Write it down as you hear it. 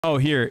Oh,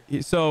 here.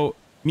 So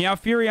Meow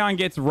Furion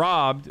gets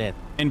robbed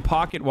and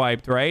pocket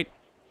wiped, right?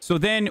 So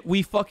then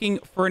we fucking,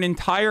 for an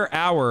entire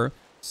hour,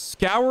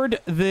 scoured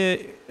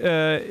the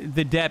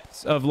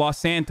depths of Los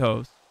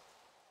Santos.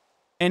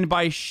 And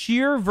by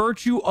sheer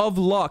virtue of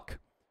luck,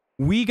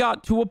 we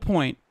got to a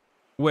point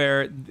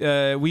where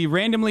we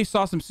randomly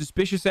saw some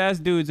suspicious ass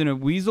dudes in a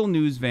Weasel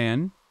News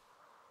van.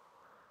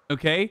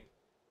 Okay?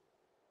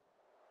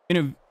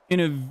 In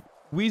a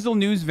Weasel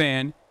News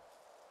van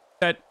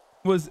that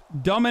was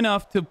dumb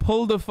enough to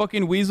pull the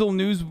fucking Weasel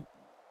News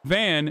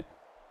van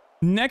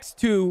next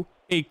to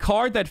a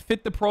car that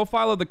fit the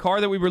profile of the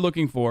car that we were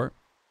looking for.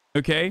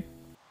 Okay?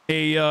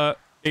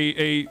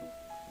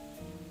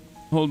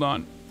 Hold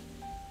on.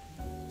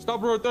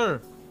 Stop right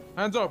there.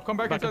 Hands up. Come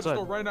back inside the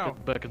store right now.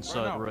 Get back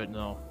inside right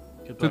now.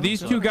 So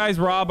these two guys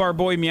rob our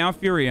boy Meow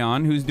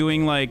Furion, who's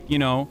doing, like, you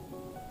know,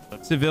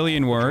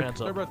 civilian work.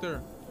 Stay right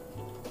there.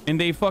 And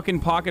they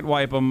fucking pocket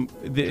wipe him,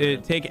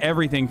 take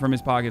everything from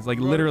his pockets, like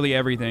literally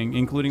everything,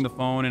 including the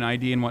phone and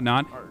ID and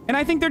whatnot. And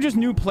I think they're just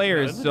new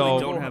players, so...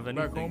 They don't have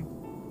anything. Back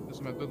home.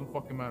 Listen, man, it doesn't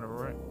fucking matter,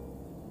 all right?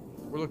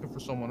 We're looking for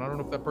someone. I don't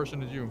know if that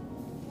person is you.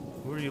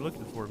 Who are you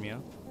looking for,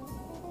 Meow?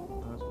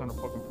 That's kind of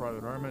fucking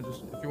private, all right, man?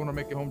 Just, if you want to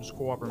make it home, just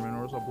cooperate, man,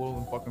 or else I'll blow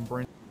them fucking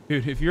brain.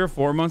 Dude, if you're a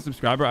 4-month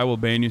subscriber, I will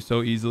ban you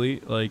so easily,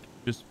 like,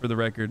 just for the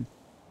record.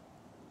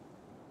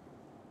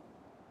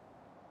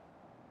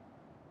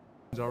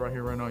 Out right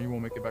here right now, you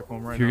won't make it back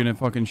home right now. If you're gonna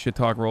fucking shit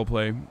talk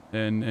roleplay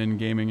and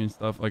gaming and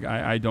stuff, like,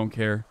 I don't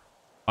care.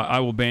 I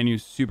will ban you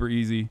super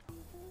easy.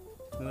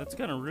 That's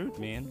kind of rude,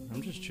 man.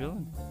 I'm just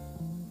chilling.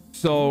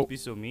 So Don't be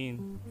so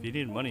mean. If you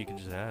need money, you can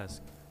just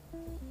ask.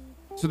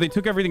 So they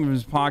took everything from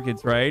his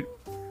pockets, right?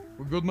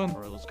 We're good, man.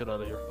 All right, let's get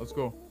out of here. Let's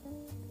go.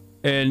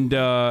 And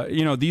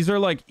you know, these are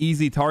like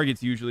easy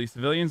targets usually.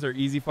 Civilians are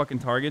easy fucking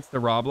targets to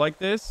rob like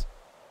this.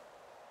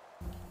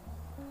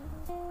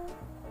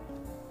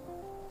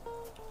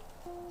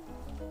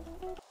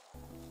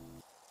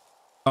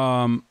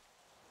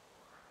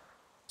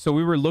 So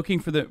we were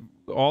looking for the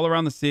all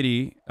around the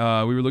city. We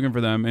were looking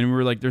for them, and we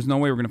were like, "There's no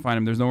way we're gonna find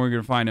him. There's no way we're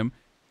gonna find him."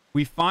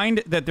 We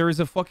find that there is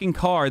a fucking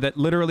car that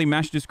literally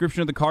matched the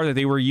description of the car that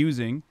they were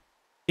using.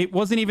 It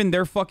wasn't even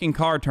their fucking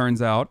car,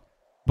 turns out,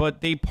 but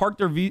they parked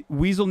their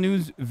Weasel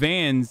News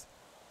vans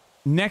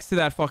next to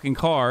that fucking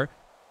car.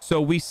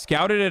 So we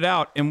scouted it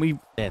out and we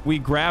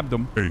grabbed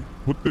them. Hey,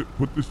 put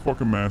this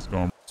fucking mask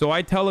on. So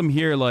I tell him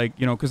here, like,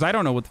 you know, because I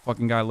don't know what the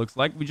fucking guy looks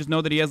like. We just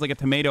know that he has like a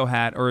tomato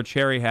hat or a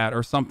cherry hat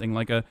or something,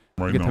 like a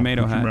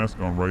tomato hat. Put your mask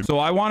on, right? So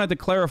I wanted to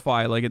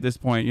clarify, like, at this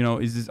point, you know,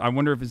 is this? I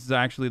wonder if this is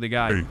actually the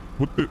guy. Hey,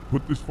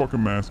 put this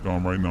fucking mask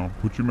on right now.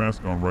 Put your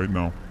mask on right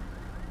now.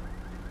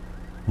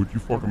 Put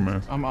your fucking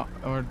mask.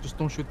 Just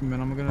don't shoot me,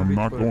 man. I'm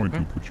not going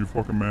to. Put your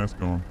fucking mask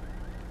on.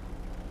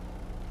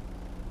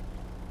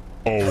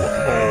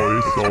 Oh,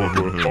 it's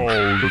over.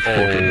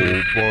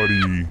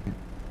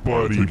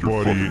 Buddy. Take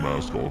your fucking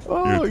mask off.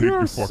 Oh, yeah, take you're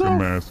your so fucking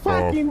mask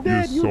fucking off.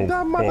 dead, You're you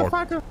dumb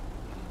motherfucker.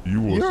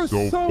 You are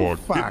so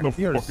fucked. Get in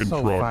the You're fucking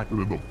so truck.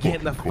 fucked. Get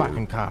in the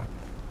fucking car.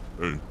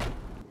 Hey.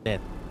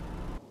 Dead.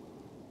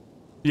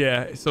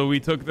 Yeah, so we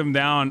took them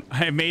down.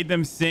 I made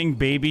them sing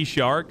Baby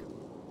Shark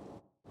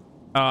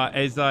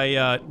as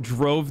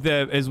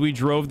we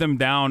drove them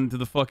down to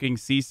the fucking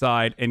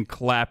seaside and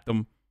clapped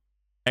them,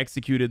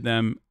 executed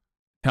them,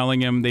 telling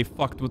them they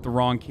fucked with the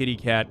wrong kitty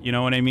cat. You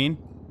know what I mean?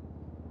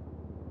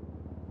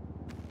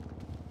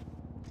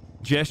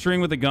 Gesturing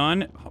with a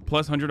gun,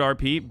 plus 100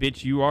 RP.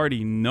 Bitch, you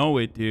already know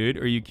it, dude.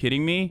 Are you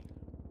kidding me?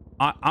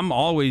 I'm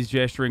always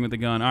gesturing with a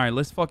gun. All right,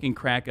 let's fucking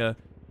crack a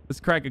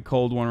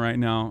cold one right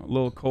now. A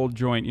little cold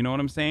joint. You know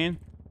what I'm saying?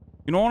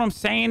 You know what I'm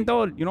saying,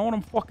 dude? You know what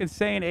I'm fucking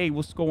saying? Hey,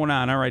 what's going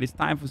on? All right, it's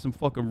time for some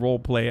fucking role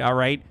play. All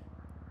right?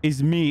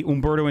 It's me,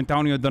 Umberto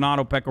Antonio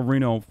Donato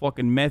Pecorino,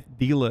 fucking meth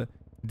dealer.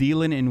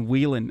 Dealing and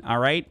wheeling, all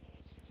right?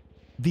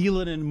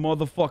 Dealing and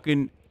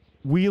motherfucking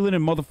wheeling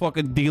and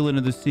motherfucking dealing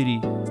in the city.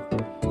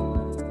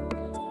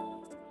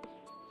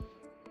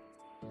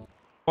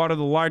 One of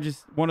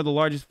the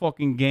largest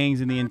fucking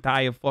gangs in the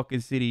entire fucking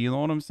city. You know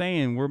what I'm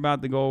saying? We're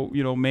about to go,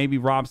 you know, maybe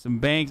rob some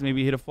banks,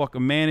 maybe hit a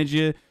fucking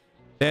manager,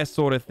 that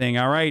sort of thing.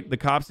 All right. The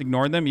cops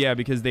ignored them. Yeah,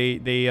 because they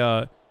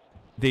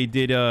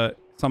did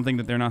something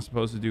that they're not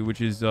supposed to do,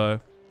 which is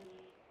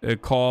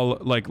call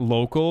like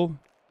local,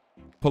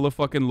 pull a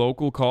fucking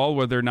local call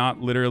where there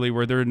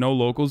are no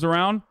locals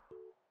around,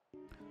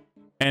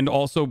 and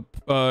also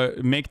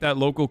make that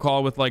local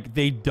call with like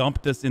they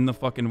dumped us in the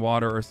fucking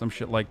water or some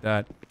shit like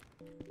that.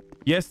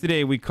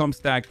 Yesterday, we cum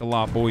stacked a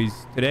lot, boys.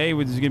 Today,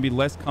 there's going to be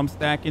less cum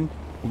stacking.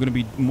 We're going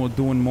to be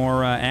doing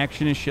more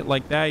action and shit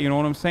like that. You know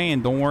what I'm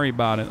saying? Don't worry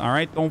about it, all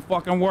right? Don't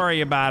fucking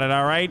worry about it,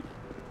 all right?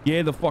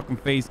 Yeah, the fucking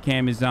face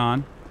cam is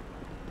on.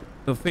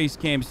 The face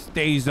cam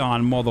stays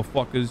on,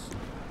 motherfuckers.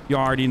 You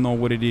already know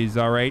what it is,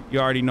 all right? You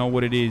already know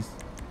what it is.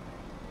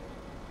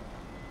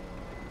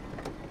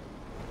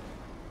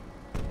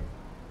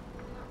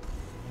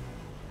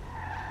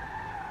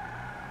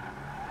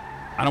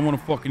 I don't want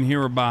to fucking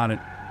hear about it.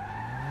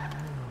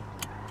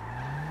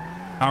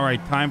 All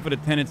right, time for the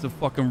tenets of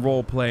fucking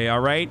role play,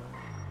 all right?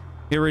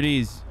 Here it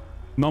is.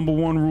 Number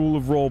 1 rule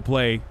of role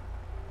play.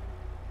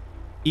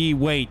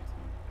 Wait.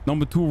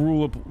 Number 2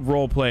 rule of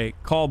role play.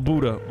 Call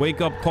Buddha.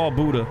 Wake up, call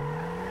Buddha.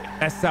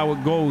 That's how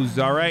it goes,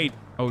 all right?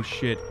 Oh,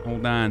 shit.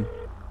 Hold on.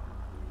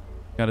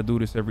 Gotta do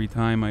this every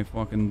time I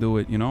fucking do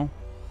it, you know?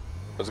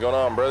 What's going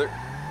on, brother?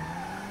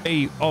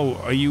 Hey,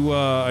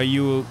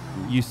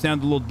 you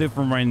sound a little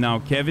different right now,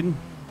 Kevin.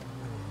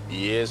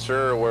 Yes,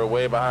 sir. We're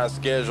way behind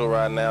schedule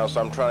right now,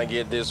 so I'm trying to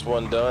get this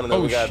one done, and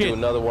then we gotta do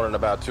another one in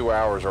about 2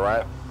 hours, all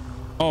right?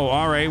 Oh,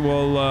 all right.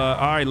 Well, all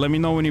right. Let me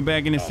know when you're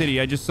back in the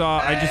city. I just saw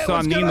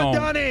Nino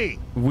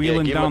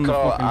wheeling down the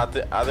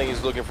fucking... I think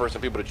he's looking for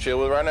some people to chill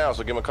with right now,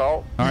 so give him a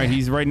call. All right,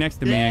 he's right next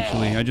to me,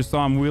 actually. I just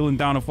saw him wheeling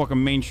down a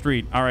fucking main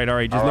street. All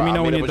right. Just let me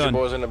know when you're done.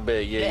 Your boys in the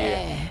bed.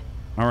 Yeah.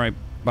 All right,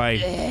 bye.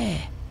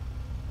 Hey,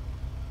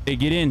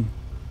 get in.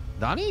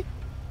 Donnie?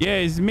 Yeah,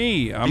 it's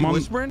me. Are you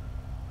whispering?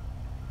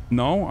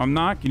 No, I'm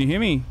not. Can you hear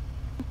me?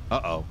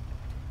 Uh-oh.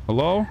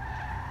 Hello?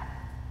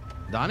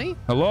 Donnie?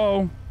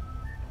 Hello?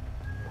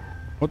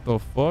 What the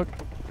fuck?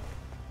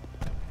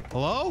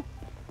 Hello?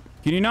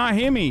 Can you not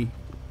hear me?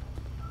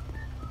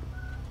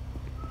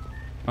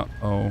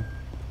 Uh-oh.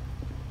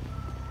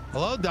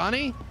 Hello,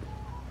 Donnie?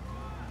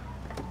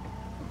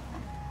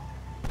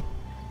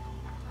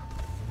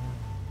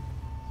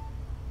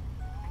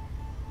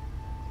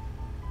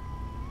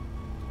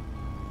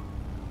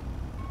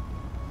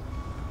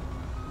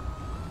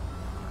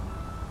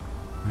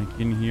 I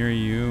can hear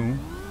you.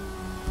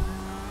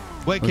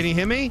 Wait, can you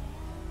hear me?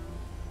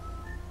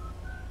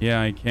 Yeah,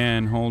 I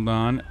can. Hold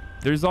on.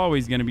 There's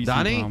always going to be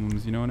Donnie? some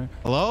problems, you know what I mean?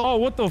 Hello? Oh,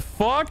 what the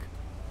fuck?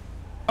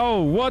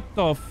 Oh, what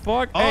the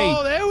fuck? Oh,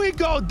 hey, there we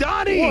go,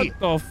 Donnie. what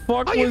the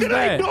fuck Are you was gonna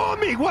that? ignore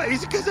me? What,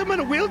 is it because I'm in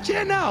a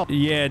wheelchair now?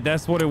 Yeah,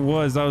 that's what it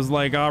was. I was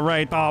like, all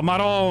right,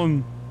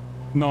 Maron.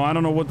 No, I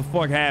don't know what the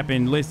fuck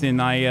happened. Listen,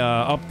 I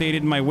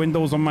updated my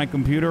Windows on my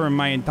computer, and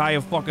my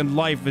entire fucking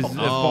life has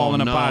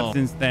fallen apart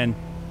since then.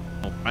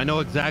 I know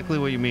exactly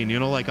what you mean. You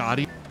know, like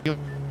audio.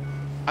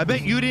 I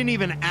bet you didn't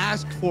even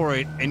ask for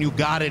it, and you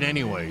got it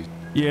anyways.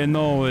 Yeah,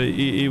 no,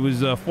 it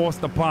was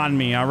forced upon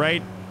me, all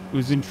right? It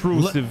was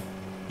intrusive.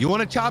 You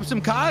want to chop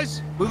some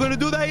cars? We're going to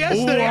do that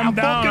yesterday. I'm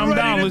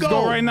down. Let's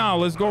go right now.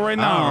 Let's go right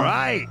now. All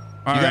right.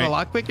 You got a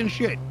lockpick and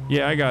shit?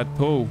 Yeah, I got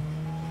 2. All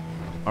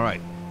right.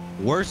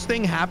 Worst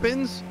thing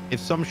happens, if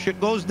some shit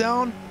goes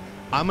down,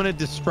 I'm going to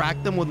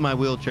distract them with my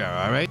wheelchair,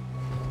 all right?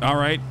 All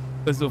right.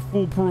 There's a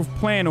foolproof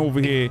plan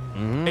over here.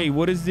 Hey,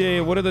 what are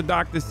the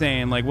doctors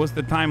saying? Like, what's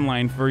the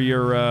timeline for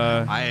your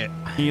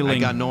healing? I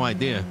got no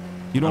idea.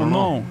 You don't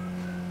know?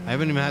 I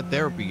haven't even had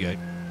therapy yet.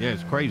 Yeah,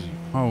 it's crazy.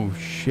 Oh,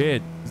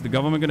 shit. Is the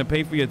government going to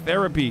pay for your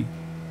therapy?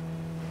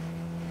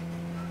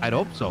 I'd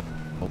hope so.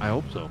 I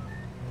hope so.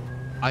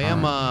 I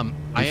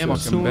am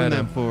suing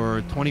them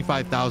for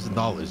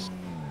 $25,000.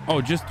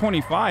 Oh, just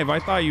 25? I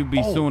thought you'd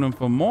be suing them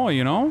for more,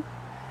 you know?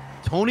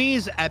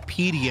 Tony's at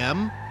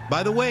PDM.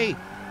 By the way,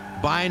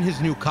 buying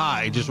his new car,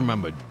 I just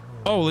remembered.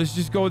 Oh, let's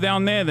just go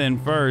down there then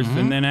first,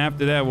 and then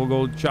after that, we'll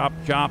go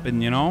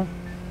chopping, you know?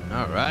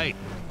 All right.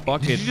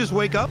 Fuck it. Did you just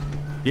wake up?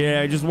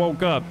 Yeah, I just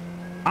woke up.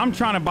 I'm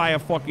trying to buy a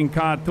fucking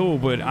car too,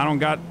 but I don't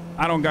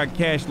got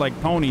cash like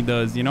Tony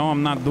does, you know?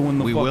 I'm not doing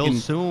the We will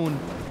soon.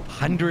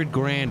 100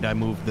 grand I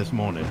moved this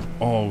morning.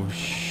 Oh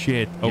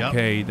shit.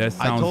 Okay, yep. that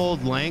sounds... I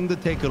told Lang to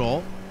take it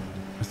all.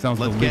 That sounds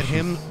Let's delicious. get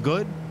him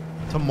good.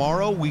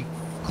 Tomorrow we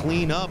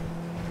clean up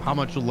how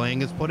much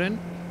Lang has put in,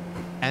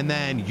 and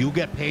then you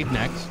get paid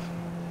next,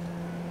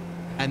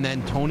 and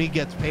then Tony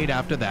gets paid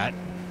after that,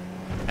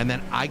 and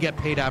then I get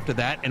paid after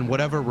that, and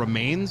whatever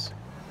remains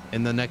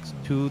in the next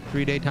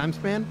 2-3 day time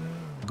span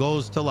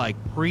goes to like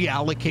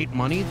pre-allocate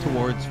money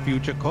towards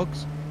future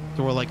cooks,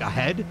 so we're like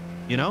ahead,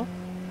 you know?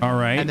 All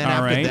right. And then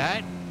after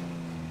that,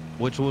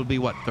 which will be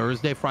what,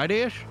 Thursday,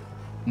 Friday-ish?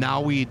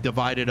 Now we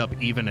divide it up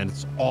even, and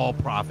it's all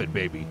profit,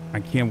 baby. I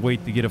can't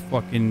wait to get a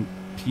fucking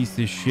piece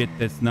of shit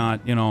that's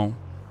not, you know,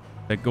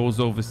 that goes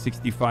over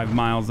 65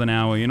 miles an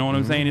hour. You know what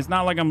I'm saying? It's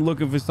not like I'm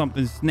looking for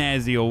something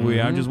snazzy over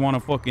here. I just want to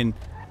fucking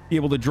be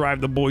able to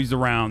drive the boys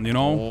around, you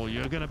know? Oh,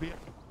 you're gonna be...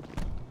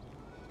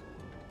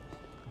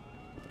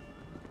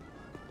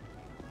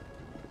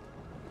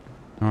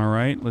 All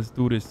right, let's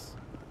do this.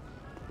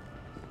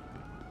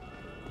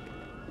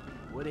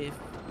 What if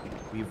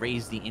we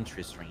raise the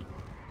interest rate?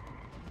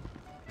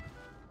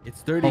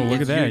 It's 30. Oh, look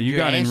at that. You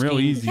got in real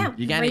easy.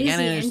 You gotta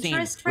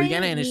understand. Well, you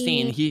gotta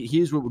understand.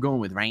 Here's what we're going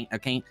with, right?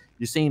 Okay.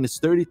 You're saying it's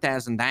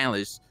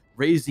 $30,000.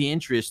 Raise the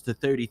interest to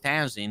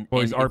 $30,000.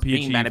 Boys, RP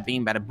bing, bada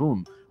bing, bada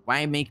boom.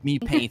 Why make me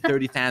pay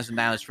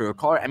 $30,000 for a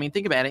car? I mean,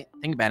 think about it.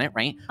 Think about it,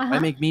 right? Why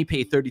make me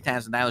pay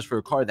 $30,000 for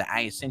a car that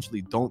I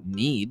essentially don't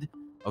need?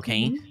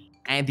 Okay.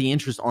 Add the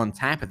interest on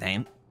top of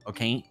that.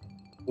 Okay.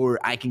 Or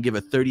I can give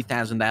a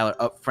 $30,000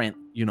 upfront,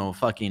 you know,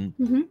 fucking,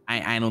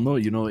 I don't know,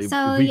 you know, if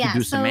we could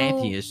do some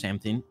math here or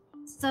something.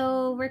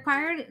 So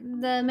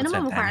the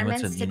minimum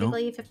requirements is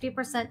typically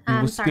 50%,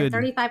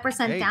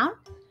 35% down.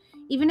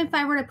 Even if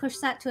I were to push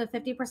that to a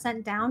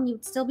 50% down,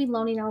 you'd still be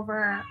loaning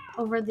over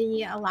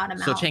the allowed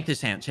amount. So check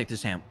this out.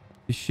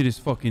 This shit is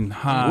fucking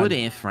hot. What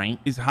if, right?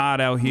 It's hot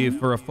out here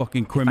for a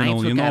fucking criminal, if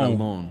I took you know? out a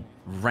loan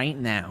right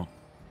now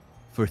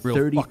for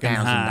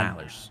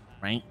 $30,000,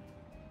 right?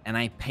 And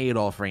I pay it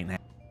off right now.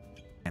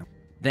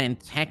 Then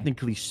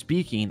technically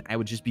speaking, I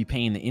would just be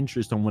paying the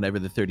interest on whatever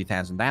the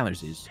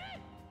 $30,000 is.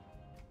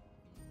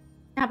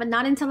 Yeah, but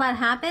not until that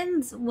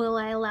happens will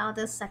I allow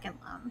this second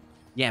loan.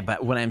 Yeah,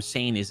 but what I'm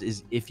saying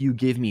is if you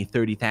give me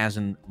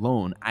 $30,000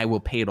 loan, I will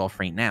pay it off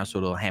right now, so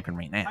it'll happen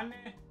right now.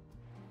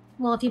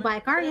 Well, if you buy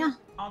a car, yeah.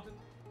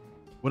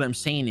 What I'm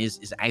saying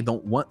is I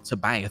don't want to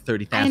buy a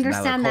 $30,000 car. I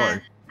understand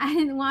that.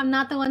 I'm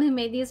not the one who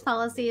made these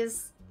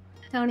policies,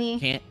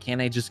 Tony.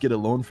 Can't I just get a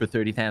loan for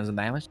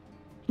 $30,000?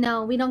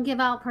 No, we don't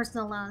give out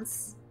personal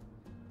loans.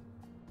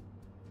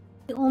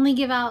 We only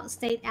give out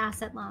state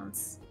asset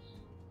loans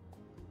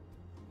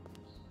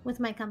with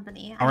my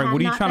company. All right,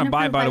 what are you trying to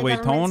buy, by the way,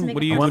 Tone?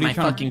 What are you? I want my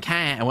trying fucking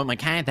car. I want my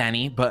car,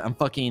 Danny. But I'm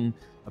fucking.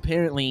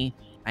 Apparently,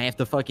 I have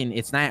to fucking.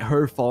 It's not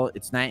her fault.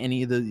 It's not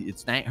any of the.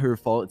 It's not her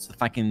fault. It's the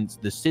fucking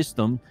the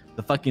system.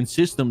 The fucking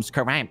system's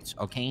corrupt.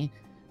 Okay,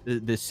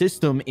 the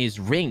system is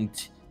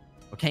rigged.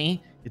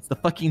 Okay. It's the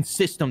fucking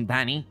system,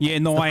 Danny. Yeah,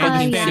 no, I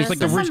understand. Yeah, it's like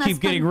the rich keep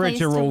getting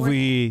richer over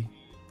here.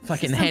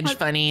 Fucking hedge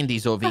fund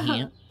Andes over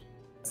here.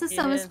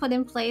 System is put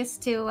in place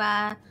to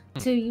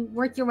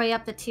work your way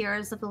up the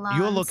tiers of the loans.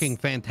 You're looking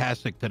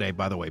fantastic today,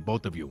 by the way,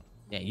 both of you.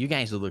 Yeah, you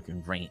guys are looking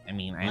great. I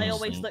mean, I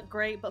always look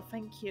great, but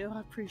thank you.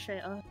 I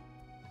appreciate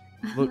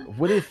it. Look,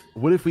 what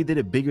if we did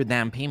a bigger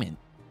down payment?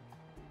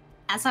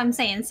 That's what I'm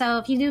saying. So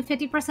if you do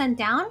 50%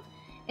 down,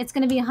 it's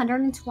going to be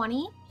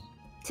 120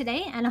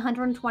 today and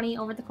 120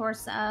 over the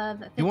course of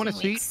 15 You want a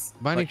weeks. seat?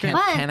 By any chance?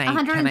 But can I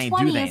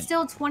 120 do that? is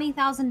still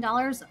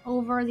 $20,000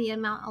 over the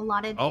amount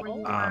allotted for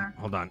you.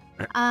 Hold on.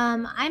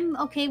 I'm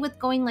okay with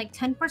going like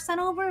 10%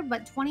 over,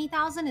 but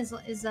 20,000 is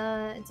it's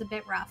a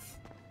bit rough.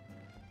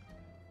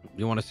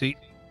 You want a seat?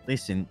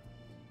 Listen,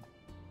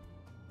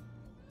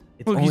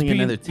 it's Look, only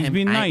another 10. He's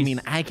being nice. I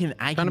mean, I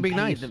can be pay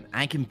nice.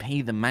 I can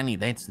pay the money.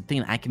 That's the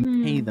thing. I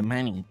can pay the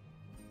money.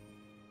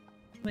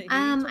 Wait,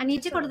 I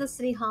need to go to the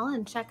city hall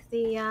and check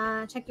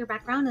the check your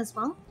background as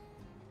well.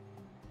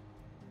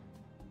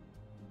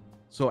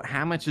 So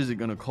how much is it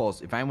gonna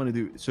cost if I want to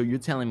do? So you're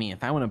telling me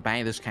if I want to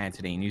buy this car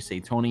today, and you say,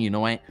 Tony, you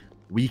know what,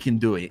 we can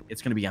do it.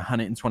 It's gonna be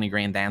 120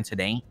 grand down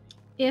today.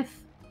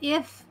 If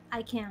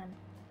I can,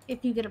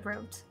 if you get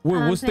approved.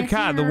 What's the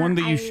car? The one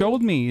that you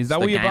showed me? Is that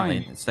what you're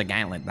buying? It's the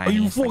Gauntlet. Are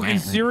you fucking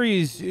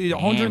serious?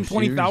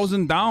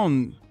 120,000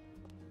 down.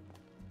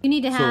 You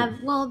need to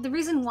have, well, the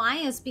reason why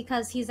is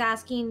because he's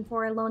asking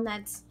for a loan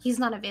that he's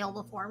not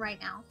available for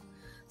right now.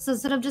 So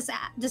instead of just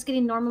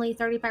getting normally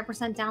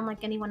 35% down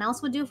like anyone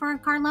else would do for a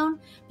car loan,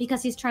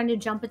 because he's trying to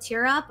jump a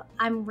tier up,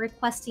 I'm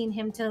requesting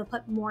him to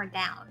put more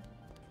down.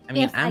 I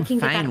mean, I'm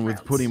fine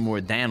with putting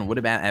more down. What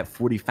about at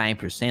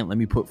 45%? Let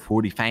me put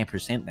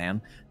 45% down.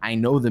 I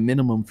know the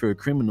minimum for a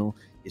criminal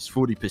is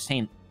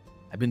 40%.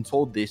 I've been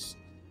told this.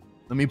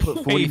 Let me put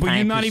 45%.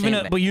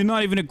 Hey, but you're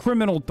not even a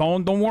criminal,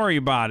 Tone. Don't worry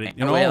about it.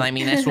 You know? Well, I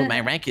mean, that's what my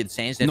record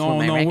says. That's what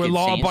my record we're says.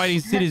 law-abiding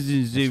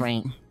citizens. That's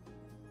right.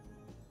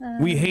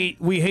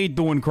 We hate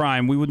doing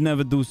crime. We would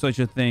never do such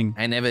a thing.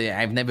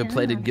 I've never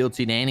pleaded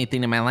guilty to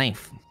anything in my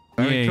life.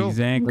 Yeah,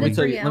 exactly.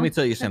 Let me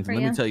tell you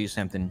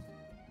something.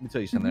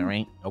 All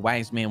right? A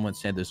wise man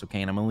once said this, okay?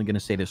 And I'm only gonna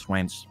say this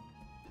once.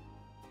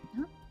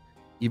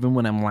 Even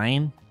when I'm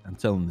lying, I'm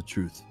telling the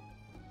truth.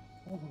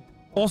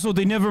 Also,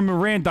 they never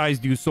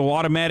Mirandized you, so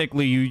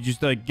automatically you just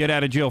get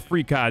out of jail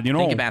free card, you know?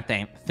 Think about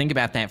that. Think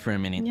about that for a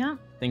minute. Yeah.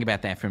 Think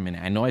about that for a minute.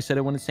 I know I said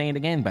I wouldn't say it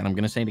again, but I'm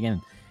going to say it again.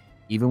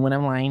 Even when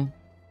I'm lying,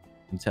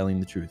 I'm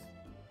telling the truth.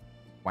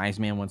 Wise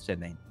man once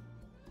said that.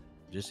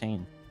 Just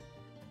saying.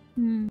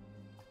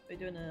 They're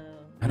doing a...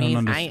 I don't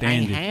understand I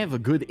it. have a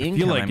good income. I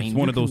feel like it's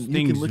one of those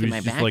things where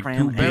it's just like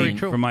too big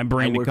for my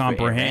brain to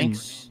comprehend.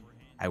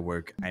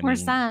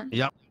 Where's that?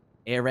 Yep.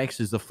 AirX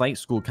is the flight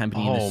school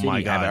company in the city.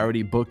 My God. I've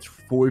already booked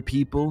 4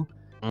 people.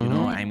 You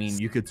know, I mean,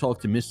 you could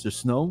talk to Mr.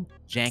 Snow,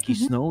 Jackie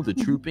Snow, the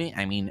trooper.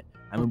 I mean,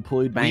 I'm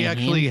employed by him. We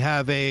actually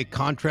have a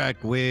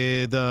contract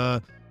with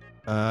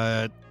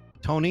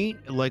Tony,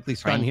 likely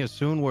starting here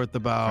soon, worth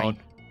about,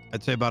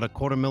 I'd say about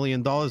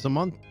 $250,000 a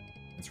month.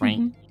 That's right.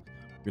 We're going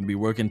to be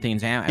working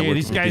things out. Yeah,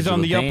 this guy's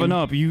on the up and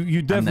up.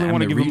 You definitely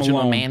want to give him a loan. I'm the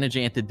regional manager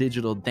at the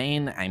Digital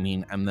Dane. I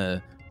mean, I'm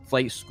the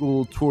flight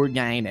school tour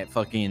guide at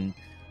fucking...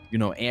 You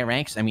know,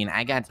 AirX, I mean,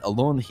 I got a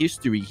long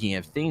history here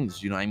of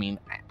things, you know, I mean,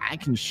 I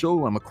can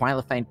show I'm a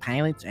qualified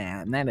pilot and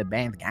I'm not a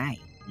bad guy,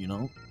 you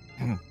know?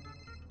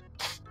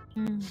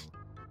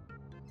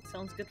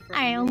 Sounds good for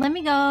All right, you. let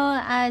me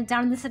go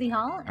down to the city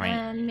hall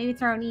and maybe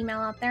throw an email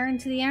out there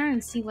into the air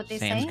and see what they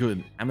say. Sounds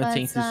good. I'm going to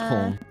take this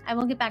home. I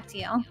will get back to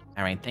you. All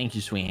right, thank you,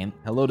 sweetheart.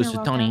 Hello, this is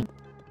Tony.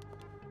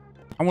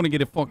 I want to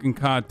get a fucking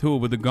car too,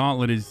 but the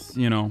gauntlet is,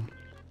 you know.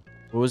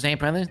 What was that,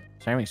 brother?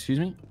 Sorry, excuse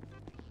me?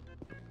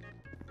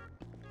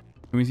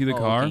 Can we see the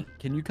car? Okay.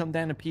 Can you come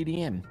down to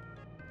PDM?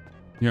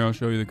 Here, I'll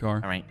show you the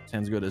car. All right,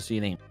 sounds good. I'll see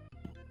you then.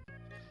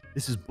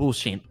 This is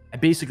bullshit. I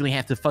basically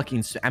have to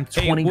fucking... I'm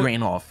 20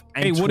 grand off.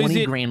 I'm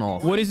 20 grand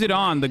off. What is it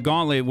on, the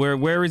gauntlet?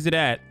 Where is it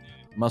at?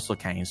 Muscle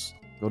case.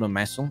 Go to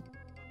muscle.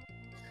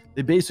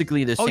 They're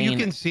basically the same... Oh, you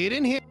can see it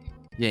in here?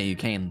 Yeah, you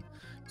can.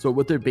 So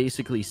what they're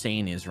basically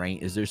saying is,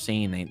 right, is they're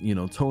saying that, you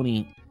know,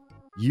 Tony,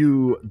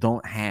 you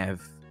don't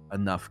have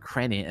enough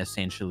credit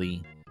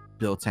essentially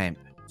built up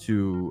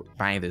to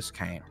buy this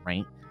car,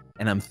 right?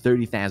 And I'm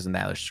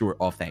 $30,000 short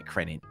off that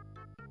credit.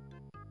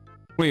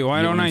 Wait,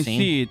 why don't I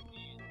see it?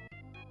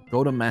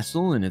 Go to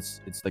Muscle and it's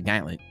the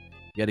gauntlet.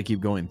 You got to keep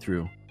going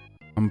through.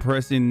 I'm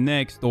pressing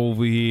next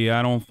over here.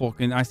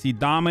 I see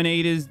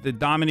Dominators, the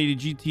Dominator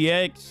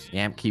GTX.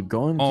 Yeah, keep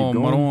going. Oh,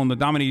 Maron, the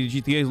Dominator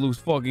GTX looks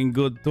fucking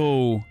good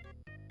too.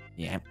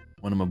 Yeah,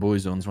 one of my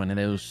boys owns one of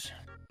those.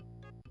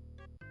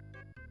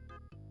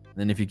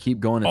 Then if you keep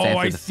going, it's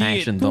after the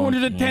faction.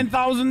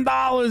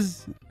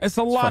 $210,000. That's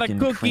a lot of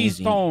cookies,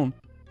 crazy. Stone.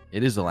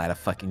 It is a lot of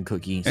fucking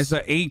cookies. It's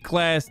an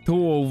A-class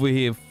tool over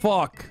here.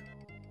 Fuck.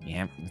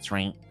 Yeah, that's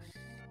right.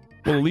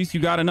 Well, at least you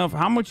got enough.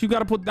 How much you got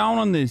to put down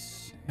on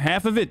this?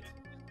 Half of it?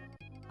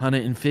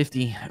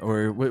 150,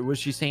 or what was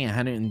she saying?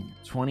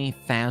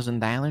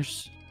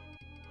 $120,000.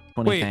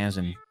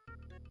 20,000.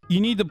 You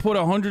need to put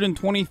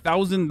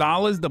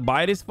 $120,000 to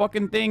buy this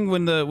fucking thing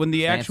when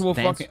the actual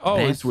fucking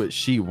that's what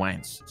she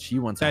wants. She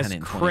wants that's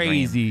 120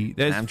 crazy. grand.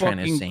 That's I'm fucking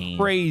trying to say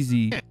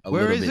crazy.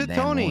 Where is it,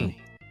 Tony?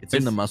 It's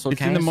in the muscle. It's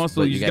in the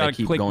muscle. You just gotta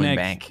keep click going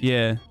next. back.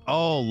 Yeah.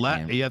 Oh,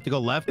 left. You have to go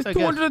left. It's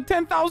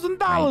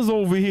 $210,000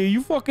 over here.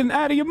 You fucking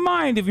out of your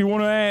mind if you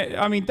want to add.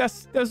 I mean,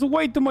 that's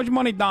way too much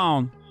money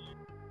down.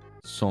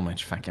 So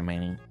much fucking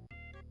money.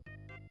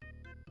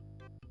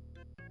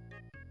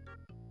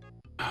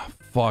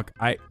 Fuck.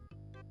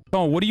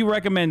 So what do you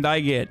recommend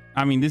I get?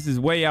 I mean, this is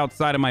way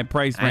outside of my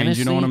price range.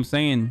 Honestly, you know what I'm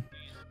saying?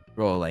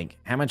 Bro, like,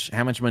 how much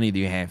money do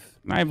you have?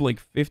 I have like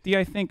 50,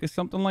 I think, or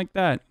something like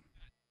that.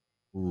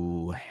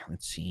 Ooh,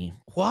 let's see.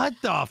 What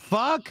the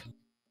fuck?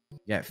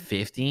 You got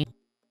 50?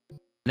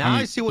 Now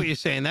I see what you're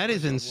saying. That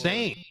is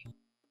insane.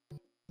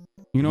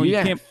 You know, you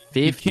can't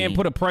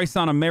put a price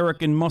on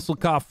American muscle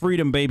car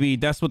freedom, baby.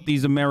 That's what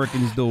these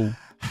Americans do.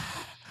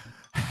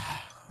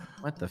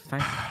 What the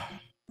fuck?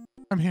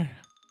 I'm here.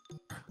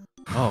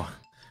 Oh,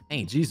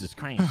 hey, Jesus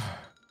Christ.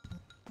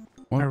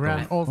 I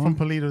ran all from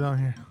Polito down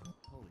here.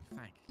 Holy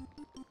fuck.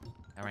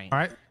 All right. All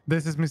right.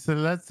 This is Mr.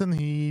 Letson.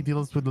 He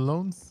deals with the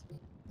loans.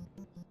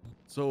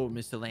 So,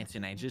 Mr.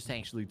 Lanson, I just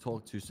actually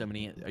talked to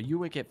somebody. Are you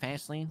work at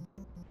Fastlane?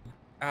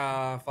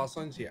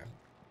 Fastlane, yeah.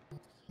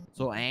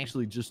 So I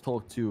actually just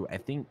talked to, I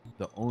think,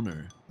 the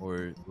owner,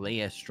 or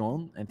Leia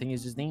Strong, I think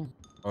is his name,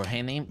 or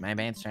her name. My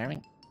bad, sorry.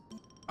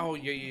 Oh,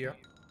 yeah.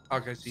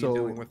 Okay, so you're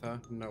dealing with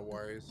her. No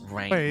worries.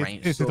 Right, Wait,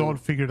 right. Is it all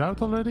figured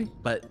out already?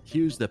 But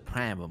here's the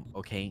problem,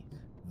 okay?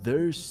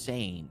 They're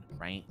saying,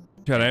 right?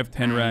 Chad, I have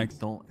 10 racks.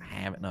 Don't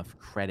have enough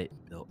credit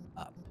built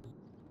up,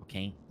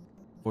 okay,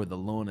 for the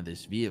loan of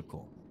this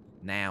vehicle.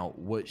 Now,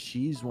 what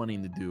she's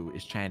wanting to do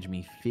is charge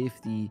me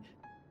 50%.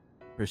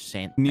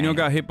 Nino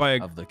got hit by a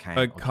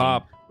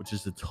cop, which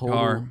is the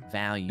total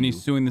value. And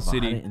he's suing the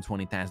city.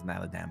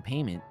 $120,000 down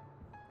payment.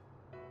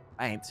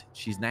 Right?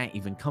 She's not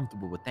even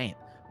comfortable with that.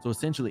 So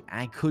essentially,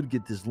 I could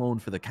get this loan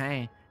for the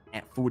car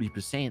at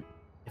 40%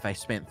 if I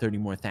spent $30,000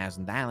 more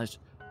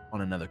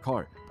on another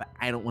car. But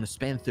I don't want to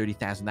spend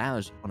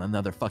 $30,000 on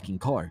another fucking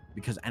car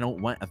because I don't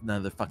want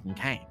another fucking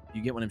car.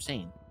 You get what I'm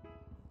saying?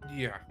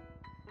 Yeah.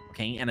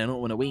 Okay, and I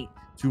don't want to wait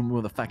 2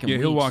 more fucking he'll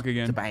weeks walk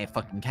again to buy a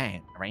fucking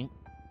car, right?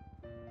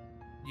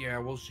 Yeah,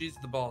 well, she's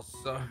the boss,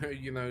 so,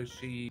 you know,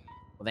 she...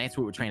 Well, that's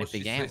what we're trying to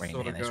figure out right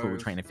now. That's what we're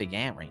trying to figure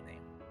out right now.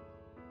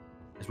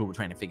 That's what we're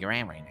trying to figure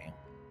out right now.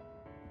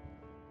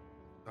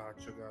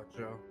 Gotcha.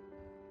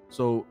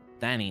 So,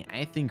 Danny,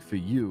 I think for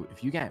you,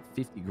 if you got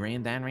 50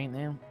 grand down right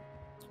now,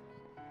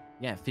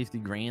 you got 50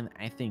 grand,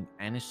 I think,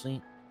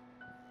 honestly...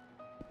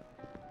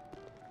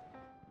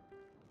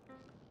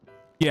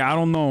 Yeah, I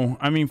don't know.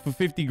 I mean, for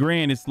 50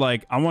 grand, it's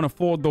like, I want a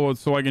 4-door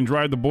so I can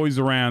drive the boys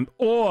around.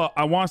 Or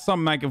I want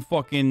something I can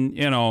fucking,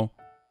 you know...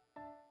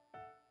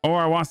 Or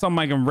I want something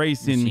I can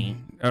race in.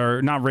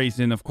 Or not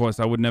racing, of course.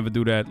 I would never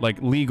do that.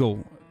 Like,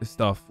 legal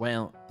stuff.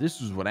 Well,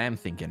 this is what I'm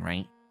thinking,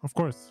 right? Of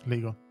course,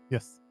 legal.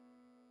 Yes.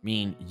 I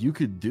mean, you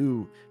could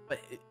do...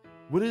 But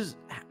what is...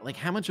 Like,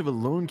 how much of a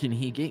loan can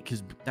he get?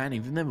 Because, Danny,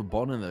 you've never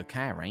bought another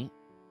car, right?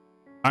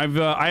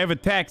 I have a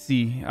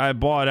taxi I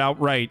bought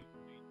outright.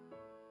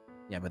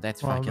 Yeah, but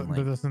that's well, fucking that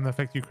like... doesn't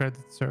affect your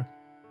credit, sir.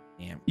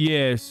 Yeah.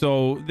 Yeah,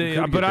 so...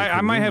 but I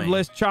might have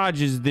less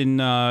charges than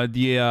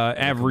the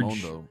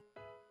average.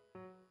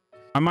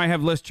 I might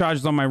have less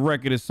charges on my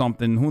record or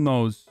something. Who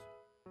knows?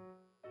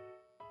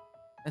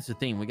 That's the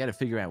thing. We got to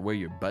figure out where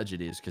your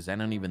budget is, because I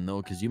don't even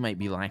know, because you might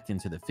be locked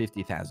into the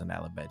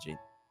 $50,000 budget.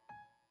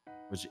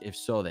 Which, if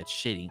so, that's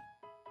shitty.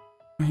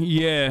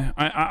 Yeah,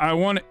 I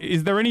want...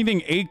 Is there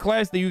anything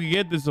A-class that you can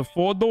get that's a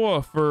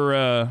 4-door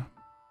for...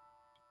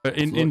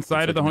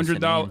 inside of the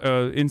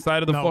 $100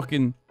 inside of the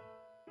fucking...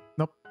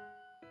 Nope.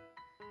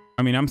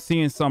 I mean, I'm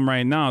seeing some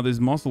right now.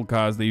 There's muscle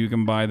cars that you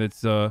can buy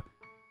that's less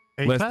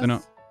than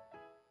a...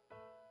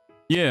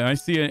 Yeah, I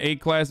see an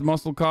A-class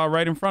muscle car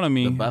right in front of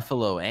me. The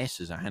Buffalo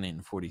S is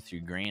 143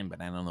 grand, but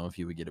I don't know if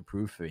you would get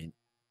approved for it.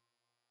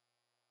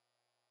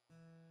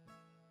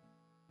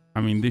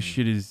 I mean, this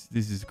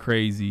is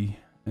crazy,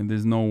 and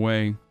there's no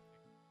way.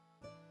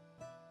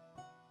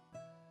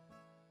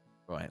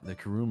 Right, the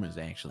Kuruma is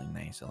actually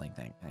nice. I like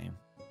that kind.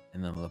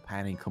 And then the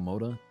Patty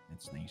Komoda,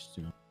 it's nice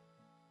too.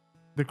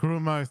 The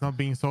Kuruma is not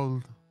being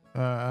sold.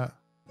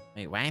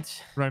 Wait,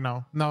 what? Right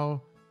now.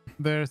 No,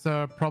 there's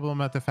a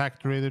problem at the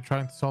factory. They're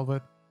trying to solve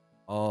it.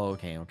 Oh,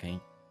 okay, okay.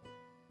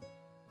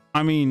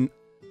 I mean,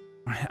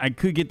 I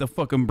could get the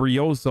fucking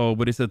Brioso,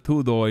 but it's a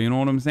two-door. You know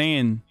what I'm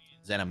saying?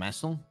 Is that a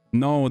Messel?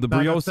 No, the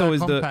Brioso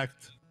is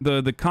compact.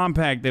 the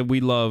compact that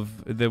we love,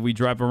 that we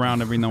drive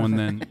around every now and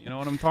then. You know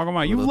what I'm talking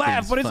about? You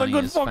laugh, but it's a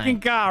good fucking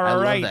car, all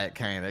right? I love that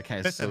kind. That kind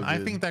is Listen, so good.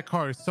 I think that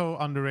car is so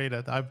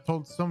underrated. I've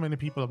told so many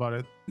people about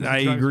it. I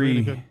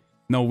agree.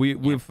 No,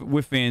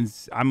 we're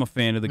fans. I'm a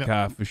fan of the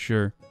car for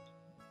sure.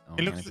 Oh,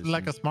 It looks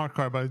like a smart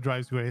car, but it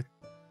drives great.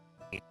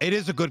 It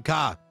is a good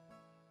car.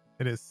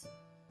 It is.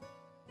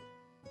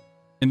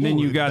 And then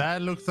Ooh, you got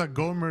that looks like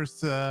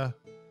Gomer's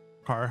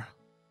car.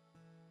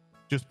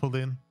 Just pulled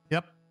in.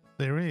 Yep,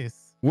 there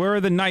is. where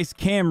are the nice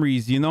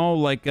Camrys? You know,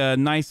 like a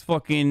nice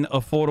fucking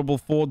affordable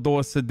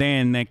 4-door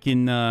sedan that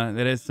can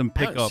that has some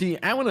pickup. See,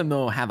 I want to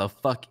know how the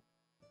fuck.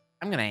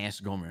 I'm gonna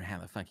ask Gomer how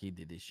the fuck he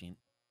did this shit.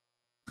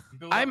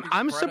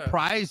 I'm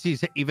surprised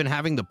he's even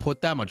having to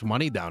put that much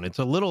money down. It's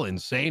a little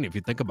insane if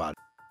you think about it.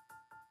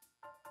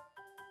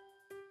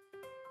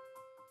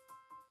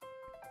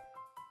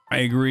 I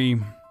agree.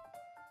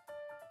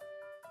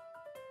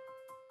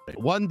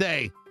 One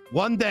day,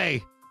 one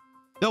day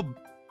there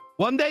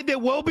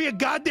will be a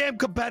goddamn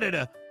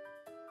competitor.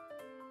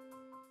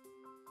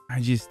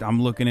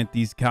 I'm looking at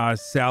these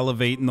cars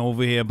salivating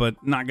over here, but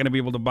not gonna be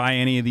able to buy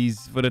any of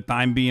these for the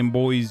time being,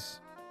 boys.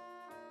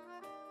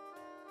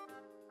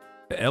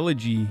 The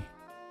Elegy.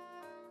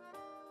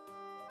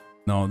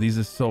 No, these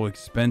are so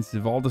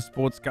expensive. All the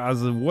sports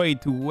cars are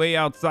way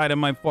outside of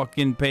my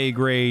fucking pay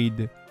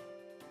grade.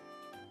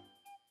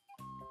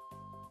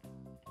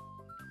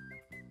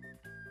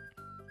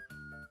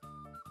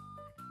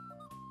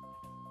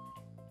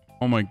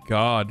 Oh my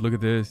God, look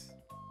at this.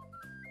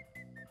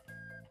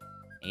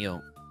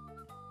 Yo.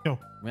 Yo.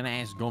 I'm gonna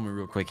ask Gomer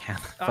real quick how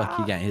the fuck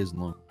he got his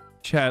loan.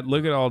 Chat,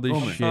 look at all this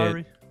Gomer. shit.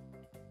 Sorry.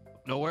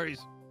 No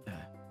worries.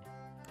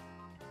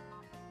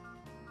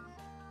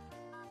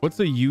 What's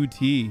a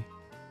UT?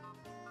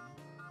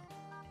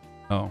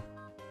 Oh.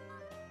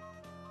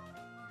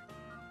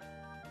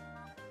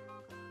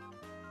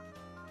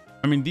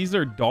 I mean, these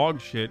are dog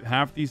shit.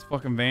 Half these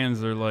fucking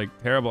vans are like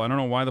terrible. I don't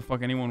know why the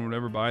fuck anyone would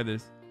ever buy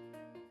this.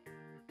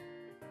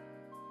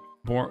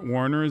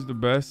 Warner is the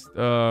best.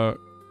 The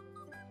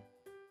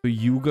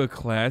Yuga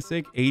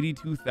Classic,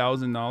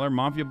 $82,000.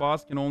 Mafia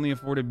boss can only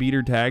afford a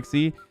beater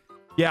taxi.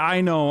 Yeah,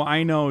 I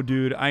know,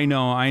 dude. I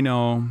know.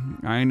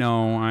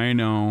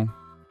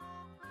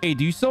 Hey,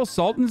 do you sell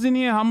Sultans in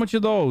here? How much are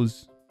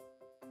those?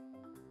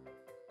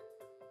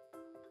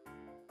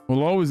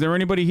 Hello, is there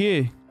anybody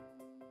here?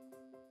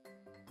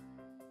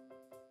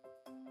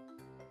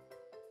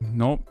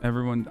 Nope,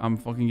 everyone. I'm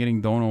fucking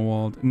getting dono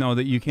walled. No,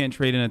 that you can't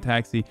trade in a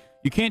taxi.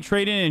 You can't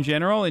trade in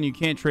general, and you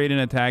can't trade in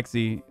a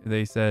taxi,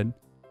 they said.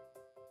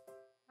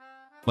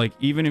 Like,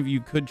 even if you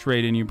could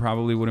trade in, you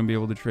probably wouldn't be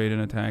able to trade in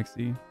a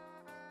taxi.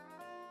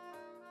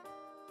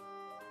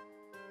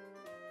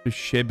 The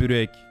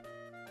Sheburek.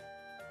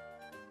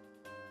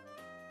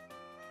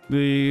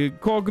 The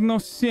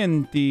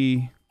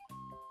Cognoscenti.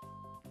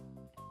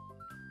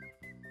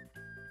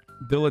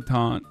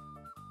 Dilettante.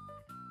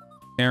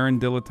 Aaron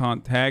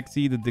Dilettante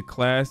Taxi. The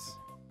D-Class.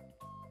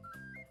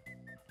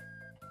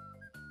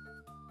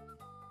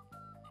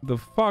 The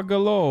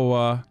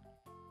Fagaloa.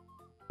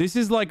 This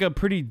is like a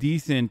pretty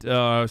decent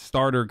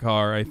starter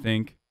car, I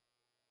think.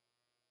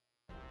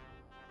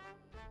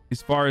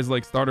 As far as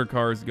like starter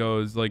cars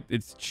goes, like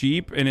it's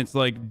cheap and it's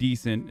like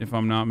decent, if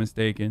I'm not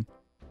mistaken.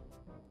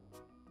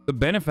 The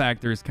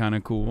Benefactor is kind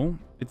of cool.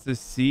 It's a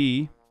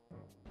C.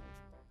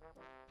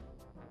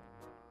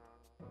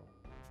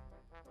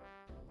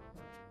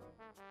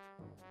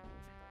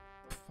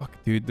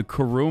 Fuck, dude. The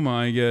Kuruma,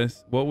 I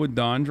guess. What would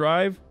Don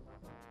drive?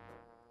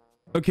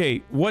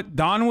 Okay, what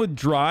Don would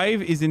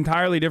drive is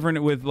entirely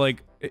different with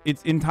like...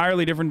 It's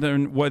entirely different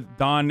than what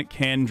Don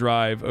can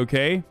drive,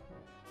 okay?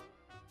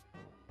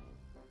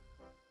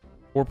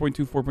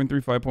 4.2,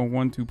 4.3,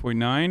 5.1,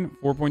 2.9,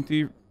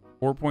 4.2,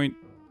 4.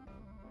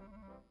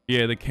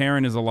 Yeah, the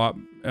Karen is a lot.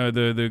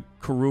 The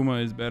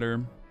Kuruma is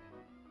better.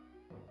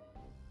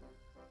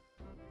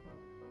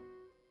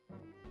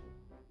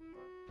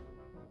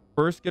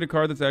 First, get a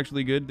car that's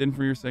actually good. Then,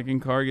 for your second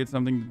car, get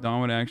something that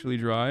Don would actually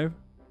drive.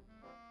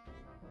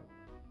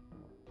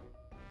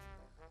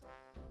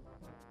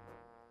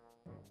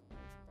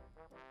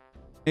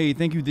 Hey,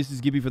 thank you. This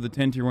is Gibby for the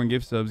 10 tier 1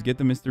 gift subs. Get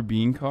the Mr.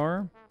 Bean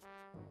car.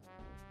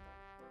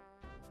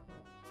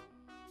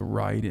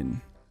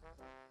 Raiden.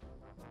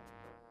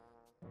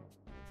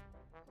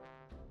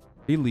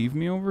 They leave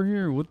me over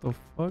here? What the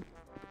fuck?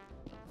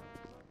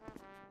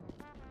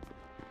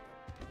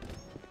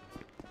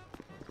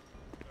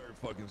 Very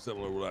fucking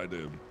similar to what I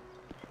did.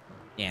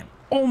 Yeah.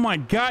 Oh my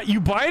God,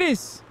 you buy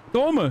this?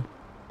 Doma.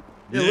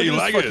 Yeah, look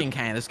at this fucking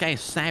guy. This guy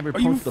cyberpunked Are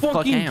you the fuck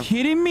fucking out.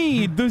 kidding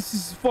me? This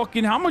is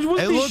fucking... How much was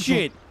this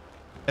shit?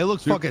 It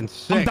looks fucking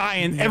sick. I'm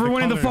dying. Yeah,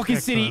 everyone in the color is fucking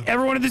city. excellent.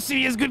 Everyone in the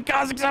city has good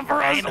cars except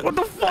for us. What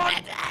the fuck?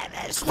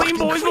 Clean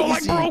boys look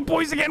like broke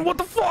boys again. What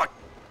the fuck?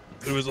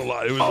 It was a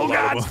lot. It was Oh, a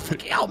God. lot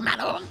of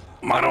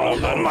money.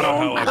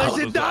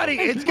 Listen, Donnie,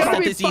 it's gonna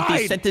be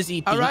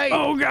fine. All right.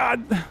 Oh,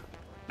 God.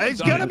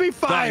 It's gonna be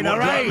fine. All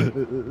right.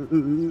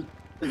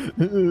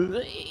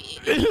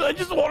 I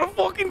just want a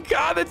fucking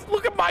car.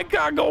 Look at my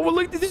car going.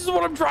 Look, this is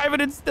what I'm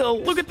driving in still.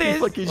 Look at this.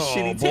 Fucking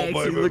shitty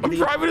taxi. Look I'm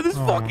driving in this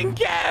fucking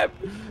cab.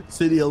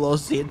 City of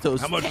Los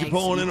Santos. How much you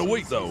pulling in a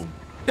week though?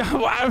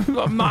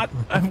 I'm not.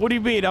 What do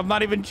you mean? I'm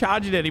not even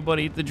charging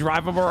anybody to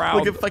drive them around.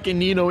 Look at fucking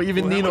Nino.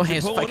 Even Nino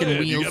has fucking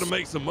wheels. You gotta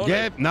make some money.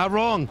 Yeah, not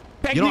wrong.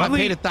 You know, I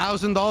paid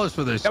 $1,000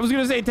 for this. I was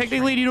gonna say,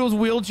 technically, Nino's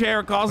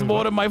wheelchair costs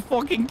more than my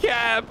fucking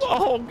cab.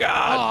 Oh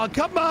God. Oh,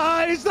 come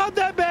on. It's not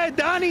that bad,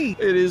 Donnie.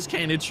 It is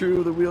kind of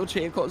true. The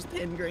wheelchair costs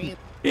 10 grand.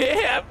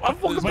 Yeah, I'm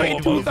fucking paying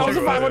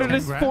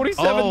 $2,547.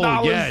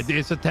 Oh, yeah,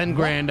 it's a 10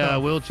 grand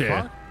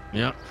wheelchair.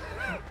 Yeah.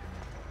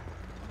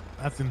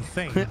 That's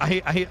insane.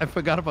 I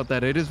forgot about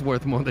that. It is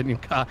worth more than your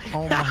car.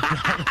 Oh my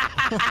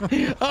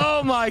god.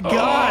 Oh my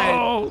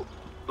god.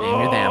 Man,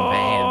 you're down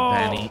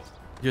bad, Benny.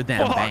 You're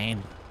down bad.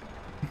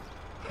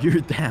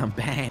 You're down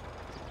bad.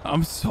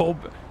 I'm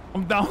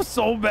down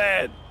so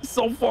bad.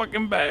 So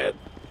fucking bad.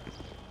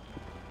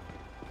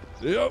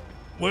 Yep.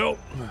 Well,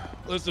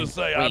 let's just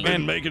say I've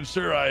been making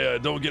sure I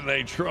don't get in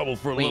any trouble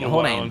for a little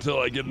while until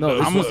I get.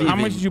 No, how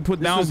much did you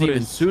put down for this?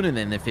 Even sooner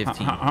than the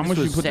 15. How much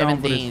did you put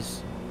down for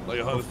this? Like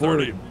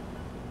 130.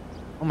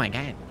 Oh my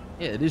god.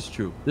 Yeah, it is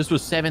true. This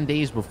was 7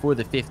 days before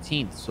the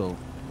 15th, so.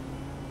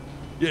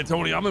 Yeah,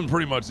 Tony, I'm in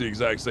pretty much the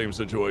exact same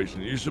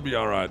situation. You should be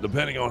all right,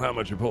 depending on how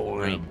much you're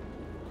pulling in.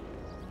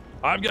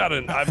 I've got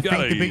a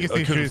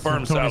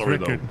confirmed salary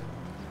though. Let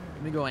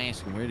me go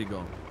ask him. Where'd he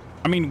go?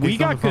 I mean,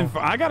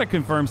 I got a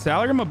confirmed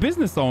salary. I'm a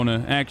business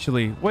owner,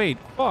 actually. Wait,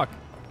 fuck.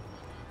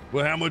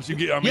 Well, how much you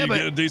get? I mean, you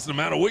get a decent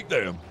amount a week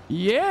there.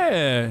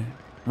 Yeah,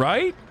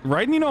 right,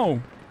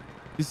 Nino.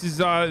 This is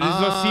our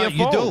CFO.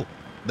 You do.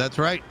 That's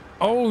right.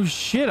 Oh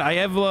shit! I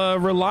have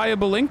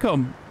reliable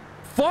income.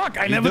 Fuck!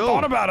 I never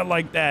thought about it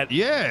like that.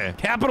 Yeah.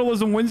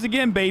 Capitalism wins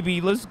again,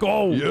 baby. Let's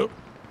go. Yep.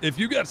 If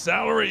you got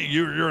salary,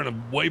 you're in a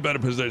way better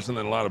position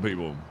than a lot of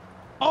people.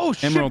 Oh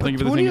shit!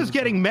 Petunia's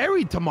getting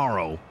married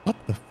tomorrow. What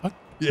the fuck?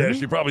 Yeah,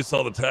 she probably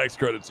saw the tax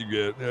credits you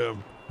get. Yeah.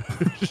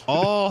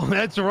 Oh,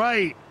 that's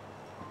right.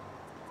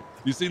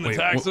 You seen the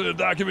tax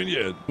document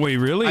yet? Wait,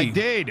 really? I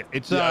did.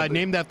 It's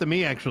named after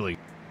me, actually.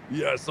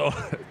 Yeah, I saw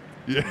that.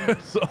 Yeah,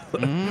 so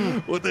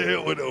what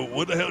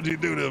the hell did you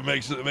do to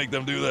make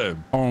them do that?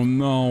 Oh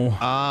no.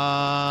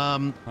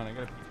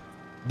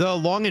 The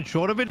long and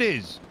short of it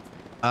is,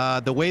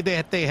 the way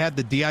that they had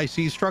the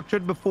DIC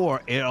structured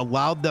before, it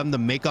allowed them to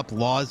make up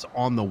laws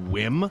on the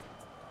whim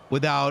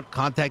without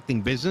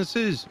contacting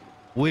businesses,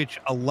 which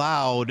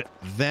allowed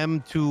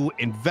them to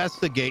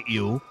investigate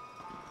you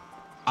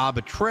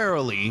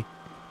arbitrarily,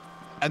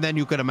 and then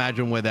you could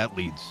imagine where that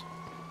leads.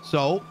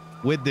 So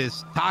with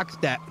this tax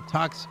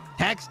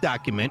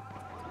document,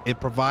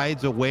 it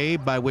provides a way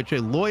by which a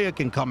lawyer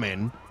can come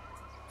in,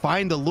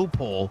 find a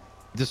loophole,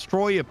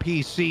 destroy a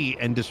PC,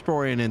 and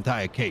destroy an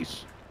entire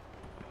case.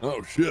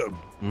 Oh shit.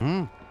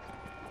 Mm-hmm.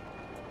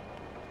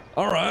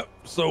 All right.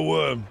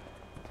 So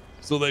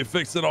they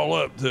fixed it all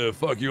up to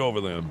fuck you over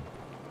then.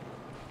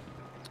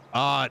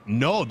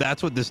 No,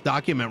 that's what this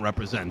document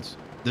represents.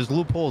 There's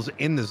loopholes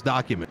in this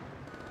document.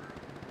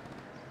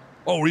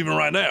 Oh, even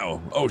right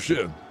now. Oh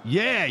shit.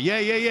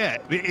 Yeah.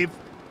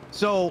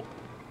 So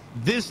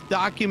this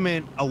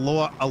document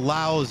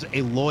allows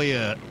a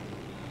lawyer.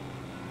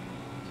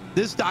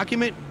 This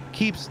document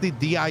keeps the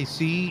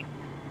DIC.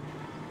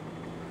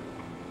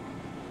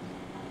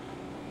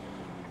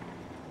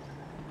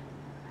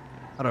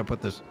 How do I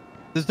put this?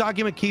 This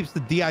document keeps the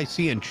DIC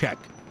in check.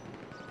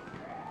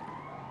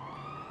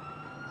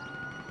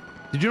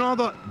 Do you know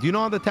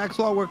how the tax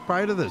law worked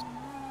prior to this?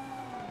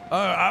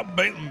 I'm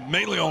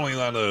mainly only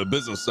on the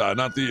business side,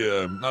 not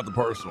the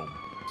personal.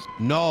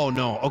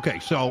 No. Okay,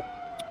 so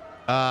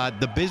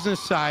the business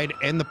side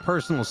and the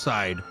personal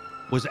side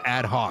was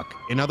ad hoc.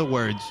 In other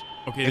words,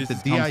 if the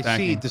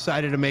DIC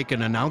decided to make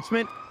an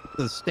announcement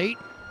to the state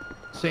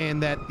saying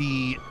that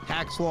the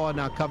tax law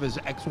now covers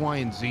X, Y,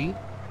 and Z,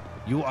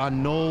 you are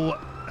now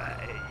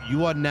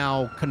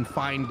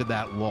confined to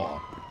that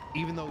law,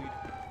 even though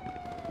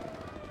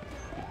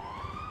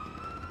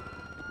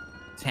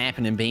it's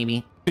happening,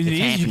 baby. It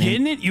is? You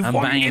getting it? You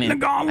fucking getting the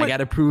gauntlet? I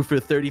got approved for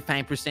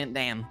 35%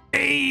 down.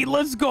 Hey,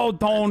 let's go,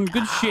 Tone.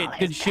 Good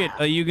shit.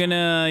 Are you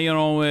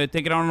gonna,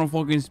 take it out on a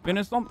fucking spin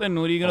or something?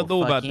 What are you gonna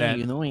do about that?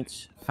 You know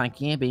it's fuck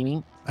yeah,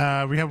 baby.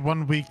 We have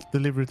 1 week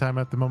delivery time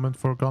at the moment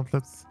for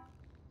gauntlets.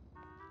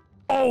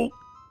 Oh.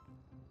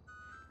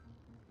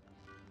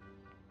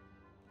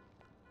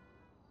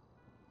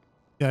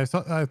 Yeah,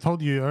 I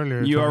told you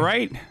earlier. You all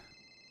right?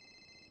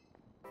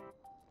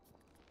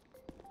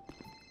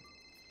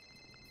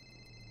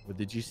 What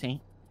did you say?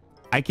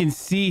 I can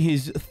see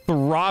his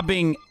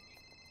throbbing.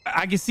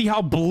 I can see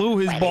how blue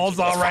his balls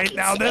are right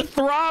now. They're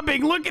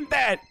throbbing. Look at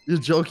that. You're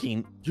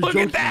joking. Look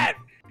at that.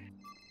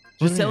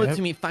 Just sell it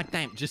to me. Fuck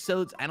that. Just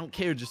sell it. I don't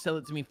care. Just sell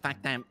it to me.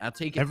 Fuck that. I'll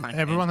take it.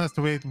 Everyone has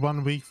to wait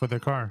 1 week for their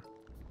car.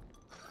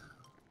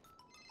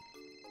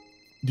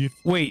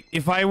 Wait,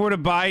 if I were to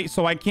buy,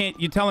 so I can't,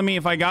 you telling me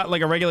if I got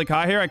like a regular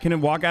car here, I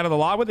couldn't walk out of the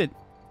lot with it?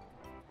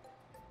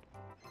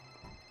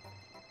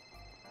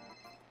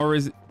 Or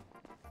is it?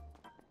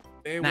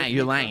 Nah,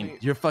 you're lying.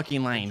 You're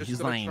fucking lying.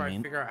 He's lying,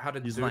 man. Figure out how to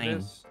He's do lying.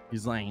 this.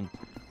 He's lying.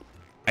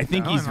 I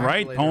think he's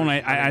right, Tone.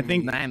 I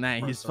think.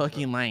 Nah, he's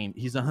fucking lying.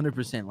 He's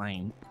 100%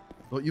 lying.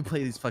 Don't you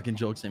play these fucking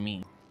jokes at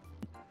me?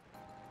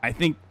 I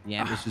think.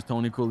 Yeah, this is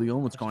Tony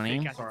Corleone. What's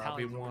going on? Sorry, I'll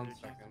be 1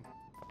 second.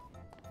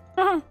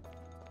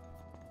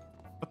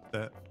 What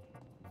the?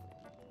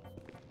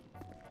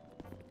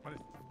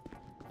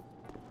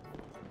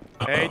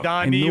 Hey,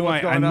 Donnie,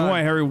 I knew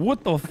I heard.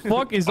 What the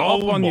fuck is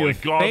up on your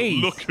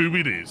face? Look who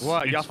it is.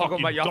 What? Y'all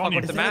fucking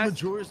with the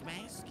mask?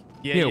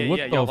 Yeah,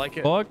 what the like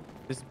fuck?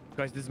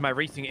 Guys, this is my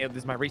racing. This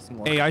is my racing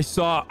one. Hey, I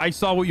saw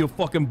what your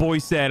fucking boy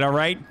said. All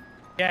right.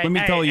 Yeah, Let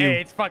me tell you.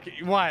 Hey, it's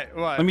fucking what?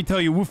 Let me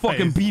tell you, we're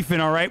fucking beefing.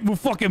 All right, we're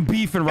fucking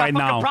beefing right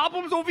now.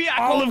 Problems over here.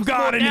 Olive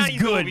Garden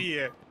is good.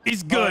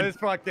 He's good. This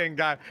fucking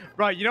guy.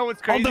 Right. You know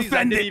what's crazy? I'll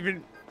defend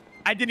it.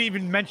 I didn't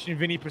even mention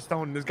Vinny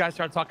Pistone. This guy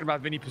started talking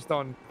about Vinny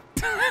Pistone.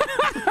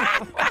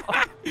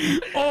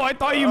 Oh, I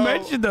thought you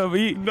mentioned him.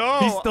 He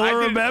still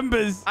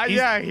remembers.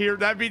 Yeah,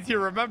 that means he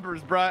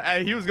remembers, bro.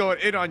 He was going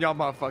in on y'all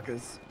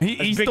motherfuckers.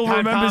 He still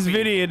remembers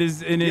Vinny and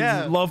his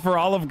love for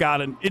Olive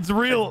Garden. It's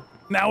real.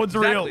 Now it's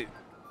real.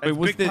 Wait,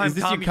 what's this? Is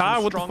this your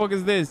car? What the fuck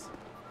is this?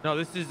 No,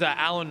 this is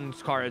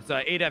Alan's car. It's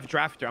a 8F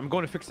Drafter. I'm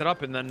going to fix it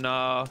up and then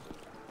I'm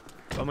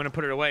gonna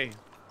put it away.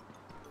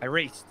 I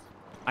raced.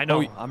 I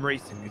know. I'm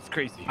racing. It's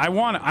crazy. I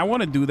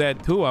want to do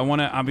that too.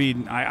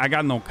 I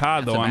got no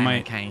car though.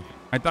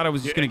 I thought I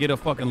was just gonna get a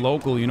fucking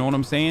local. You know what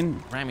I'm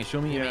saying? Rami, show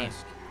me your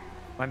mask.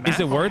 Is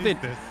it worth it?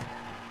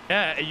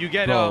 Yeah, you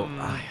get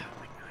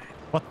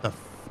What the fuck?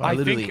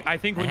 I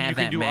think when you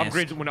can do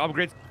upgrades, when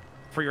upgrades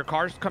for your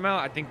cars come out,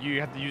 I think you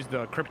have to use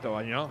the crypto,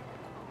 you know?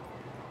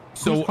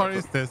 So whose car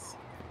is this?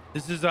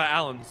 This is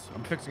Alan's.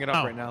 I'm fixing it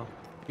up right now.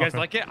 You guys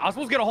like it? I was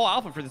supposed to get a whole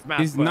outfit for this map.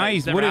 It's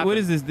nice. What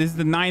is this? This is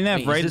the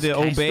 9F, right? The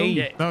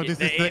Obey. No, this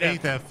is the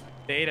 8F.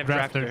 The 8F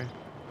Drafter.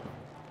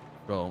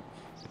 Bro.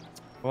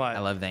 What? I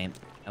love that.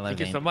 Thank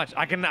you so much.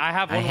 I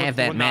have one. I have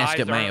that mask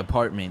at my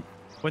apartment.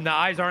 When the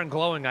eyes aren't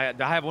glowing, I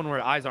have one where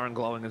the eyes aren't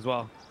glowing as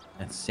well.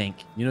 That's sick.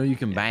 You know, you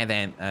can buy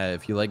that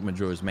if you like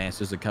Majora's Mask.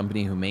 There's a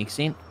company who makes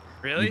it.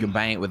 Really? You can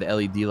buy it with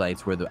LED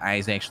lights where the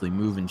eyes actually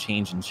move and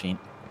change and shit.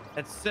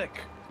 That's sick.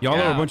 Y'all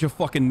are a bunch of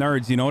fucking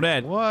nerds, you know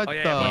that? What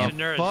bunch of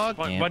nerds. fuck?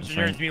 Bunch of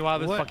nerds. Meanwhile,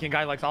 this fucking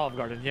guy likes Olive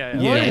Garden. Yeah.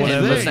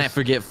 Let's not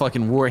forget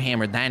fucking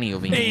Warhammer Danny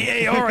over here.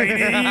 Hey, all right.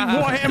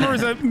 Warhammer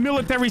is a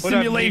military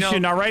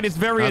simulation, all right? It's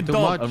very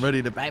adult. I'm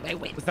ready to buy.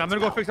 Wait. Listen, I'm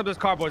gonna go fix up this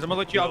car, boys. I'm gonna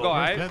let you all go, all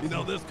right? You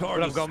know, this car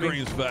just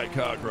screams fat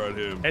cock right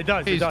here. It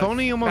does. Hey, is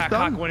Tony almost fat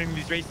done? cock winning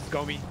these races,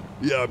 Gomi.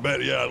 Yeah, I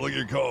bet. Yeah, look at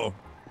your car.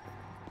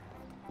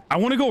 I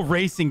want to go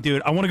racing,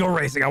 dude. I want to go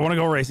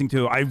racing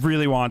too. I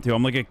really want to.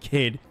 I'm like a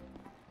kid.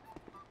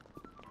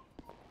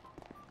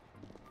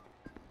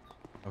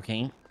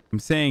 Okay. I'm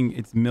saying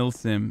it's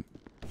Milsim.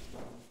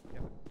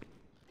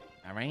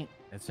 All right.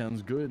 That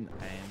sounds good.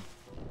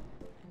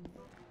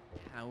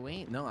 I'll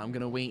wait. No, I'm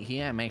gonna wait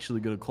here. I'm actually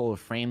gonna call a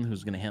friend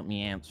who's gonna help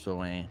me out. So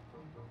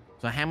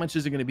how much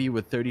is it gonna be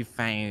with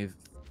 35%?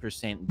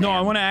 No, I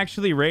want to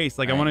actually race.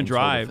 Like I want to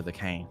drive. For the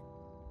car.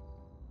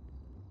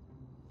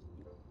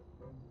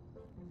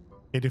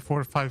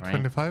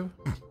 84,525.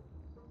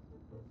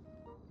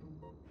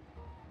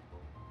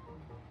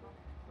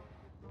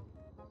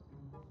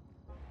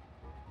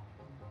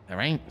 All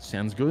right,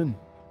 sounds good.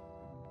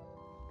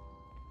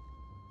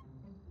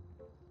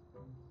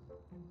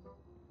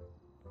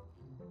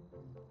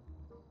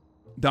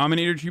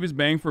 Dominator cheapest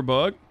bang for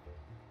buck.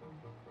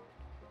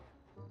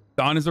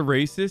 Don is a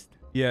racist.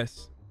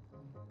 Yes.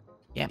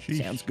 Yeah,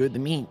 sounds good to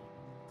me.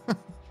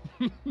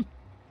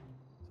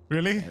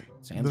 Really?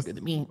 Sounds good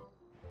to me.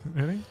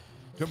 Really?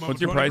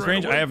 What's your price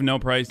range? I have no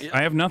price.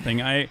 I have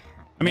nothing. I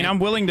mean, I'm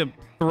willing to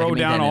throw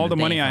down all the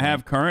money I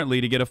have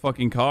currently to get a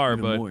fucking car,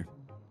 but.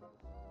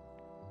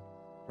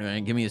 All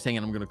right, give me a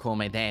second. I'm gonna call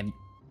my dad.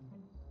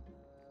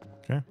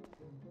 Okay.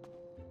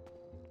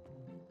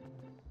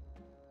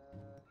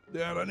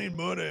 Dad, I need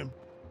money.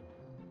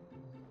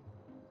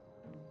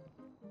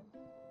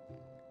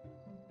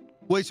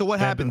 Wait, so what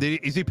happened?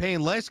 Is he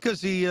paying less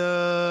because he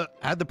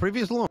had the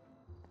previous loan?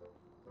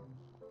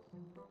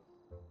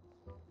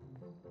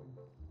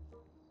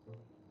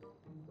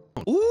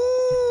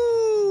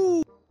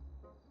 Ooh!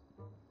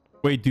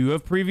 Wait, do you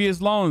have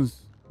previous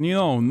loans? You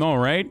don't know,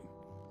 right?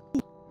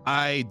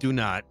 I do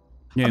not.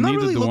 Yeah, I'm not neither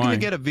really do looking I. to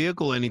get a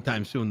vehicle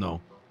anytime soon, though.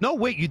 No,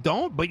 wait, you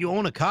don't? But you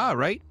own a car,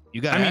 right?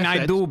 You got. I mean,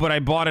 assets. I do, but I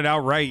bought it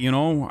outright. You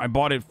know, I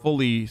bought it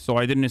fully, so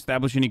I didn't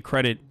establish any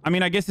credit. I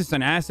mean, I guess it's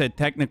an asset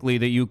technically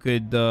that you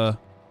could,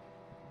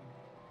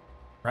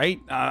 right?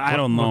 I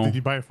don't know. What did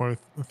you buy it for?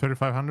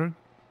 3,500?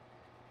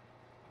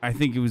 I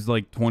think it was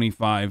like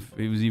 25.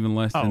 It was even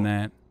less than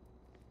that.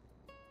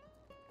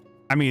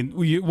 I mean,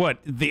 what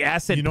the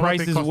asset You know price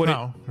what they is cost what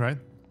now, right?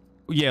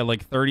 yeah,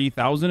 like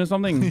 30,000 or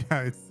something.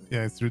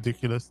 It's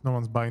ridiculous. No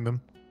one's buying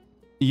them.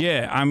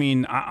 Yeah, I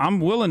mean, I'm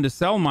willing to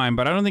sell mine,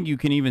 but I don't think you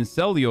can even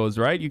sell yours,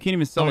 right? You can't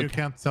even sell. You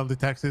can't sell the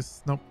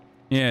taxis. Nope.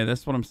 Yeah,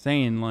 that's what I'm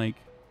saying. Like,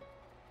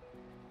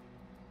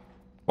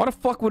 why the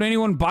fuck would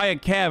anyone buy a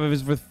cab if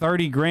it's for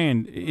 30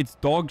 grand? It's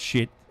dog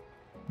shit.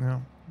 Yeah.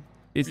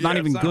 It's not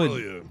even good.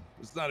 Really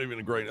it's not even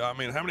a great. I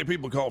mean, how many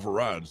people call for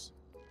rides?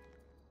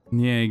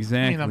 Yeah,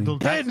 exactly.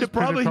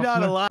 Probably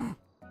not a lot.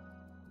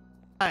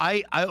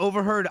 I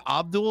overheard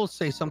Abdul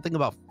say something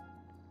about.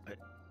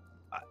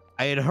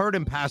 I had heard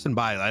him passing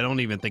by. I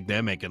don't even think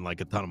they're making like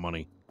a ton of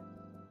money.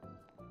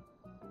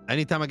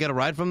 Anytime I get a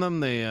ride from them,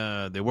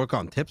 they work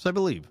on tips, I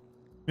believe.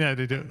 Yeah,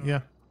 they do.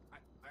 Yeah.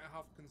 I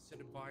have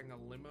considered buying a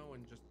limo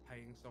and just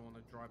paying someone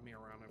to drive me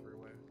around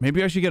everywhere.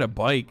 Maybe I should get a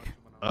bike.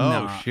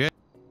 Oh shit.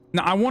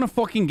 No, I want to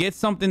fucking get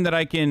something that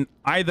I can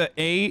either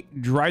A,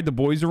 drive the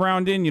boys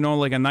around in, you know,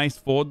 like a nice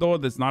four-door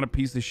that's not a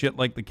piece of shit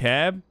like the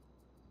cab,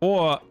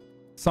 or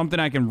something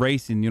I can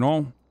race in, you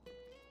know?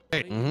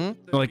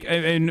 Like,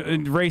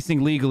 and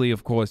racing legally,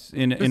 of course,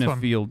 in a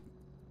field.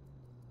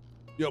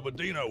 Yo, but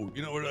Dino,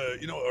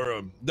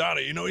 or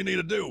Donnie, you know what you need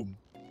to do?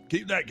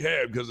 Keep that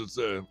cab because it's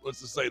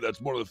let's just say that's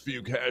one of the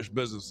few cash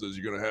businesses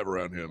you're gonna have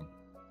around him.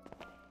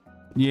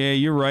 Yeah,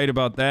 you're right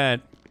about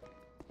that.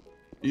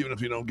 Even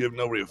if you don't give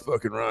nobody a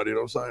fucking ride, you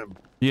know what I'm saying?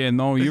 Yeah,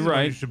 no, you're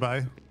right. You should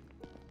buy.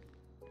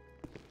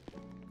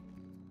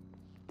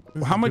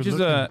 How much is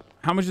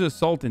a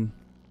Sultan?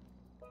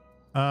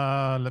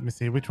 Let me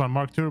see. Which one?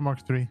 Mark 2 or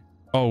Mark 3?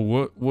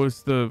 Oh,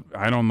 what's the?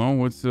 I don't know.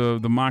 What's the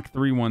Mark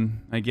 3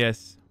 one? I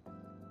guess.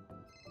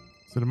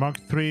 So the Mark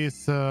 3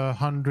 is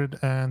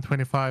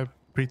 125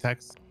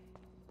 pre-tax.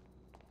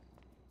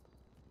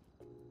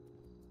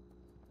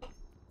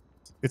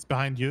 It's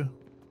behind you.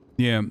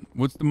 Yeah.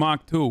 What's the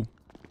Mark 2? All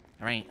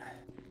right.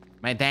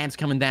 My dad's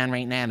coming down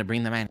right now to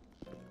bring them in.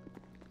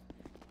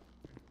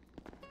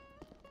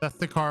 That's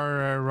the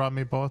car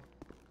Rami bought.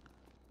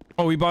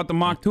 Oh, he bought the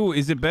Mark 2.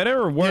 Is it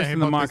better or worse than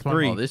the Mark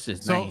 3? Oh, this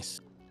is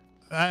nice.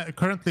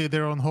 Currently,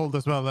 they're on hold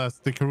as well as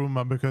the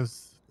Karuma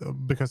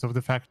because of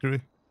the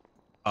factory.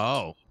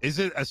 Oh, is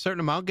it a certain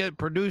amount get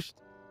produced?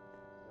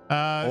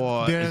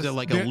 Or is it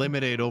like a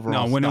limited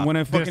overall? No, when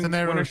a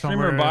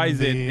streamer buys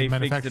it, they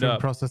fix it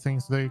up. Processing,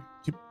 so they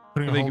keep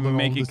putting so they can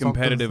make it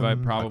competitive. I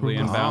probably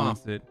and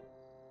balance it.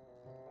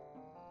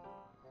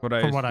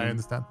 From what I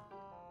understand.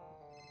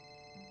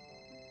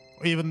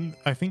 Even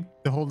I think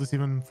the hold is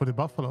even for the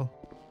Buffalo.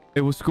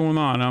 Hey, what's going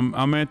on?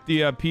 I'm at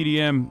the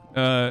PDM.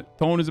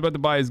 Tone is about to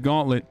buy his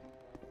gauntlet.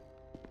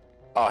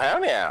 Oh,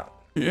 hell yeah.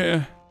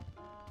 Yeah.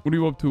 What are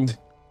you up to?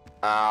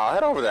 I'll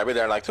head over there. I'll be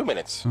there in like 2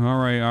 minutes. All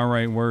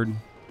right, word.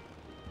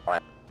 All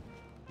right.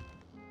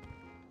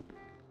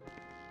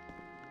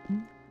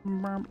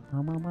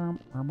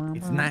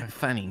 It's not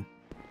funny.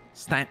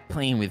 Stop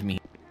playing with me.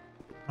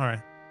 All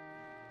right.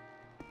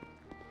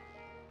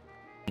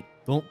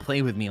 Don't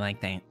play with me like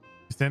that.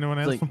 Is there anyone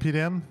else from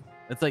PDM?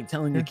 That's like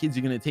telling your kids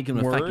you're gonna take them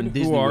to fucking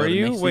Disney Who are World.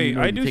 you? Wait,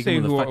 I do say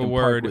who a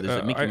word.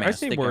 I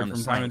say word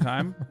from time to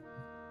time.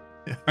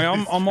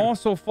 I'm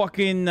also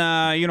fucking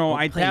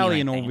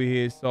Italian over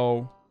here,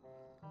 so.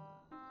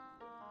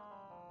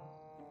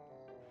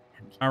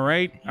 All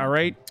right. I'm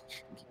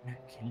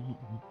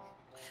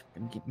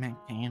gonna get Mac.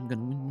 I'm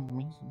gonna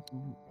win.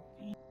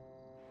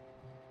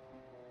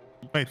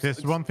 Wait,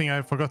 there's one thing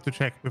I forgot to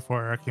check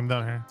before I came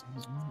down here.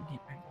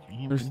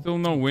 There's still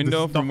no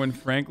window from when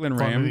Franklin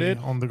rammed it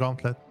on the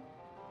gauntlet.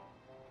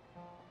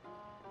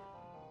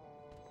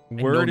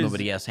 Word is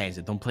nobody else has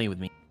it. Don't play with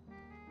me.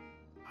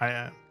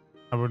 I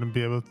wouldn't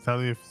be able to tell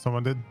you if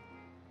someone did.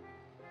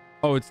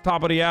 Oh, it's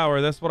top of the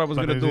hour. That's what I was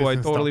gonna do. I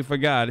totally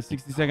forgot. A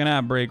 60-second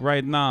ad break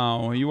right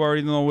now. You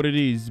already know what it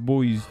is,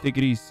 boys. Take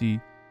it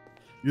easy.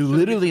 You're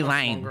literally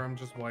lying. I'm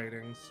just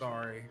waiting.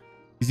 Sorry.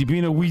 Is he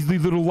being a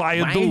Weasley little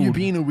liar, Why dude? are you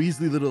being a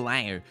Weasley little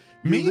liar?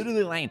 You're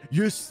literally lying.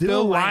 You're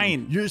still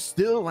lying. You're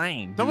still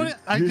lying, dude.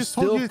 I just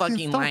told you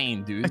fucking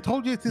lying, dude. I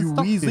told you it's You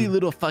Weasley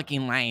little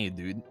fucking liar,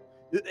 dude.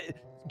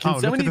 Can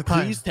somebody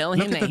please tell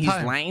him that he's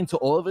lying to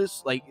all of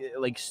us? Like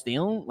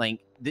still?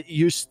 Like,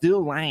 you're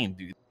still lying,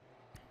 dude.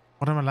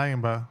 What am I lying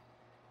about?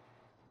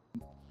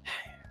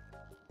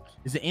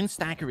 Is it in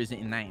stock or is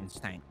it not in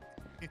stock?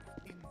 It's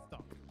in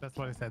stock. That's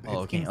what I said. Oh,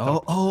 okay.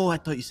 Oh, I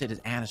thought you said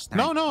it's out of stock.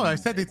 No, I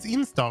said it's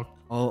in stock.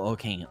 Oh,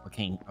 okay.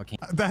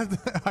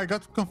 I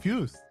got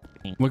confused.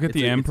 Look at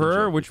the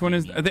Emperor. Which one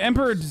is the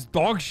Emperor? Just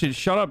dog shit.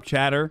 Shut up,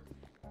 chatter.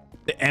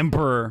 The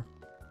Emperor.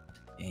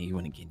 Yeah, you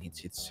want to get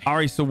it's. All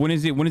right. So when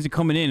is it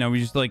coming in? Are we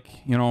just like,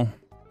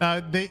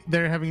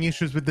 they're having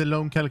issues with the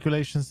loan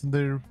calculations and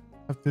they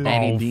have to.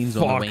 Oh,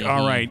 fuck.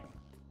 All right.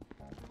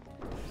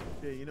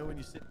 Yeah, you know when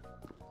you sit.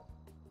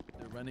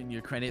 They're running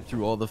your credit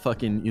through all the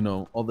fucking,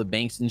 all the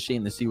banks and shit,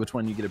 and to see which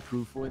one you get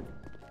approved for.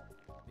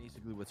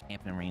 Basically, what's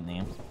happening right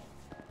now.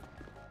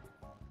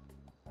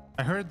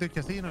 I heard the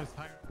casino is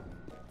hiring.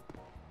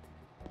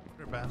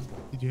 Band.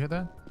 Did you hear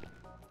that?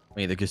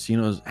 Wait, the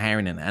casino's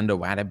hiring an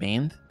underwater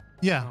band?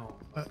 Yeah.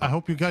 I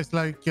hope you guys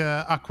like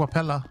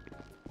Aquapella.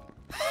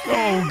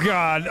 Oh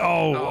God.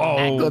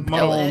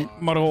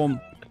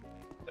 Mudhole.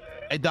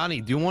 Hey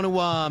Donnie, do you want to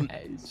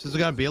this is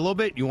gonna be a little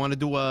bit. You want to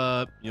do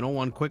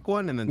one quick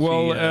one and then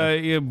Well,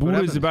 see, yeah,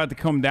 Buddha's about to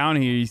come down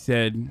here. He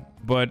said,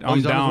 but I'm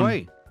he's down. on his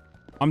way.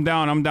 I'm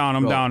down. I'm down.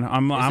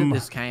 Isn't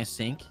this kind of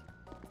sink?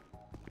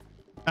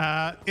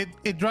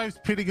 It drives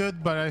pretty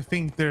good, but I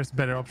think there's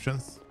better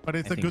options. But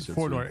it's a good so,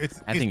 four-door. too.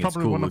 It's I think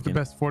probably cool one of the looking.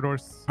 best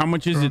four-doors. How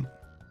much is it?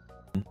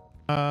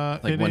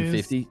 Like It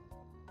 150? is-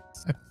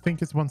 I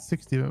think it's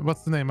 160.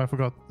 What's the name? I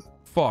forgot.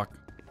 Fuck.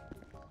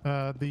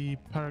 The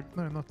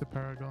no, not the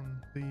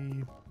Paragon.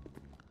 The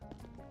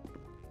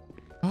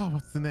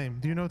what's the name?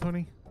 Do you know,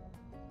 Tony?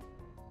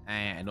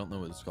 I don't know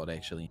what it's called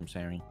actually. I'm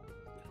sorry.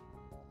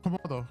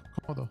 Komodo.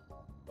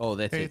 Oh,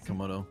 that's Hey, it.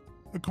 Komodo.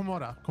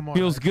 Komoda.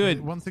 Feels actually. good.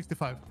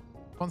 165.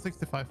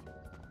 165.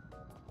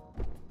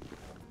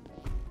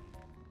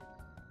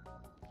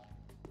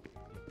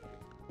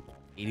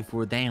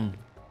 $84 down.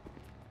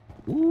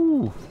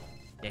 Ooh.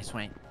 That's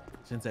right.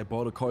 Since I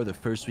bought a car the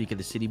first week of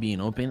the city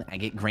being open, I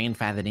get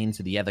grandfathered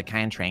into the other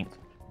contract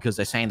because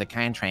I signed the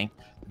contract.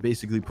 It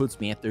basically puts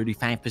me at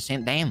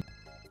 35% down.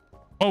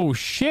 Oh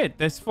shit,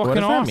 that's fucking What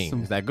does that awesome.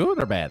 mean? Is that good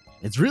or bad?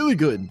 It's really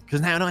good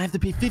because now I don't have to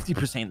pay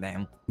 50%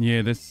 down.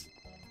 Yeah, that's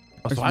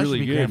So I really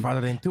should be good.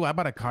 grandfathered in too. I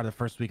bought a car the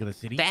first week of the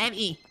city.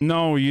 Daddy.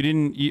 No, you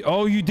didn't.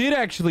 You did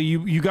actually.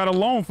 You got a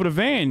loan for the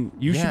van.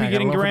 You should Yeah, be I got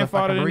getting a loan for the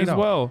fucking grandfathered in as burrito.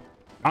 well.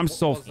 I'm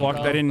so fucked.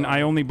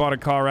 I only bought a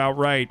car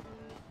outright.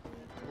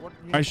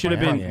 I should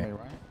have been. Yeah.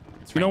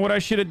 You know what I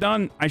should have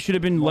done? I should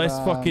have been less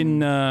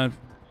fucking. Yeah,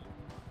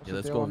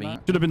 let's go, V.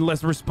 Should have been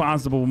less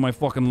responsible with my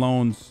fucking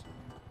loans.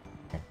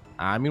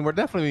 I mean, we're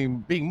definitely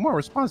being more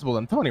responsible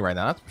than Tony right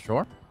now. That's for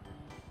sure.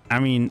 I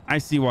mean, I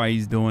see why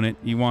he's doing it.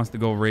 He wants to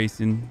go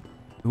racing.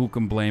 Who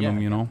can blame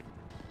him? You know.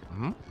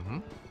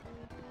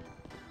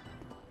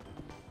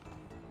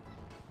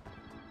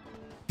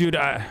 Dude,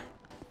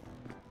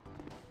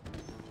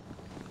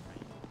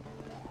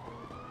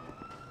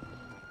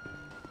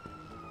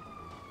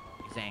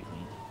 Exactly.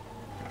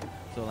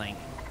 So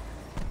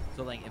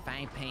like, if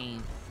I pay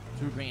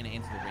 $2 grand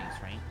into the race,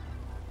 right?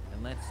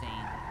 And let's say.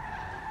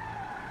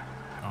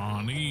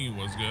 Donnie,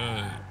 what's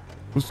good?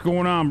 what's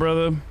going on,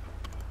 brother?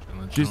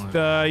 Just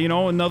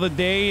another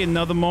day,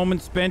 another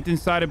moment spent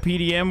inside a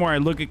PDM where I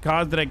look at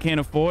cars that I can't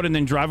afford and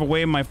then drive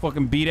away in my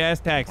fucking beat ass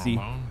taxi.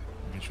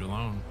 Get you a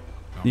loan.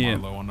 Got Yeah.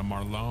 Marlo on the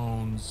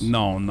Marlones.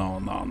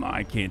 No,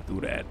 I can't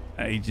do that.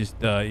 I just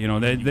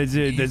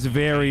that's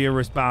very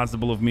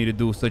irresponsible of me to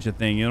do such a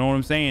thing. You know what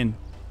I'm saying?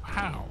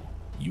 How?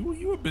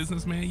 You a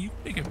businessman? You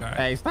take it back.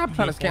 Hey, stop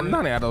trying to scam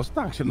money out of those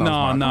stocks. You know,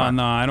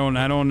 No, I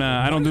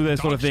don't do that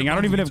sort of thing. I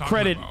don't even have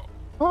credit.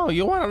 Oh,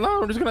 you want a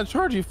loan? I'm just gonna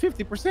charge you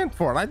 50%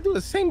 for it. I do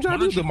the same job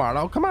you do,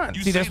 Marlo. Come on.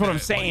 You See, that's say what I'm that,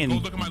 but saying. Go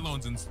look at my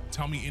loans and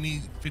tell me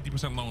any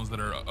 50% loans that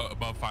are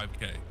above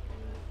 5K.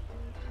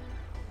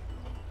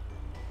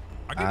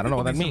 I don't know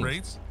what that means.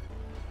 Rates.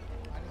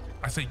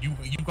 I say you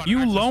got You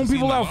access loan to see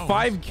people my out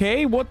loans.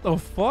 5K? What the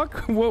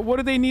fuck? What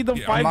do they need the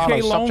Yeah,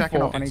 5K loan stop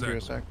for? off. I need you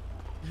a sec.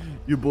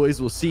 You boys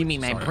will see me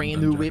in my Sorry, I'm brand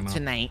done new jacking whip off.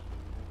 tonight.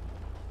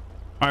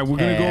 All right, we're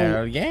gonna go.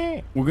 Hell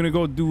yeah. We're gonna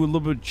go do a little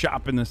bit of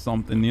shopping or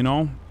something. You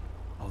know?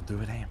 I'll do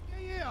it.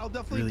 Yeah, I'll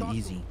definitely Really talk to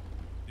easy. him.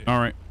 All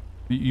right.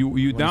 You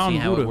Wanna down, see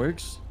how Buddha? it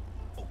works?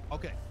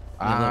 Okay.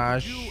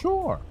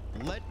 Sure.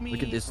 Let me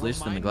Look at this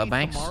list in the remind glove me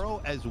bags.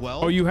 tomorrow as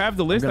well. Oh, you have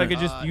the list. I could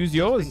just use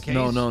yours. in case.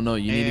 No.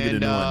 You need to get a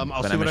new one.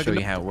 I'll But see I'm what gonna I show can you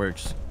do. how it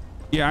works.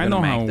 Yeah, I I'm know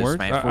gonna how mark it this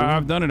works. spot for you.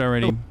 I've done it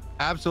already.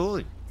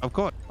 Absolutely, of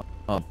course.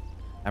 Oh,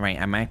 all right.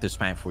 I marked the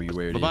spot for you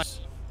where it Bye-bye. is.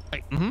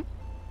 Mm-hmm.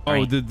 Oh,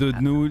 Right. the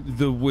new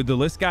with the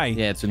list guy.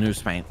 Yeah, it's a new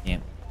spot. Yeah.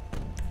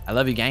 I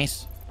love you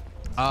guys.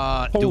 Do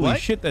Holy what?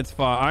 shit, that's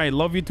far. All right,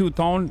 love you too,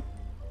 Tone.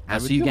 I'll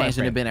see you guys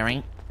in a bit. All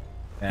right.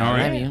 All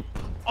right. Love you.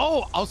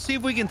 Oh, I'll see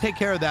if we can take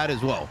care of that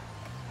as well.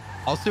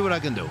 I'll see what I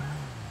can do.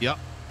 Yep.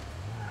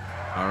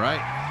 All right.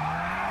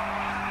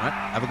 All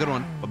right. Have a good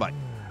one. Bye-bye.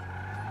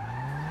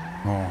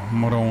 Oh,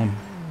 Maroon.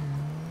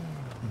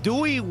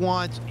 Dewey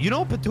wants... You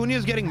know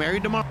Petunia's getting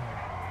married tomorrow?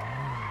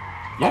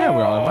 Yeah,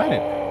 we're all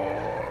invited.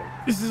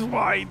 This is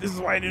why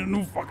I need a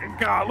new fucking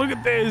car. Look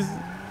at this.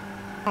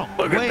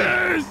 Look wait.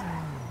 at this.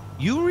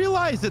 You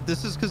realize that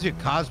this is because your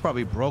car's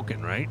probably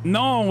broken, right?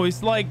 No,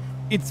 it's like,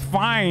 it's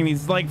fine.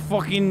 It's like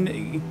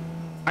fucking,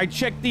 I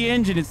checked the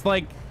engine. It's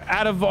like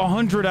out of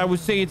 100, I would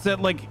say it's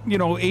at like,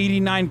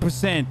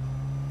 89%.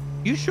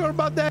 You sure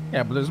about that?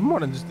 Yeah, but there's more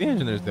than just the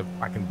engine. There's the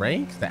fucking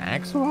brakes, the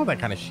axle, all that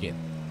kind of shit.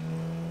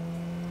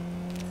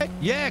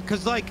 Yeah,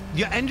 because like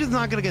your engine's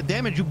not going to get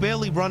damaged. You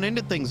barely run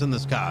into things in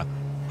this car.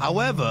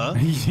 However...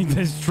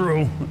 That's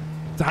true.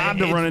 It's hard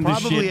to run into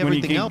shit when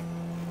you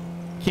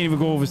can't even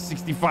go over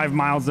 65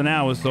 miles an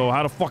hour. So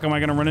how the fuck am I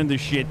going to run into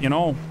shit, you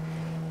know?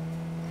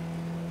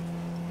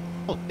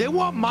 They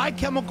want My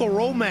Chemical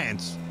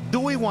Romance.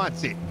 Dewey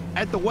wants it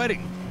at the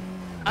wedding.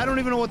 I don't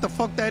even know what the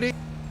fuck that is.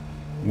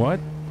 What?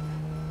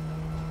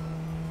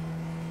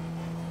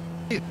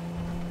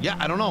 Yeah,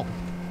 I don't know.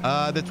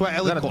 That's why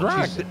Ellie Is that a called.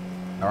 drug? She's-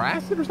 Or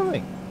acid or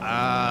something?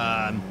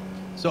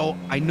 So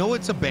I know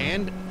it's a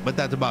band, but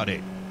that's about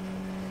it.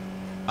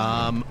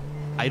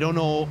 I don't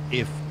know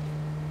if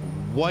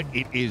what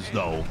it is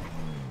though.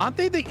 Aren't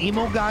they the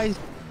emo guys?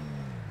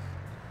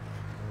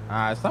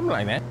 Something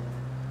like that.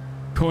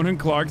 Conan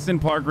Clarkson,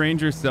 Park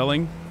Ranger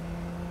selling.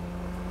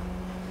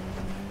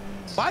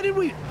 Why did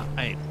we?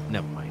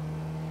 Never mind.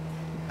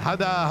 How'd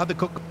the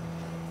cook?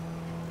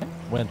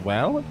 Went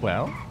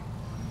well.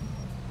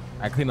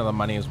 I cleaned all the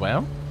money as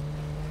well.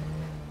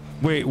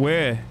 Wait,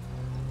 where?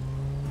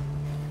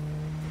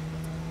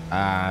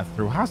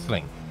 Through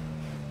hustling.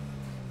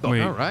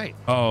 Wait. All right.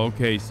 Oh,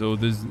 okay. So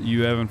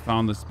you haven't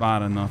found the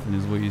spot or nothing,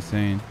 is what you're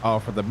saying? Oh,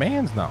 for the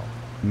bands, no.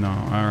 No.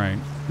 All right.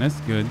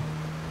 That's good.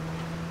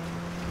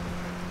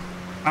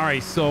 All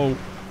right. So,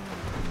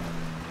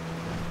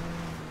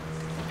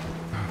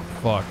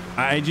 fuck.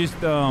 I just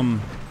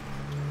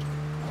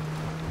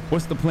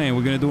what's the plan?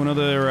 We're gonna do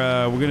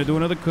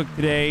another cook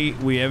today.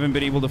 We haven't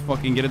been able to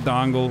fucking get a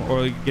dongle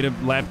or get a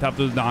laptop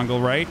to the dongle,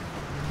 right?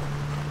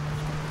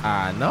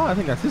 No. I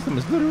think that system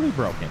is literally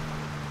broken.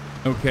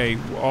 Okay,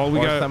 all we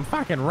got some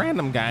fucking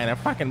random guy in a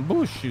fucking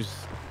bush who's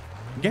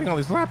getting all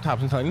these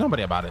laptops and telling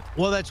nobody about it.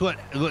 Well, that's what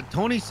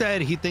Tony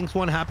said. He thinks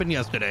one happened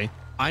yesterday.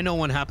 I know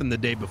one happened the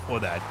day before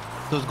that.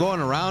 So it's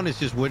going around. It's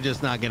just we're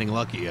just not getting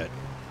lucky yet.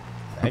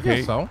 I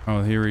guess so.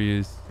 Oh, here he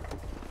is.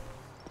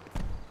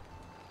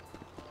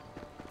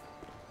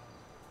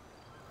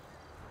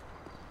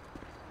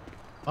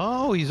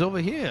 Oh, he's over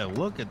here.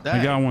 Look at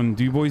that. I got one.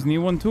 Do you boys need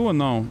one too or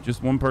no?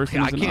 Just one person?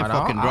 Yeah, I can't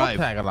fucking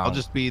drive. I'll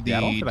just be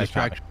the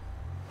distraction.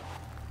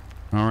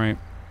 All right.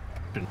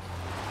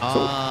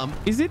 So,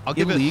 is it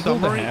illegal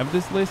to have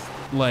this list?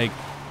 Like,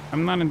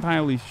 I'm not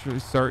entirely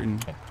certain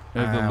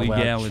of the legality.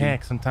 Well,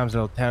 check. Sometimes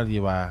it'll tell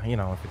you, you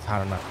know, if it's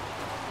hot or not.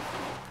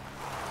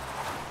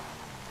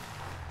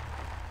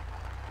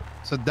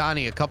 So,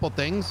 Donnie, a couple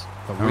things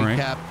to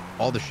recap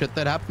all the shit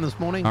that happened this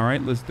morning. All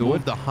right, let's do it.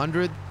 Moved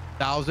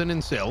 100,000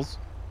 in sales,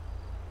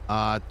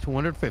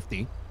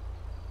 250.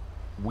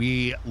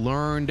 We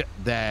learned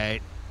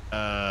that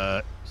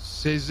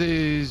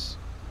Scissor's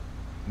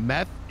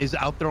meth is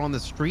out there on the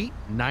street,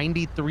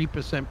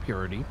 93%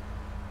 purity.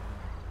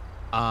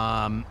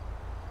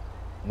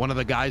 One of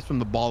the guys from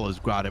the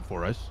Ballers got it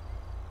for us.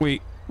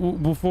 Wait,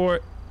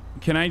 before,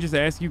 can I just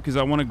ask you, because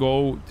I want to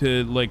go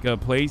to like a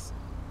place.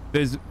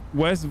 There's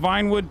West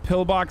Vinewood,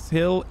 Pillbox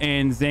Hill,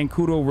 and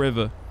Zancudo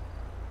River.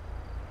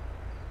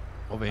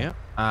 Over here?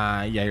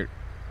 Yeah,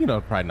 you know,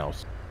 probably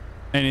knows.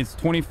 And it's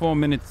 24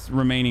 minutes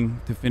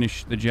remaining to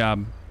finish the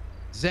job.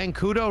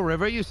 Zancudo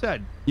River, you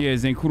said? Yeah,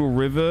 Zancudo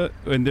River,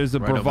 and there's a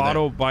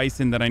Bravado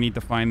Bison that I need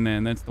to find there,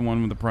 and that's the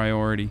one with the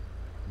priority.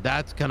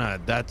 That's gonna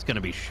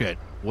be shit.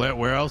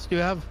 Where else do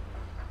you have?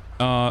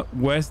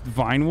 West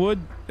Vinewood,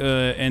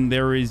 and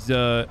there is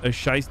a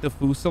Shyster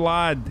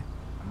Fusillade,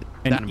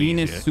 and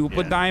Enos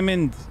Super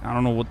Diamond. I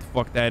don't know what the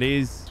fuck that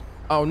is.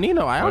 Oh,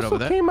 Nino, I also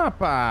came up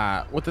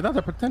with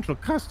another potential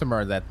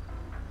customer that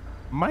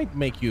might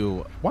make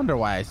you wonder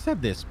why I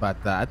said this, but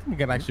I think it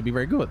can actually be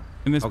very good.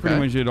 And that's pretty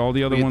much it. All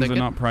the other ones are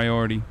not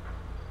priority.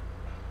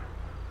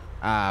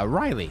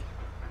 Riley.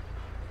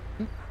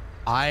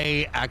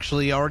 I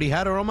actually already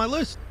had her on my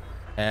list.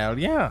 Hell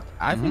yeah.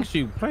 I think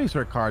she plays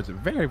her cards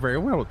very, very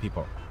well with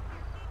people.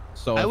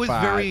 So I was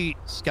very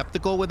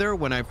skeptical with her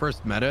when I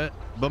first met her,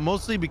 but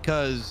mostly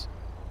because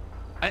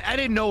I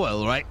didn't know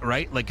her,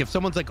 right? Like if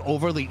someone's like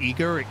overly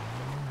eager,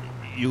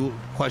 you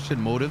question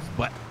motives,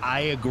 but I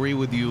agree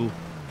with you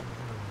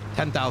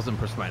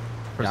 10,000%.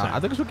 Yeah, I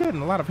think we're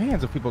getting a lot of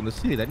hands of people in the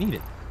city that need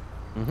it.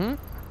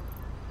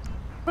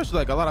 Especially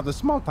like a lot of the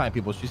small time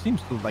people. She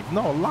seems to like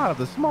know a lot of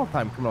the small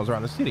time criminals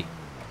around the city.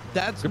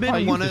 That's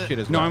been one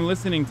of no, I'm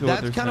listening to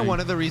that's kind of one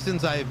of the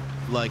reasons I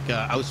like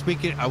I was gonna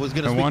speak to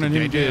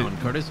JJ on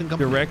Curtis and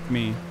Company. Direct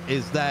me.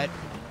 Is that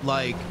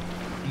like,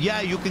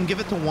 yeah, you can give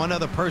it to one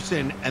other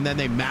person and then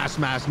they mass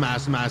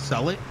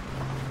sell it.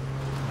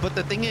 But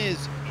the thing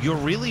is, you're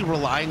really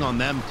relying on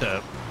them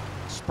to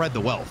spread the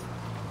wealth.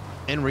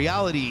 In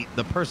reality,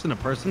 the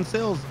person-to-person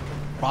sales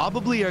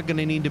probably are going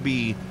to need to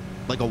be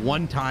like a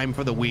one-time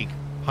for the week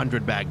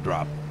 100 bag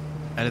drop,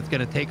 and it's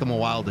going to take them a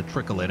while to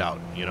trickle it out,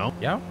 you know?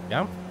 Yeah.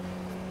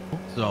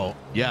 So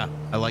yeah,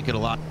 I like it a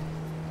lot.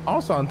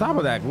 Also, on top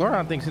of that,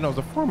 Gloron thinks he knows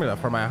the formula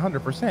for my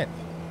 100%.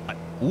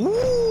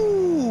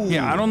 Ooh.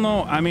 Yeah, I don't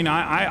know. I mean,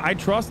 I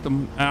trust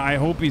him. I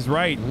hope he's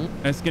right.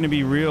 That's going to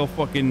be real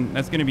fucking.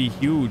 That's going to be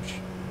huge.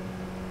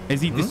 Has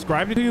he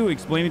described it to you?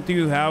 Explained it to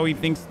you how he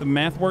thinks the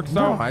math works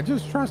out? No, I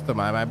just trust him.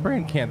 My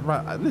brain can't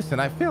run. Listen,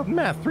 I failed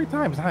math 3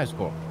 times in high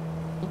school.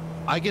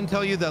 I can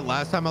tell you that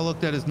last time I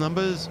looked at his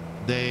numbers,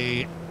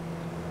 him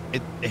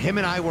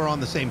and I were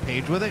on the same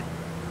page with it.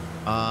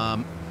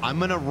 I'm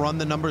gonna run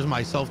the numbers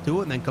myself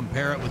too, and then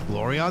compare it with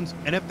Glorion's.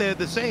 And if they're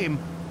the same,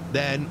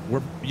 then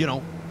we're, you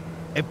know,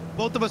 if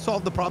both of us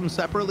solve the problem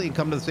separately and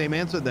come to the same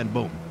answer, then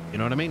boom. You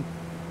know what I mean?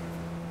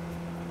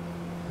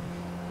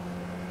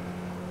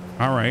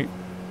 All right.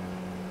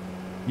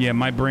 Yeah,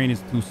 my brain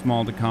is too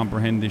small to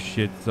comprehend this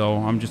shit, so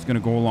I'm just gonna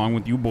go along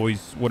with you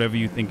boys, whatever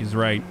you think is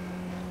right.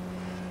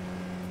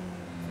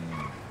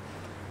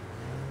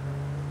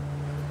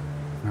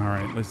 All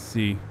right, let's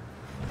see.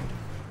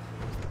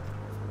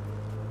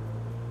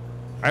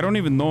 I don't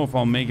even know if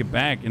I'll make it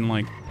back in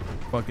like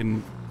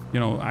fucking, you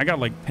know, I got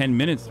like 10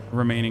 minutes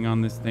remaining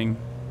on this thing.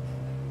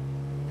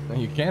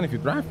 You can if you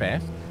drive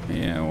fast.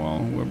 Yeah, well,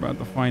 we're about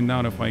to find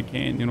out if I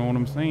can. You know what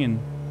I'm saying?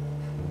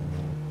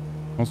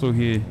 Also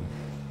here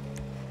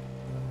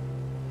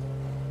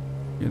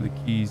are the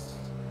keys.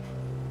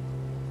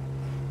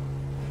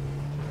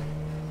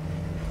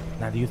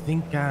 Now, do you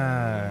think,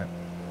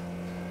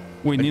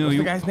 wait, Nino, what's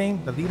the guy's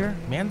name? The leader?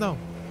 Mando?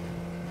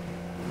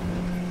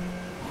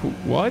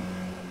 What?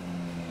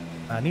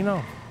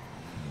 Nino.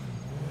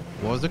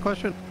 What was the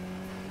question?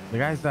 The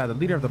guy's, the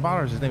leader of the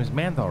ballers, his name is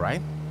Mando,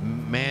 right?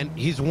 Man,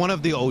 he's one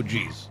of the OGs.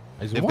 He's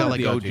They've one got of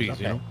the like OGs, OGs,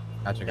 okay. you know?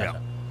 Gotcha. Yeah.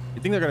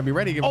 You think they're going to be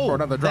ready for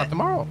another drop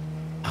tomorrow?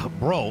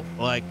 Bro,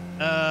 like,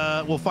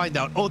 we'll find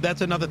out. Oh,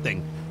 that's another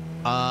thing.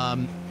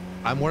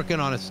 I'm working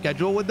on a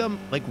schedule with them.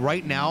 Like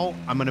right now,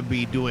 I'm going to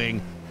be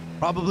doing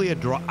probably a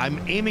drop. I'm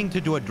aiming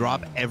to do a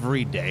drop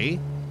every day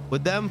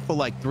with them for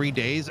like 3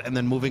 days and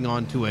then moving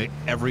on to a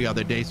every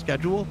other day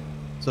schedule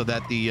so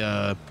that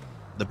the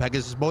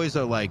Pegasus boys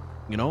are like,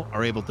 you know,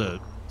 are able to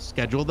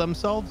schedule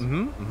themselves.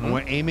 And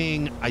we're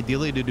aiming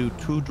ideally to do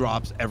 2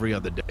 drops every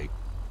other day.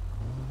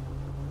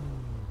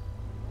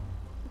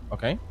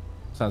 Okay.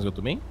 Sounds good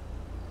to me.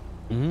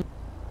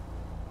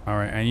 All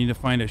right, I need to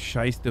find a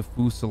Shyster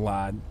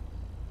Fusillade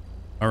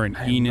or an I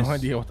have Enos. no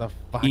idea what the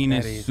fuck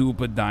Enos that is.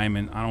 Super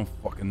Diamond. I don't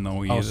fucking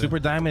know either. Oh, Super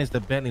Diamond is the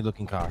Bentley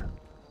looking car.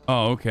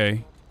 Oh,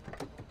 okay.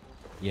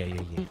 Yeah.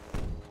 All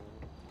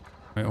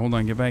right, hold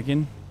on. Get back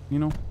in. You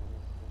know.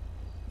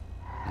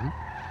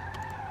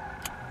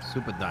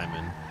 Super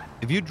Diamond.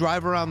 If you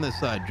drive around this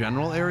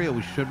general area,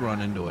 we should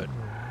run into it.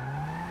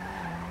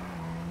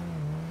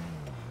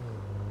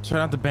 Turn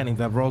out the Bentley,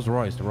 the Rolls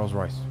Royce.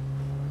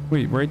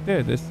 Wait, right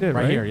there. That's it,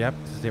 right? Right here, yep.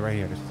 This is it right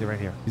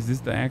here. Is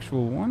this the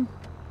actual one?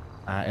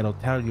 It'll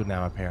tell you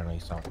now, apparently,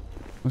 so.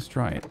 Let's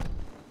try it.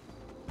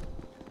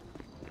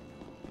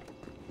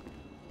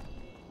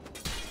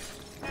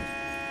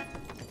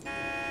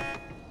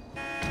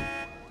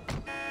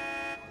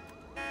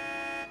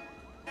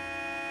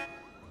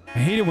 I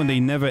hate it when they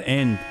never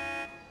end.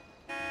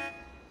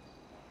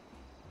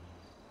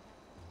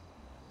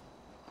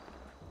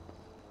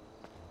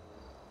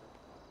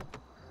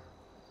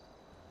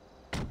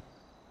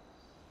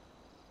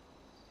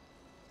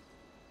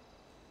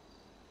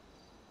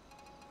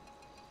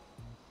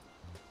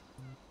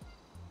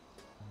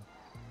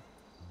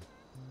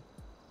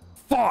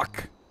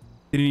 Fuck!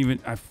 Didn't even...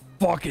 Oh,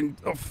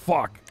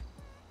 fuck.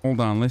 Hold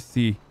on, let's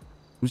see.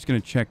 I'm just gonna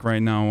check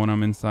right now when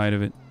I'm inside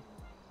of it.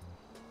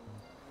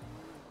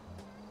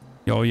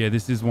 Oh, yeah,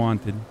 this is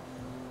wanted.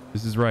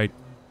 This is right.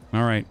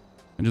 All right.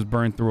 I just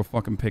burned through a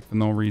fucking pick for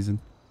no reason.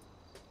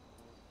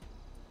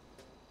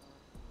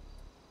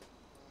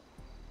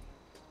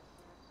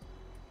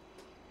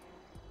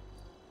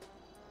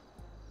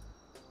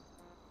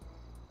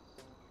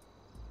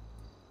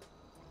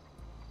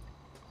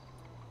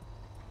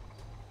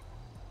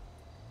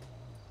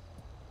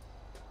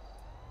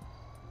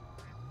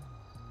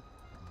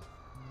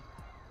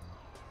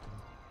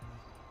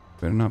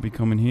 Better not be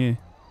coming here.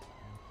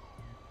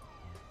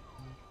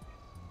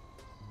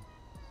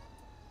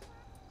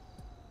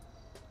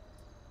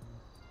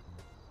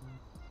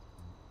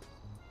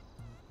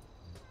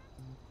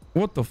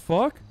 What the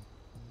fuck?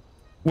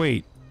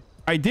 Wait,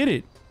 I did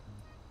it.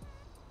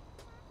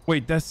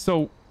 Wait, that's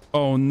so...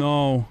 Oh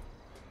no.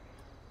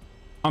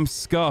 I'm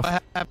scuffed.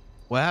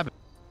 What happened?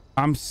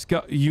 I'm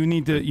scuffed. You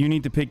need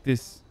to pick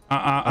this.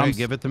 Okay,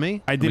 give it to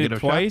me. I did it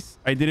twice.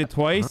 I did it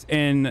twice,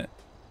 and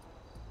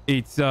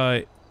it's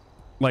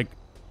like,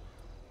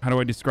 how do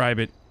I describe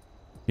it?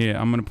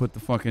 Yeah, I'm gonna put the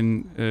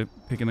fucking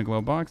pick in the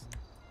glove box.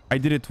 I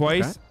did it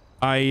twice.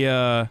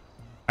 Okay.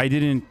 I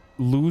didn't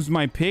lose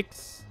my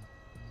picks,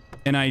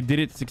 and I did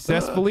it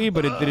successfully,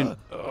 but it didn't.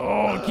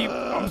 Oh,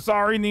 I'm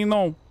sorry,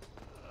 Nino.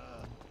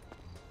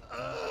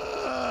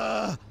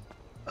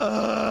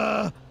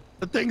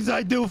 The things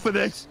I do for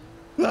this.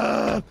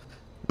 All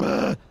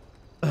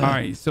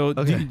right, so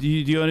okay. do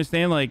you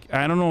understand? Like,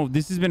 I don't know.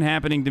 This has been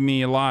happening to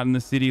me a lot in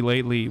the city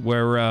lately,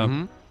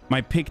 where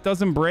my pick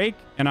doesn't break,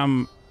 and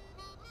I'm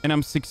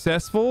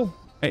successful.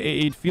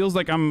 It feels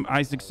like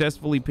I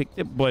successfully picked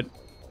it, but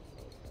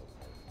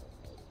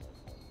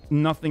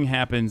nothing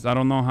happens. I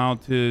don't know how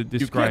to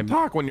describe. You can't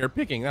talk when you're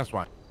picking. That's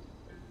why.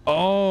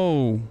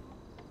 Oh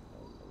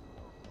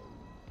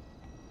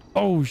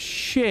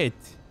shit.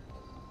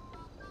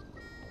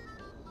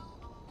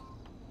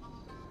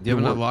 Do you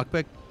have another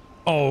lockpick?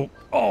 Oh,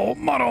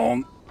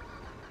 Maron.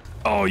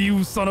 Oh,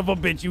 you son of a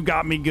bitch. You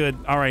got me good.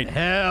 All right.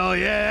 Hell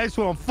yeah. That's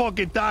what I'm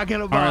fucking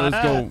talking about. All right,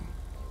 let's go. All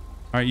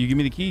right, you give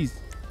me the keys.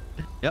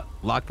 Yep.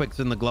 Lockpick's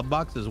in the glove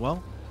box as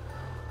well.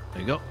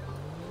 There you go.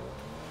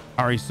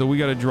 All right, so we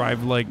got to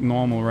drive like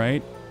normal,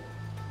 right?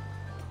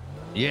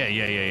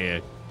 Yeah.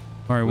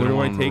 All right, where do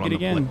I take it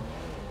again?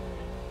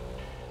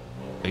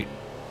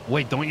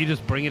 Wait, don't you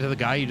just bring it to the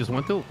guy you just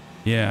went to?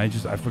 Yeah, I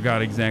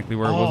forgot exactly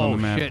where it was on the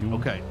map. Shit.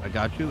 Okay, I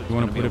got you. You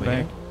want to put it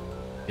back? Here.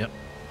 Yep.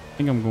 I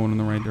think I'm going in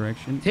the right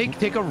direction.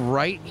 Take a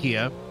right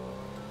here.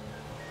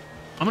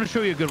 I'm going to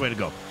show you a good way to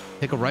go.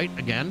 Take a right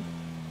again.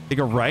 Take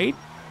a right?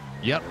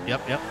 Yep.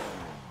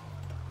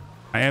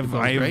 I have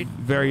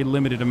very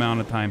limited amount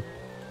of time.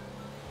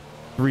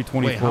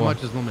 324. Wait, how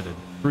much is limited?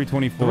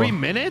 324. 3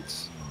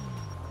 minutes?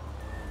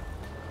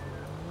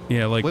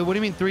 Yeah, like. Wait, what do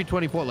you mean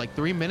 324? Like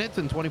 3 minutes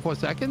and 24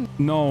 seconds?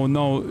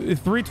 No,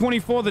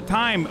 324 the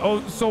time.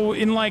 Oh, so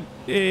in like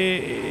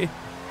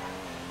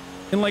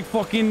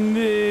fucking.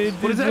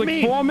 What does that like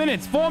mean? 4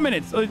 minutes. 4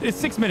 minutes. It's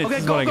 6 minutes.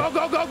 Okay,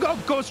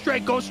 go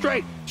straight.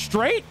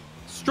 Straight?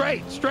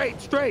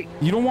 Straight.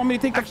 You don't want me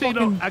to take the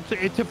fucking...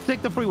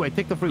 Take the freeway.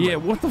 Yeah,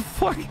 what the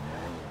fuck?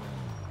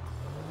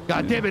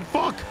 God damn it,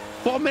 fuck!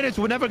 4 minutes,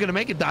 we're never gonna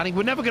make it, Donnie.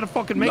 We're never gonna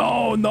fucking make it.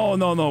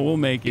 No, we'll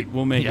make it.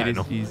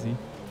 It's easy.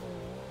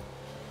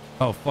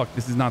 Oh, fuck,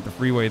 this is not the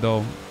freeway,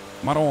 though.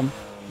 Maron.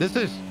 This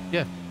is,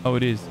 yeah. Oh,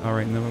 it is. All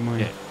right, never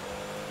mind. Yeah.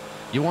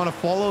 You want to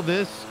follow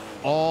this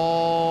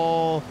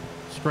all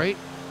straight?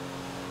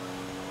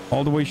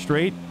 All the way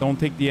straight? Don't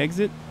take the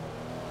exit?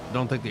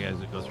 Don't take the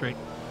exit, go straight.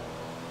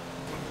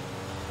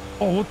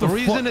 Oh, what the fuck?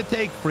 The reason to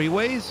take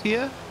freeways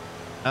here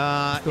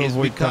is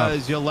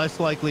because you're less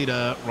likely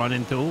to run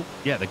into,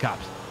 the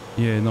cops.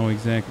 Yeah, no,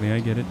 exactly. I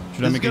get it.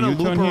 Should I make a U-turn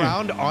U-turn loop here?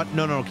 around?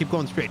 No, keep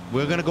going straight.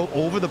 We're going to go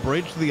over the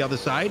bridge to the other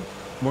side.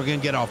 We're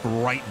going to get off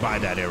right by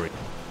that area.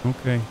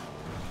 Okay.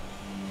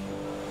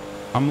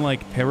 I'm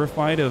like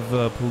terrified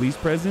of police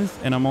presence,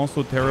 and I'm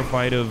also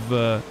terrified of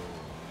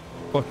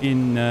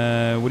fucking,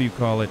 what do you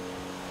call it?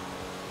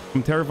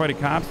 I'm terrified of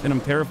cops, and I'm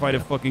terrified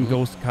of fucking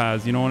ghost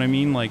cars. You know what I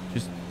mean? Like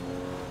just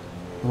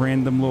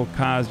random little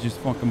cars just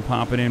fucking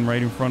popping in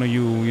right in front of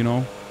you, you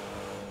know?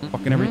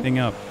 Fucking everything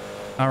up.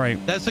 All right.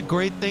 That's a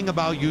great thing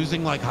about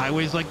using like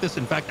highways like this.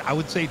 In fact, I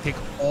would say take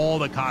all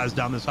the cars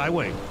down this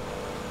highway.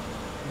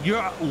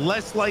 You're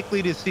less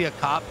likely to see a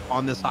cop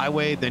on this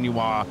highway than you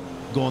are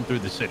going through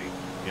the city,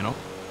 you know?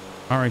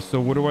 All right,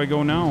 so where do I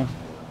go now?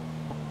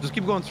 Just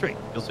keep going straight.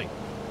 You'll see.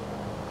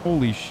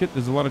 Holy shit,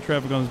 there's a lot of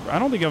traffic on this. I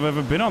don't think I've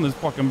ever been on this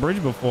fucking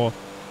bridge before.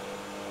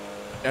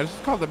 Yeah, it's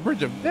called the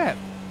Bridge of Death.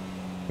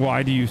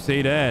 Why do you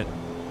say that?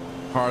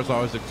 Cars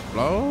always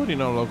explode. You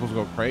know, locals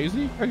go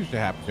crazy. That usually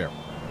happens here.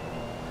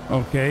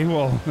 Okay,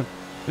 well,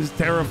 it's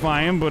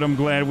terrifying, but I'm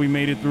glad we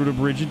made it through the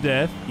Bridge of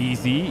Death.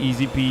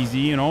 Easy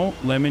peasy, you know,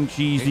 lemon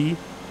cheesy.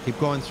 Keep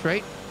going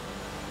straight.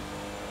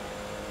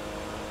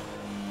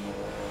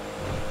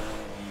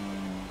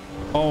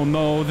 Oh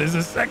no, there's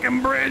a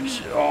second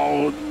bridge.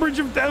 Oh, Bridge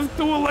of Death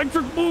to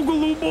Electric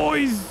Boogaloo,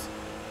 boys.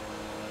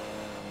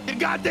 You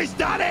got this,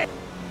 Donnie.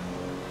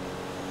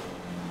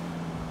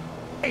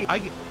 Hey,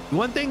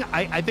 one thing,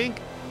 I think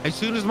as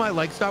soon as my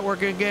legs start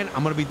working again,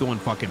 I'm going to be doing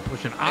fucking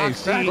pushing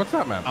oxy. Hey, what's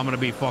up, man? I'm going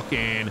to be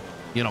fucking,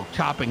 you know,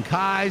 chopping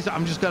kais.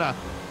 I'm just going to,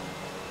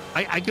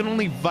 I can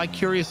only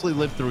vicariously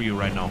live through you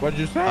right now. What'd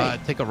you say?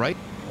 Take a right.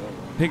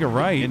 Take a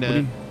right?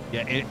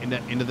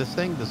 Into this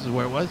thing. This is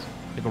where it was.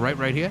 Take a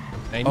right here.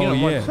 Hey, Neil,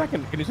 1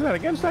 second. Can you say that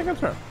again, second,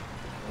 sir?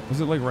 Was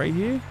it like right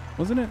here?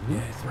 Wasn't it? Yeah,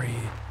 it's right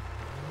here.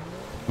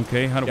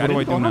 Okay, what do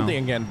I do now?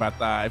 Hunting again, but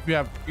if you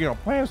have, you know,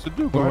 plans to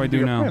do, what do I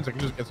do now? Plans, I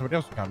can just get somebody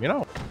else to come, you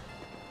know?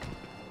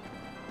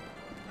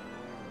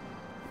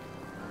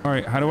 All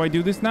right, how do I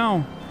do this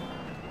now?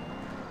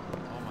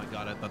 Oh my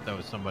God, I thought that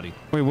was somebody.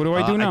 Wait, what do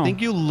I do now? I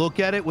think you look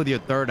at it with your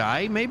third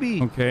eye,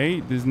 maybe.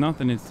 Okay, there's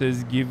nothing. It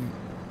says give,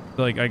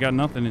 like, I got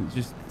nothing. It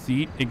just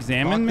see,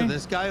 examine me. Talk to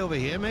this guy over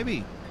here,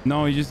 maybe.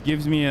 No, he just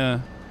gives me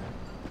a.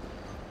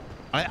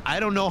 I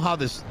don't know how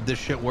this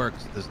shit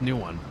works, this new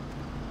one,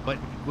 but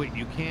wait,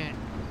 you can't.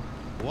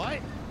 What?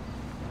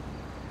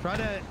 Try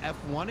to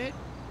F1 it.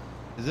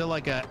 Is it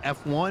like a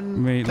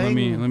F1 Wait,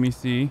 thing? let me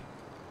see.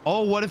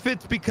 Oh, what if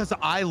it's because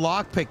I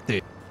lockpicked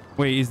it?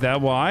 Wait, is that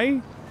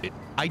why?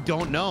 I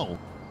don't know.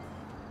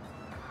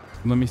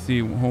 Let me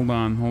see. Hold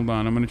on. I'm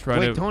gonna try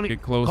to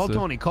get closer.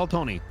 Call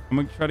Tony. I'm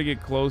gonna try to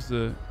get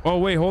closer. Oh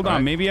wait, hold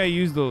on. Maybe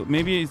it's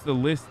the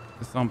list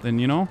or something.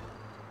 You know.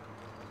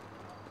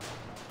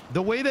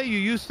 The way that you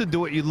used to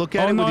do it, you look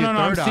at it with your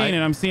third eye.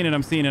 I'm seeing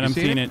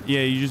it.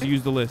 Yeah, you just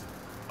use the list.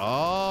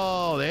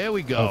 Oh, there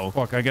we go. Oh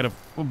fuck! I gotta.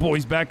 Oh,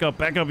 boys, back up.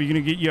 You're gonna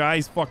get your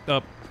eyes fucked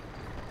up.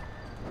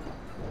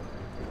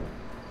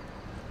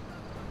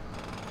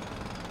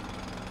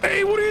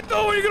 Hey, what are you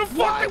doing? You're gonna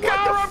fuck the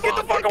car up. Get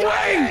the fuck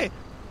away.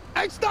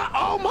 It's not.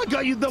 Oh my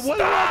God! You the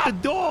one out the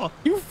door.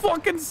 You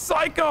fucking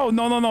psycho!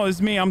 No,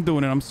 it's me. I'm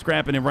doing it. I'm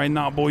scrapping it right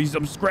now, boys.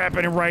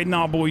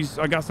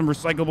 I got some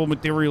recyclable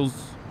materials.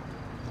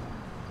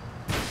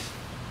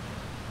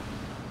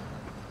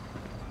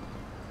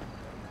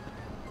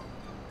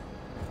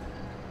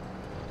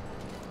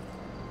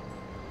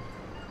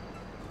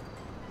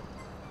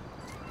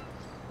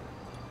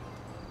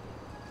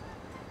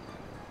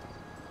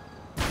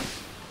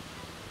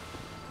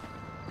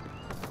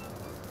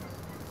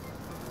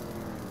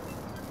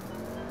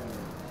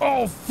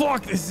 Oh,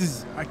 fuck,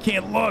 I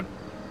can't look.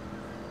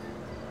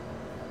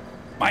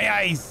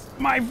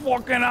 My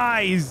fucking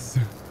eyes.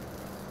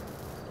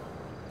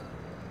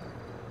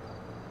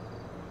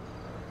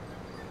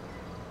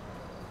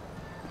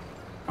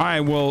 All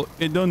right, well,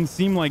 it doesn't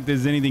seem like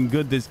there's anything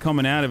good that's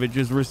coming out of it.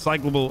 Just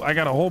recyclable. I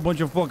got a whole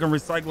bunch of fucking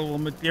recyclable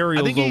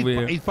materials over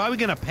here. He's probably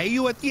going to pay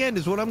you at the end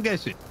is what I'm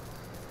guessing.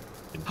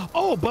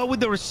 Oh, but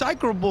with the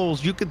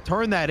recyclables, you can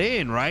turn that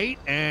in, right?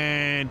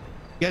 And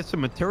get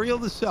some material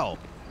to sell.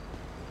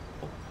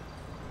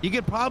 You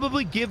could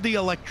probably give the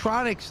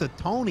electronics to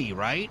Tony,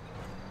 right?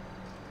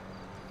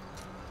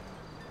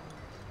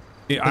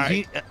 Yeah,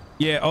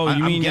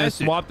 you mean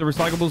swap the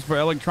recyclables for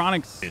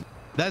electronics?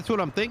 That's what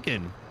I'm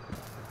thinking.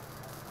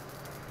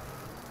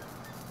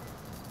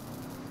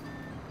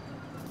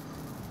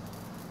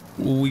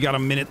 Ooh, we got a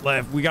minute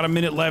left.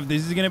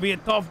 This is going to be a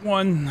tough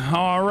one.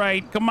 All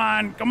right. Come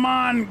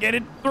on. Get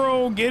it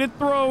through. Get it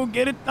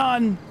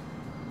done.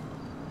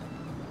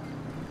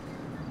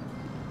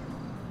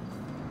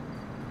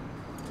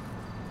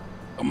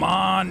 Come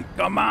on.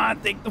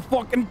 Take the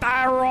fucking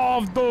tire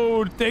off,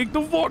 dude.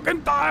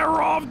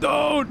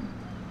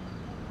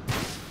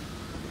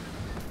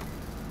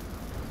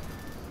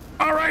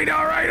 All right.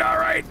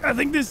 I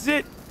think this is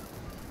it.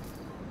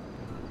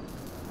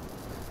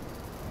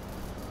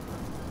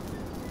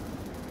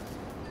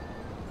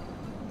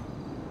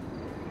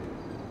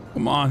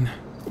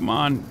 Come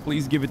on.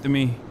 Please give it to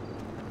me.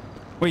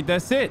 Wait,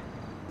 that's it.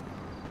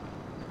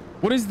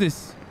 What is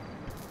this?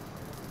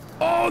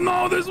 Oh,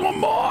 no, there's one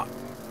more.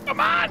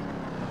 Come on.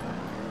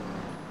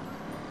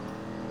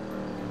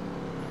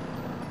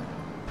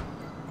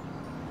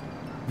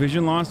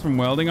 Vision loss from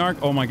welding arc.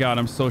 Oh, my God.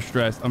 I'm so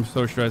stressed.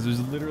 There's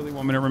literally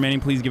 1 minute remaining.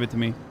 Please give it to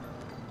me.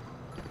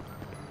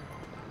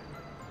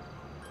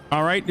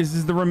 All right. This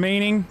is the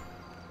remaining.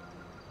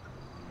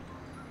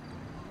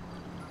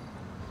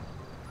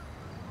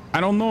 I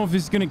don't know if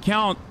it's going to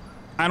count.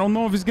 I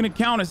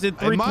said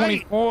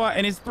 324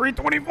 and it's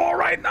 324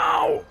 right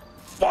now.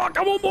 Fuck,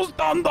 I'm almost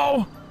done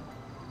though.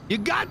 You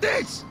got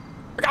this.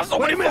 I got so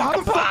many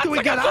fucking pots. How do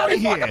we get out of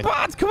here?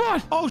 Come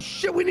on. Oh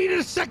shit, we needed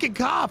a second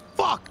car.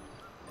 Fuck.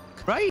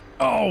 Right?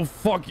 Oh,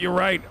 fuck, you're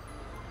right.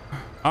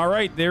 All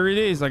right, there it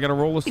is. I got to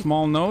roll a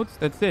small notes.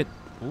 That's it.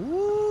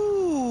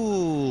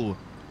 Ooh.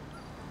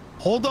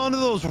 Hold on to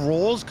those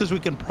rolls because we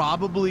can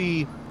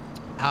probably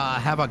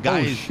have a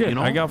guy, you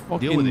know, I got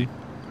fucking... deal with it.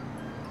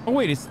 Oh,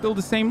 wait, it's still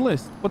the same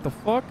list. What the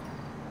fuck?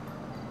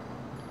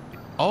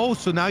 Oh,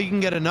 so now you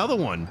can get another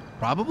one.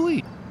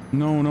 Probably.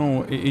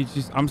 No. It's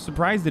just, I'm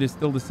surprised that it's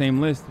still the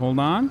same list. Hold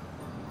on.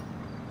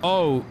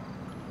 Oh.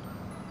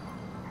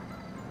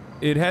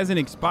 It hasn't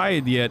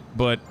expired yet,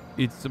 but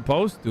it's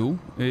supposed to.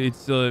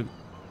 It's, Oh,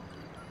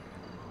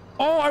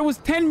 I was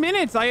 10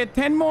 minutes. I had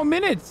 10 more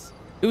minutes.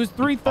 It was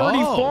 3:34.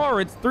 Oh.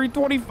 It's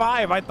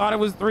 3:25. I thought it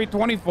was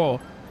 3:24.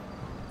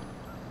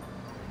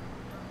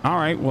 All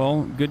right,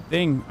 well, good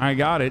thing I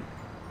got it.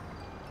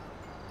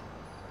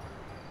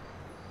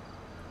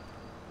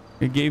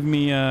 It gave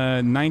me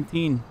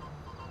 19.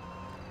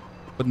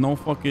 But no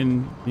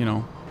fucking, you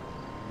know. All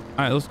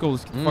right, let's go.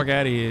 Let's get the fuck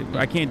out of here.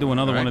 I can't do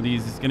another one of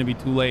these. It's going to be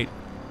too late.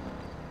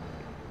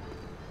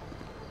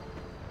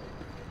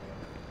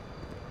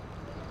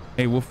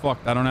 Hey, we're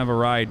fucked. I don't have a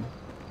ride.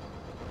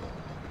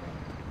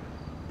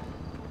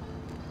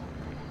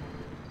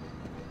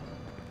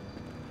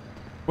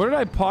 Where did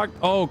I park?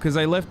 Oh, because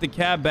I left the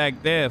cab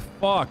back there.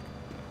 Fuck.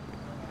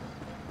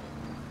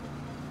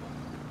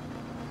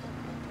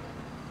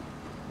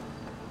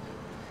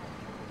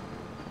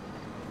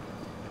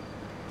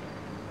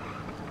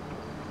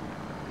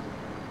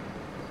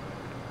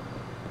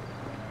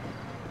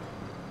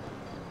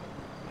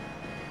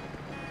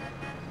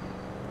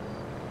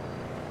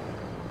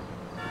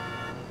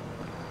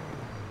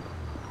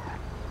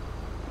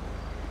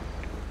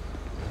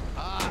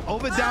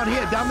 Over down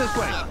here, down this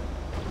way.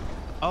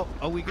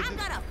 Oh, we can.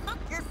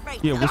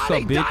 Yeah, what's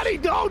up,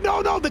 bitch? Donnie,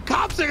 no. The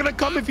cops are gonna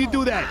come if you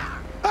do that.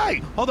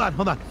 Hey, hold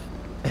on.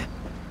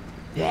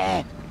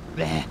 Yeah.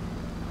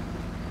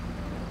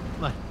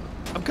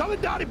 I'm coming,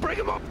 Donnie. Bring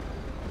him up.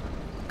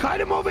 Kite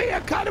him over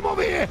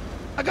here.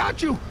 I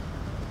got you.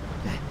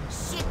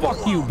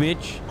 Fuck you,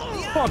 bitch.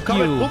 Fuck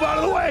you. Move out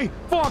of the way.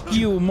 Fuck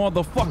you,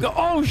 motherfucker.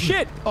 Oh,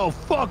 shit. Oh,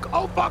 fuck.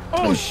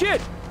 Oh,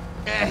 shit.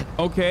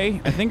 Okay,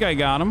 I think I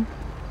got him.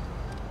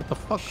 What the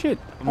fuck? Shit.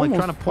 I'm like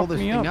trying to pull this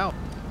thing out.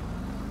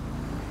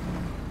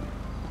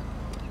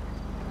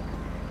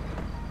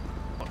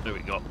 Oh, there we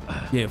go.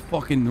 Yeah,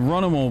 fucking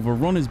run him over.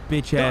 Run his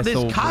bitch ass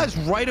over. This car's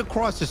right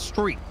across the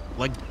street.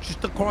 Like,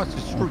 just across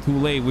the street. Too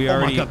late. We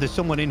already... Oh, my God. There's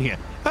someone in here.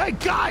 Hey,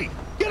 guy!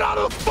 Get out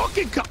of the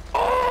fucking car!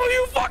 Oh,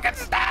 you fucking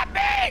stabbed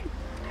me!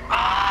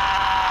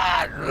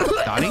 Ah!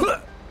 Donnie?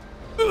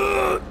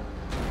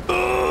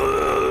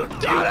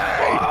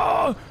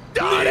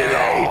 Donnie!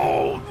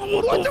 No!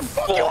 What the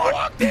fuck? You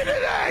walked in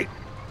today?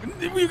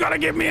 You gotta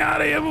get me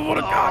out of here before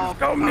the cops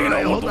come. All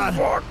right, What the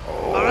fuck?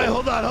 All right,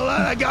 hold on.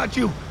 I got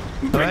you.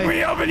 Pick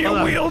me up in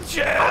your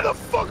wheelchair. How the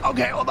fuck?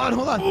 Okay, hold on.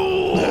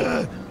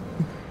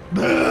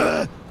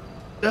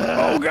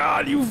 Oh,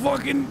 God, you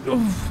fucking...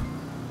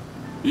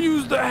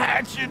 Use the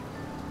hatchet.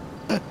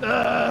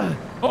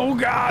 Oh,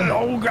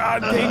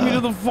 God. Take me to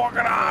the fucking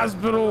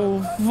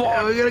hospital. Fuck.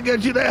 Yeah, we're gonna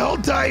get you there.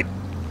 Hold tight.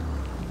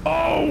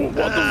 Oh,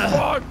 what the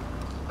fuck?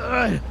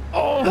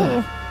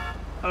 Oh.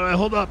 All right,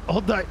 hold up.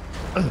 Hold tight.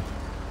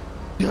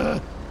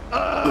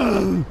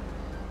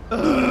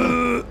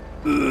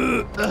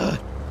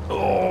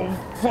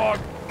 Oh, fuck.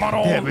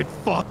 Damn it,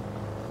 fuck.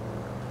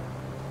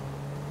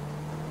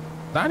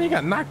 Donnie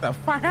got knocked the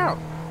fuck out.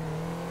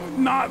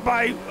 Not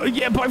by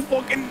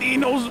fucking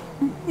Nino's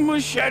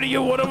machete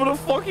or whatever the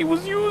fuck he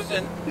was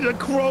using. The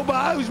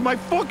crowbar was my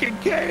fucking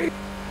cane.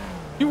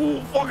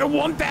 You fucking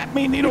one-tap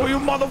me, Nino, you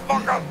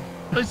motherfucker.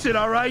 Listen,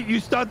 all right? You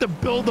start to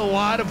build a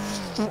lot of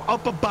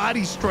upper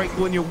body strength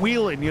when you're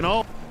wheeling, you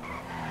know?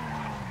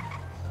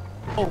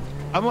 Oh,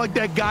 I'm like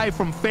that guy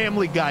from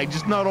Family Guy,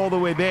 just not all the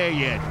way there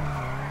yet.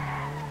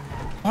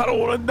 I don't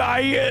want to die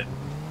yet.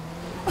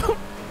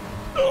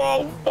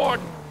 Oh, fuck.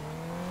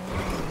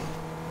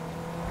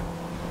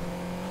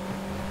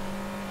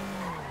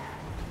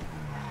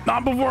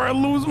 Not before I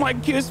lose my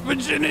kiss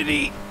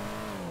virginity.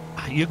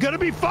 You're gonna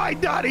be fine,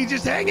 Donnie.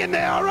 Just hang in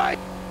there, all right?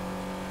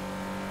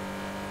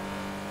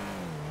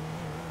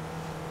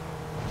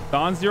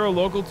 Don Zero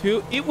local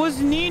 2. It was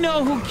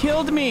Nino who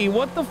killed me.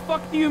 What the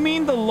fuck do you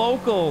mean the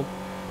local?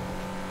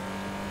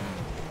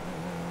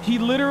 He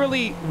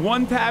literally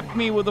one-tapped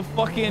me with a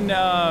fucking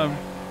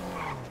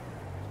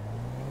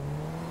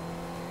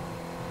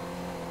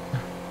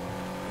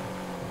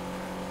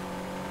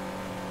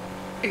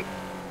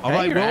All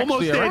right, we're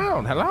almost there.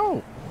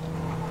 Hello.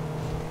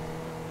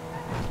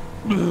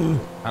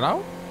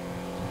 Hello?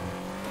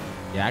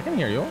 Yeah, I can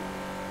hear you.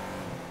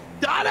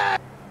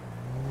 Donnie!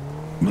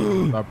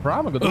 No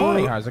problem. Good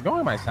morning. How's it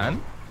going, my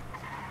son?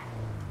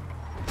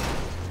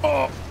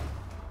 Oh.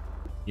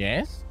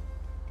 Yes?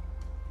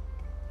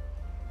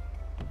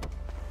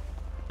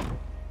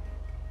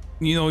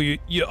 You know,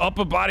 your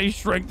upper body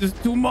strength is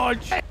too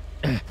much.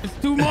 It's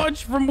too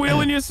much from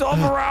wheeling yourself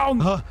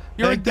around.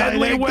 You're a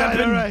deadly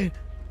weapon. Right.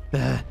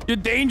 You're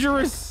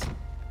dangerous.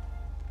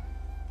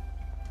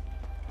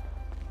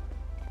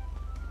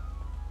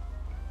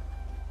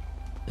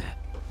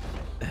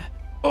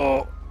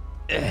 Oh.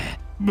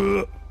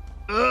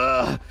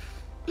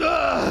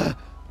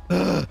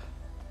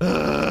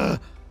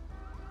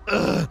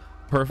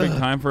 Perfect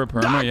time for a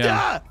perma, doctor!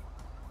 Yeah.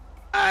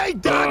 Hey,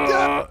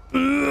 doctor!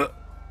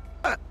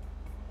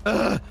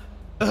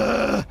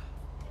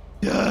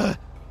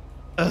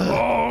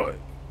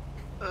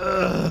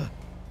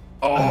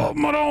 Oh,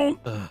 Maron.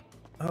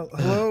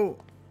 Hello.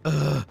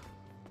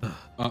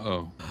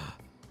 Uh-oh.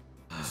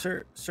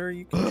 Sir,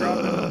 you can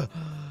drop him.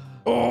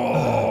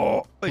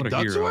 Oh. Wait, What a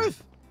hero.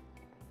 Ducksworth?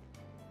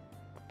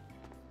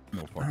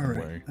 No fucking All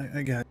right, way.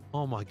 I got it.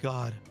 Oh my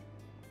God.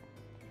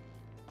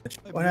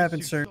 What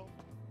happened, sir?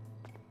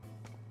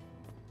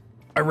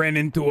 I ran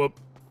into a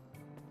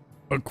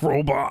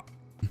crowbar.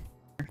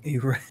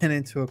 You ran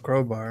into a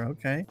crowbar.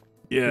 Okay.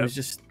 Yeah.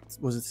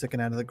 Was it sticking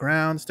out of the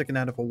ground? Sticking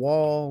out of a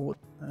wall? What,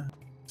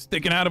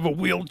 Sticking out of a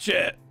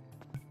wheelchair.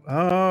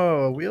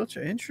 Oh, a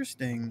wheelchair.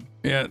 Interesting.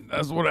 Yeah,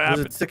 that's what Was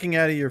happened. it sticking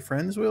out of your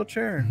friend's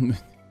wheelchair?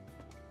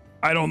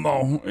 I don't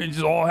know. It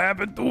just all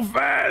happened too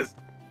fast.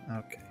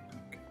 Okay.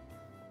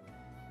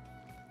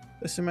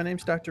 Listen, my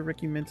name's Dr.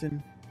 Ricky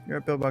Minton. You're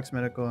at Pillbox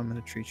Medical. I'm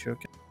going to treat you,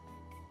 okay?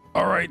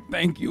 All right,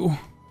 thank you.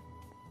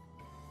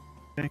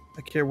 Okay.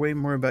 I care way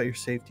more about your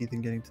safety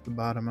than getting to the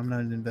bottom. I'm not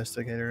an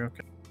investigator,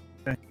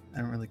 okay? I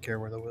don't really care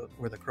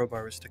where the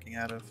crowbar was sticking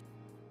out of.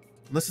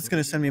 Unless it's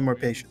going to send me more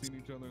patients.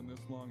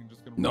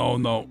 No.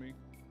 Okay.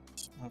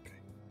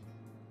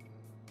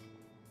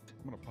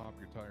 I'm gonna pop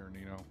your tire,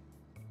 Nino.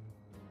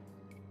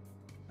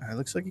 All right,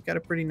 looks like you got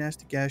a pretty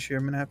nasty gash here.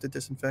 I'm going to have to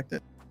disinfect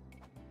it.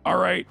 All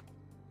right.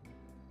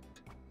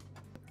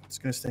 It's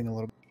going to sting a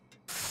little bit.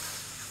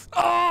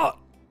 Oh!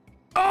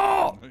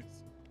 Oh! Nice.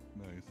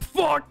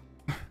 Fuck!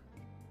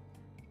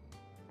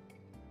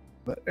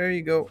 But there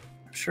you go.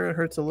 I'm sure it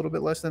hurts a little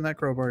bit less than that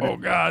crowbar did. Oh,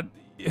 God.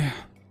 Yeah.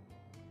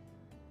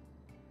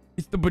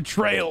 It's the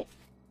betrayal.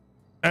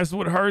 That's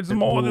what hurts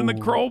more than the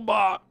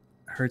crowbar.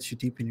 Hurts you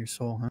deep in your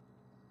soul, huh?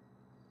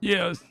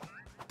 Yes.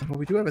 Well,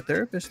 we do have a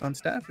therapist on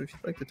staff if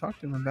you'd like to talk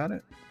to him about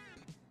it.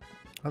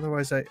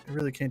 Otherwise, I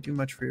really can't do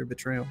much for your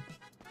betrayal.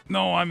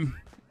 No, I'm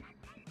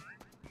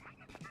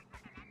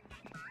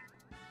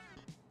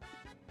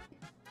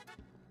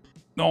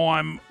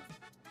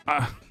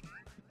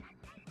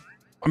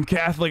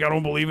Catholic. I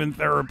don't believe in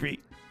therapy.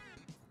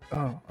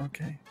 Oh,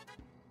 okay.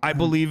 I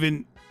believe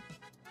in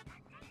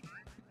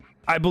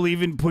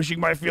pushing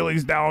my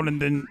feelings down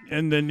and then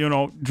you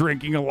know,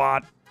 drinking a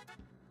lot,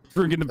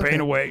 drinking the pain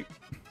away.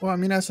 Well, I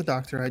mean, as a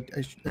doctor, I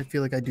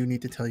feel like I do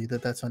need to tell you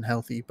that that's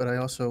unhealthy, but I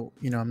also,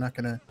 you know, I'm not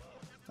gonna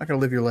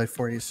live your life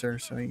for you, sir.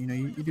 So, you know,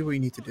 you do what you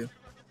need to do.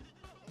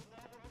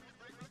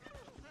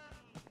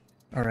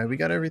 All right, we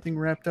got everything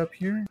wrapped up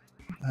here.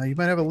 You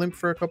might have a limp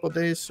for a couple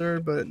days, sir,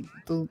 but it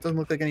doesn't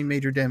look like any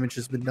major damage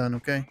has been done,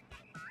 okay?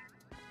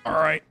 All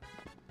right.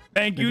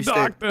 Thank you,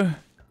 doctor.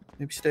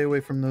 Maybe stay away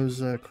from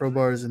those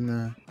crowbars and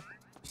the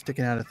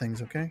sticking out of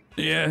things, okay?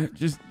 Yeah,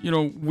 just, you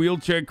know,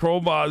 wheelchair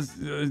crowbars.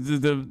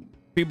 The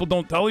people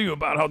don't tell you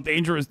about how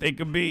dangerous they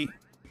could be.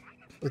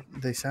 But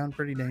they sound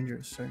pretty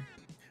dangerous, sir.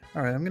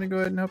 All right, I'm going to go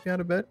ahead and help you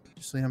out a bit.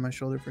 Just lay on my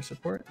shoulder for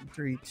support.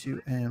 3,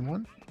 2, and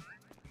 1.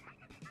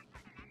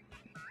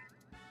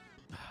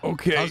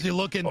 Okay. How's he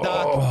looking,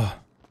 Doc? Oh.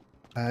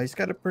 He's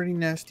got a pretty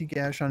nasty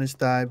gash on his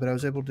thigh, but I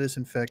was able to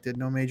disinfect it.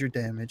 No major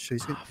damage. So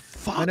he's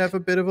might have a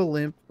bit of a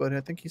limp, but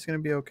I think he's going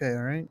to be okay.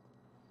 All right.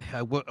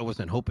 I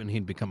wasn't hoping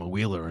he'd become a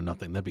wheeler or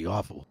nothing. That'd be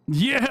awful.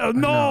 Yeah,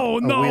 no.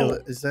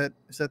 Is that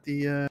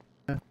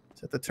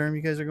the term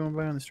you guys are going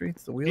by on the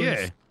streets? The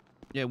wheelers?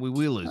 Yeah, we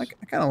wheelers. I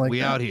kind of like we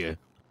that. out here.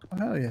 Oh,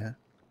 hell yeah.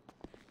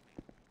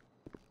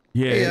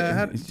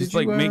 Yeah, Hey, it's just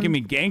like making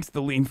me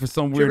gangsta lean for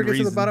some weird reason. Did you ever get to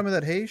the reason. bottom of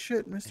that hay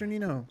shit, Mr.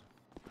 Nino?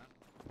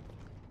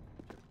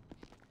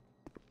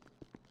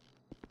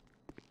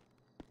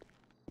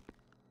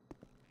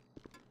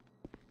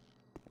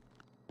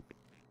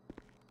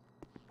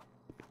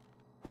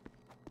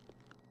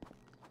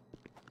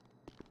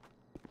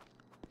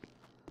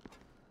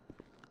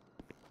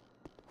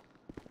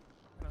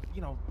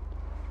 You know,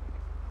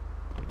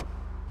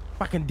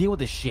 fucking deal with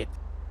this shit.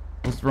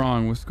 What's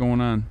wrong? What's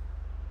going on?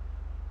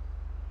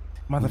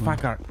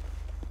 Motherfucker.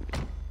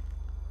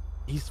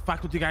 He's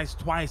fucked with you guys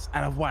twice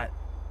out of what?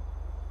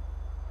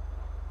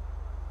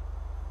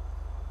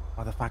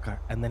 Motherfucker.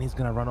 And then he's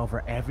gonna run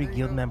over every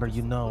guild member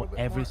you know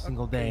every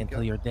single day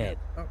until you're dead.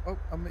 Yeah.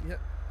 You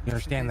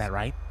understand that,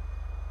 right?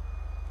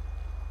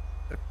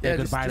 Yeah, Say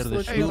goodbye to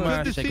the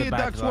Shuma, say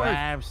goodbye to the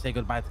labs, say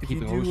goodbye to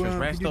keeping Roosters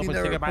rest open,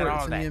 say goodbye to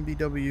all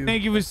that.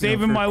 Thank you for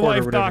saving my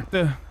life,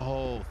 doctor.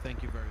 Oh,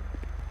 thank you very much.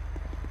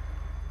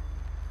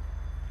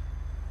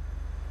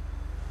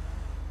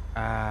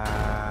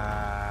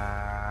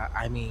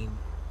 I mean,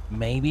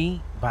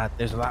 maybe, but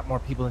there's a lot more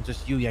people than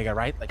just you, Jaeger,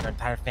 right? Like your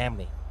entire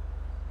family.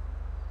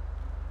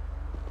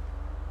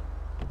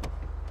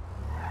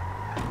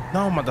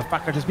 No,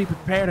 motherfucker, just be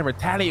prepared and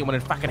retaliate when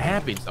it fucking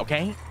happens,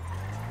 okay?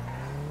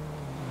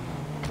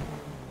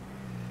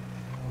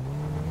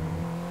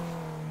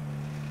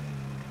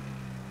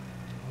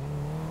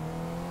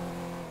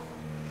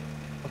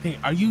 Okay,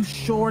 are you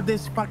sure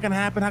this fucking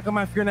happened? How come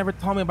my fear never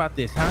told me about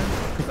this,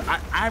 huh? Because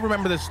I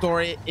remember the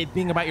story, it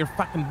being about your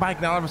fucking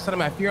bike, now all of a sudden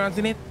my Furon's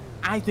in it.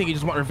 I think you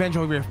just want revenge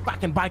over your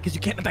fucking bike because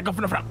you can't let that go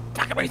from the front.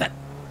 Fucking reason.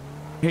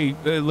 Hey,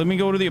 let me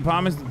go to the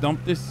apartments to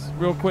dump this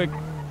real quick.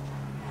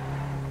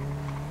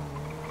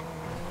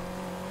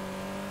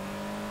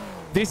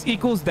 This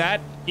equals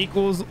that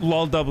equals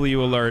lol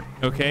W alert,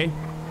 okay?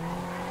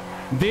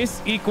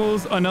 This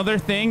equals another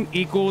thing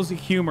equals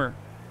humor.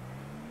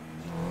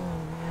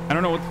 I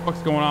don't know what the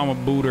fuck's going on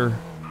with Booter.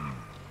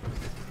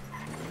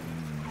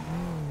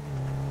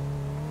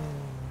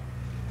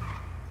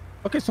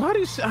 Okay, so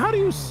how do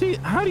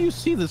you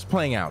see this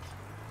playing out?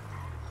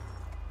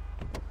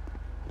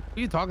 Who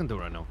are you talking to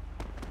right now?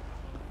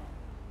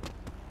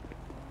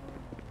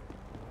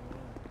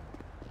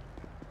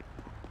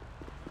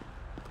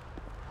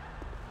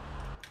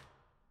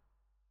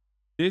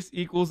 This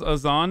equals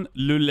Azan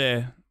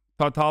Lule.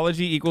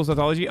 Tautology equals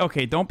tautology.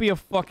 Okay, don't be a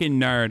fucking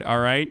nerd, all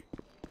right?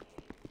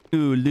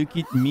 Ooh, look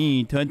at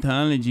me,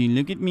 tautology.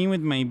 Look at me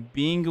with my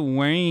big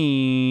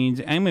words.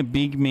 I'm a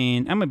big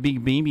man. I'm a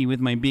big baby with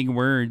my big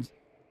words.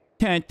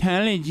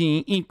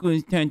 Tautology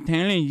equals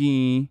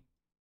tautology.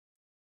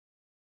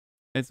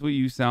 That's what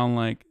you sound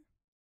like.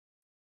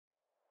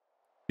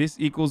 This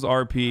equals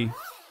RP.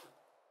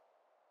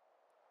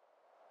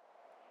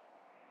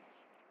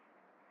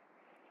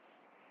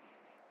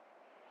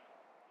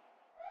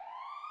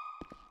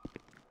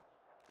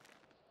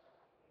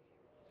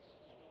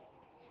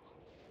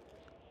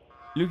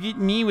 Look at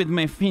me with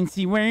my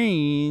fancy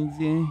words.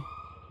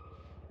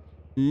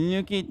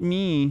 Look at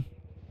me.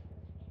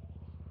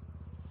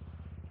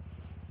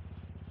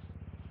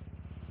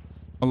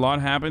 A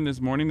lot happened this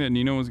morning that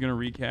Nino was going to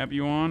recap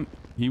you on.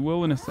 He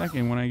will in a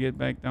second when I get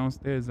back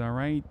downstairs, all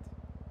right?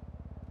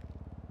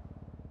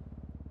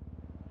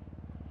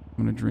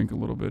 I'm going to drink a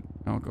little bit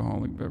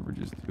alcoholic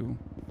beverages too.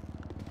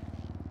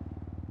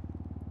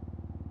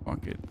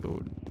 Fuck it,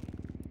 dude.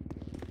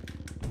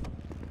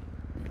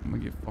 I'm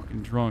gonna get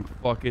fucking drunk.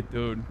 Fuck it,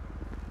 dude.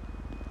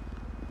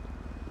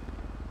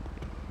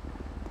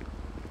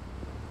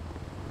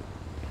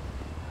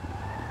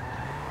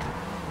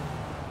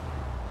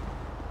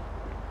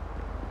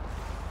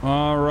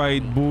 All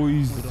right,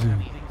 boys.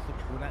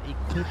 We're not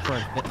equipped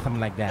for something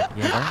like that,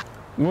 Jaeger.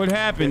 What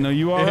happened? Are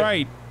you all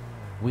right?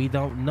 We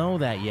don't know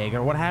that,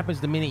 Jaeger. What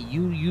happens the minute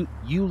you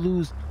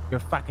lose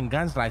your fucking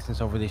guns license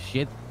over this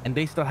shit, and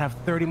they still have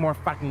 30 more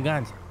fucking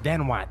guns?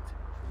 Then what?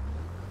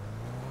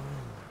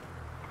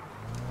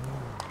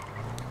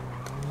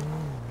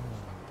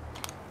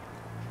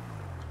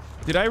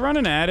 Did I run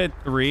an ad at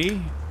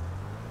 3?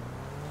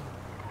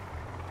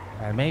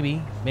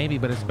 Maybe,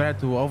 but it's better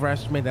to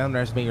overestimate than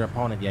underestimate your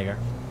opponent, Jaeger.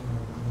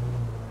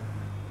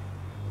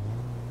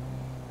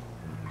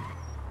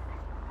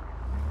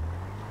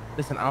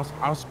 Listen,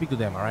 I'll speak to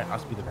them, all right? I'll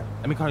speak to them.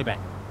 Let me call you back.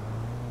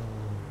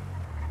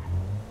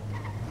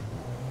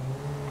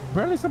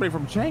 Apparently somebody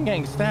from Chain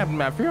Gang stabbed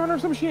Matt Furion or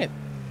some shit.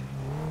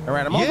 All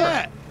right, I'm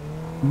over.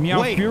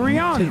 Meow Wait,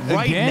 Furion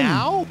right again?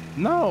 now?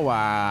 No,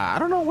 I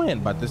don't know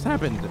when, but this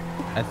happened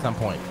at some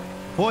point.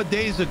 4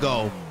 days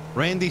ago,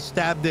 Randy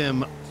stabbed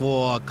him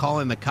for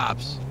calling the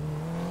cops.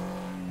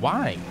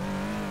 Why?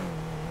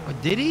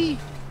 Did he?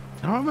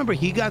 I don't remember.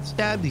 He got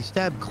stabbed. He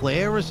stabbed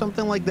Claire or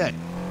something like that.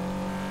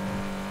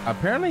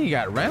 Apparently, he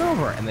got ran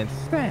over and then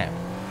stabbed.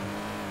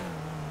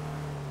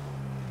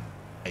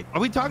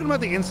 Are we talking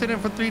about the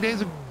incident from 3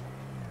 days ago?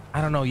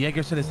 I don't know.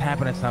 Jaeger said this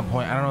happened at some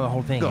point. I don't know the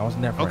whole thing. I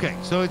wasn't there for Okay,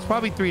 it. so it's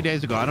probably 3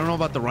 days ago. I don't know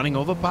about the running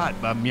over part,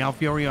 but Meow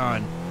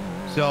Furion.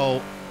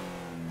 So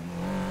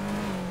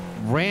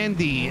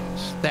Randy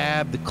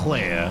stabbed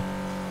Claire,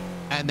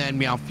 and then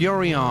Meow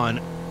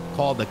Furion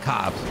called the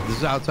cops. This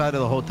is outside of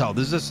the hotel.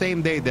 This is the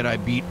same day that I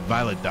beat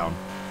Violet down.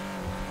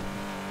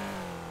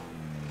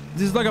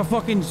 This is like a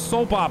fucking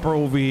soap opera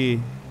over here.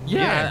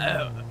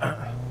 Yeah.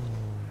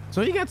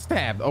 So he got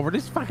stabbed over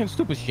this fucking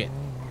stupid shit.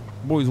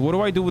 Boys, what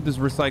do I do with this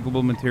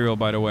recyclable material,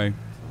 by the way?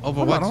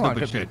 Over what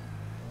stupid shit?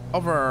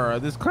 Over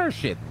this Claire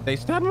shit. They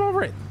stabbed him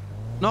over it.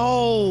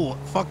 No,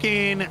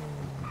 fucking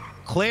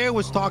Claire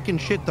was talking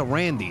shit to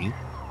Randy.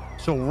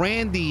 So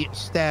Randy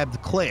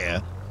stabbed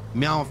Claire.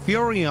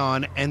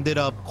 Malfurion ended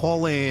up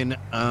calling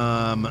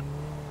the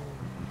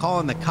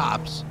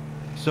cops.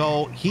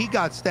 So he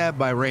got stabbed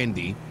by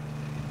Randy.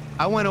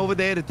 I went over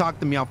there to talk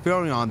to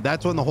Malfurion.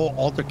 That's when the whole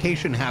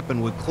altercation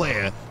happened with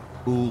Claire,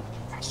 who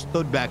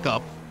stood back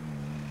up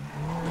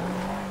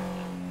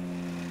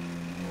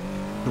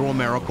through a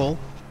miracle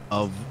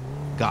of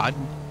God,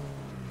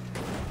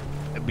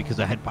 because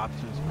I had pops.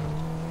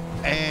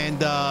 And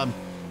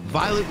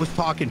Violet was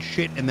talking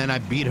shit, and then I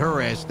beat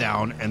her ass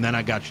down, and then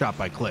I got shot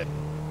by Claire.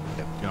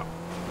 Yeah.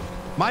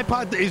 My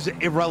part is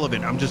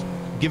irrelevant. I'm just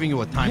giving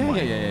you a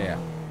timeline. Yeah.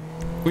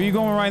 Where you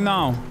going right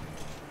now?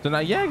 So now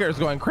Jaeger's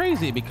going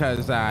crazy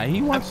because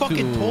he wants I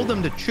fucking told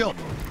him to chill.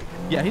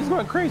 Yeah, he's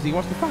going crazy. He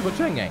wants to fuck with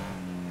Chang Gang.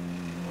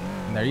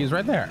 And there he is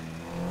right there.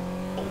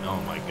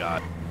 Oh my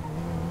God.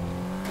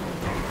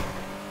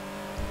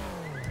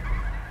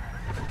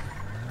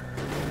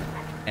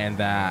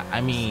 And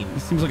I mean,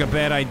 it seems like a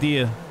bad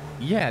idea.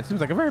 Yeah, it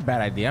seems like a very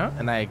bad idea,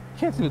 and I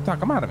can't seem to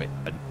talk him out of it.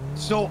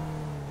 So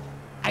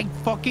I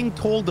fucking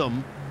told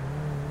him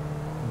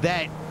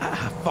that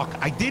fuck,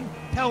 I did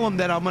tell him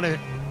that I'm gonna,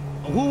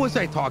 who was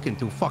I talking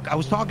to? Fuck, I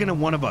was talking to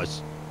one of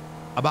us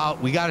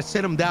about we gotta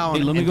sit him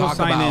down let me and go talk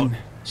sign about in.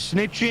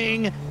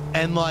 snitching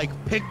and like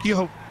pick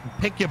your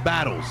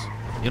battles.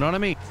 You know what I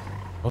mean?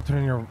 Go turn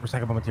in your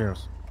recyclable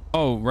materials.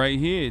 Oh, right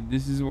here.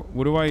 This is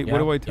what do I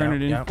turn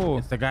it in for?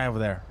 It's the guy over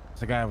there. It's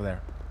the guy over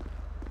there.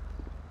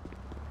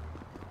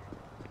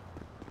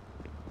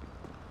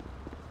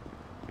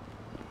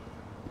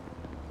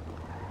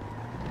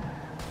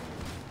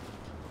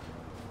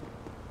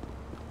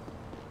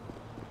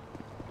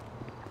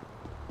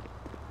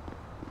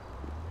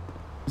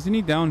 Isn't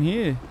he down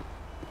here?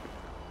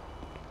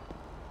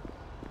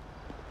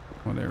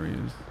 Oh, there he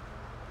is.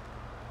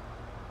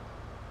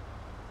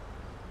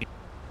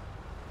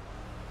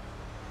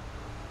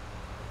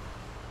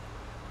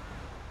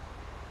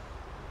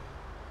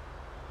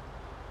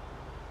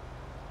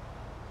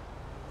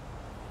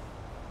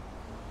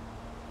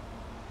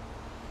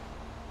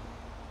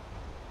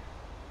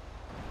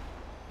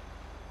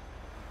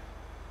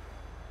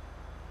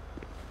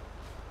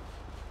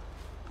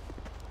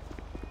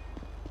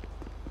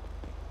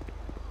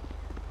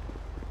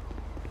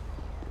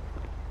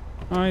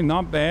 All right,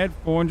 not bad.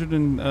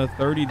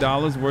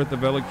 $430 worth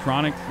of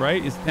electronics,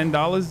 right? Is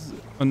 $10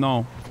 or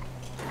no?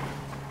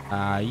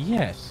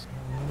 Yes.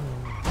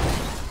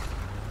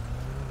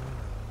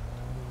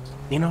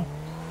 You know,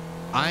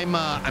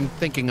 I'm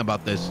thinking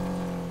about this.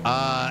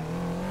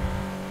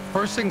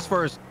 First things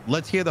first,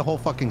 let's hear the whole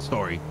fucking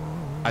story.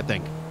 I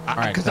think,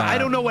 because I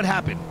don't know what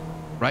happened,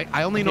 right?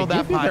 I only know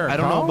that part. I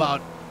don't know about.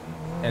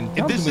 And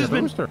if this has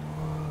been,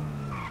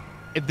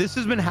 if this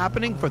has been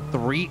happening for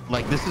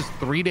this is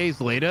 3 days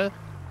later,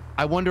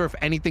 I wonder if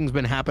anything's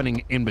been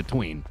happening in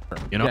between.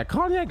 You know? Yeah,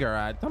 call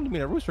Jaeger. Tell him to meet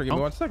a rooster. Give me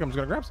 1 second. I'm just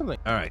gonna grab something.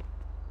 All right.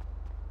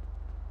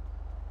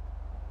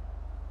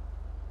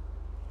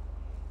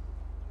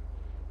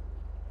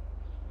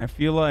 I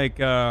feel like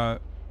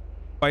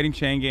fighting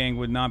Chang Gang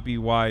would not be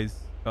wise,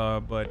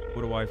 but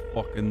what do I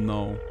fucking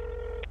know?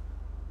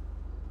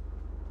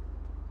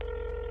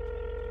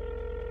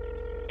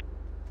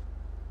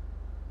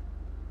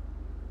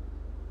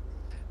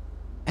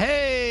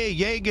 Hey,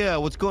 Jaeger,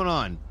 what's going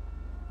on?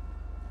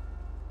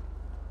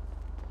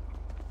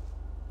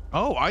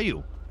 Oh, are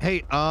you?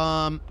 Hey,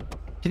 can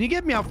you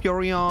get me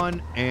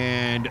Furion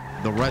and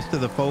the rest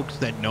of the folks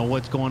that know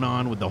what's going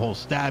on with the whole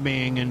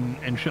stabbing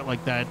and shit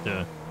like that?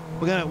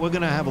 We're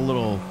gonna have a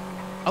little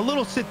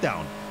sit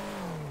down.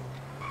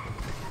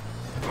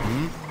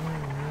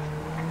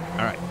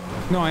 All right.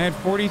 No, I had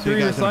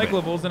 43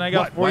 recyclables and I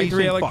got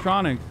 43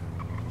 electronics.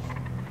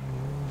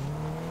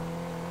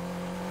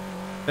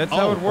 That's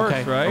how it works,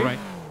 okay. right?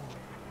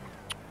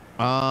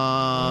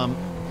 All right.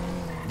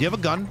 Do you have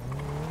a gun?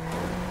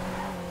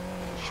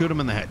 Shoot him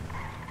in the head.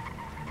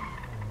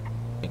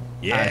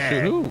 Yeah.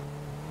 Shoot who?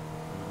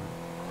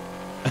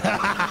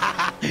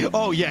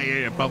 Oh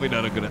yeah. Probably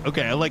not a good.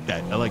 Okay, I like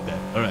that. All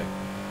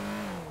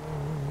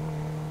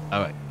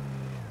right.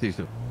 See you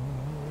soon.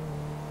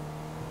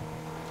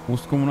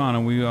 What's going on?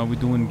 Are we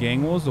doing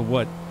gang wars or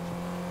what?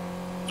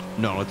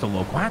 No, it's a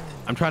local. What?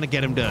 I'm trying to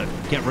get him to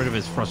get rid of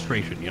his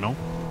frustration, you know?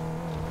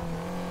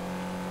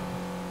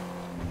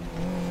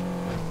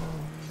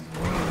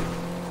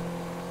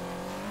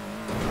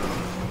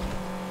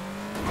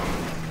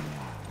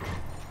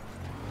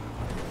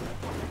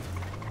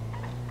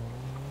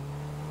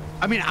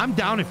 I mean, I'm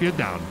down if you're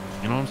down.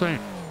 You know what I'm saying?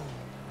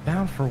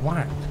 Down for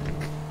what?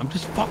 I'm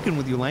just fucking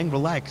with you, Lang.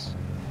 Relax.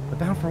 But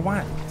down for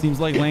what? Seems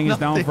like Lang is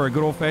down for a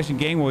good old-fashioned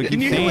gang war. He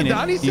keeps saying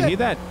it. You hear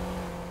that?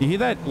 You hear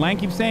that? Lang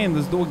keeps saying,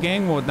 let's do a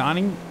gang war,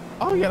 Donnie.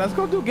 Oh, yeah, let's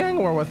go do gang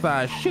war with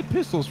shit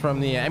pistols from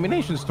the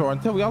ammunition store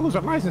until we all lose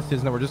our licenses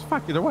and then we're just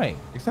fucked either way.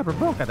 Except we're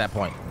broke at that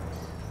point.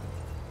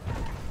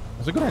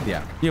 That's a good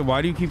idea. Yeah,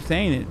 why do you keep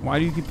saying it? Why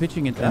do you keep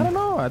pitching it then? I don't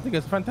know. I think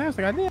it's a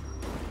fantastic idea.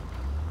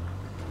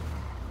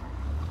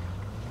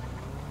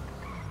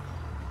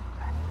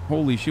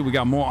 Holy shit, we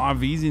got more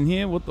RVs in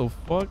here? What the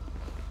fuck?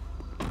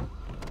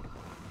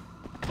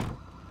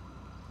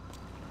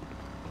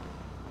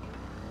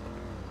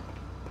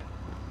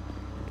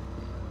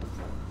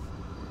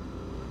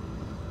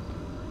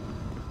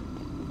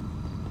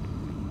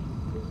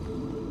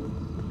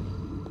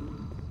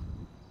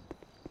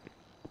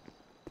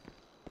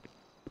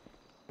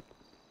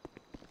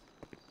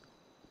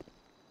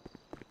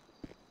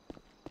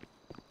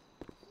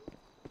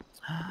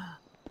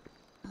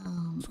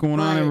 What's going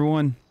on,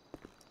 everyone?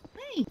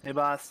 Hey,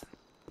 boss.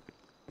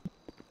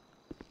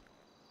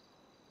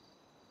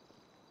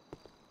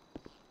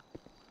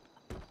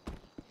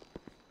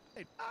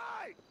 Hey,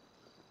 hi.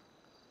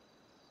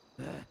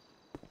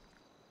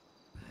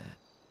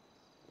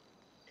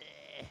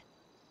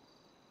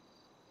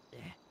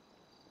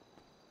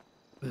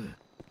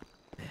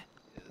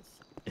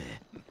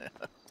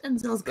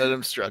 Let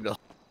him struggle.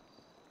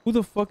 Who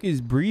the fuck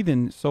is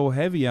breathing so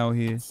heavy out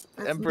here?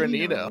 Emperor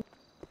Nito.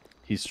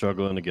 He's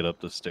struggling to get up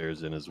the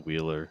stairs in his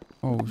wheeler.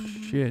 Oh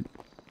shit.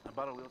 I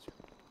bought a wheelchair.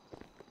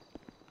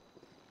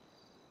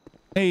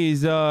 Hey,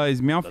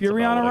 is Meow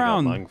Fury on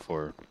around?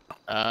 For.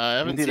 I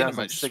haven't seen him.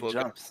 I just woke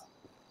up.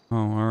 Oh,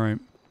 all right.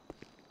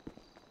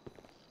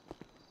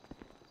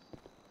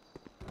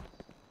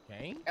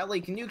 Okay.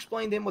 Ellie, can you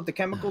explain to him what the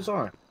chemicals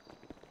are?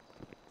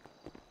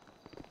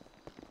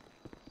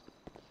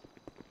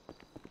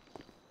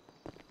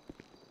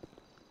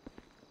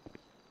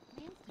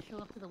 To show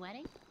up to the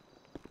wedding?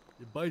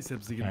 Your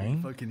biceps are gonna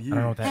be fucking huge. I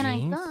don't know what that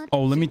means.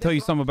 Oh, let me tell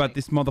you something about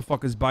this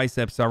motherfucker's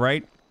biceps, all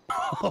right?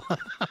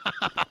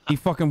 He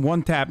fucking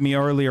one-tapped me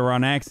earlier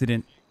on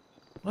accident.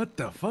 What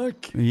the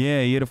fuck?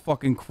 Yeah, he had a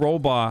fucking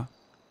crowbar.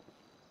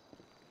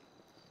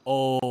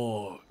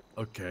 Oh,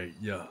 okay,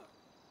 yeah.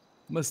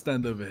 I'm gonna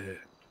stand over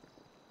here.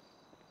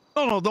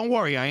 No, don't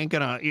worry. I ain't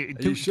gonna.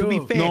 To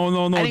be fair,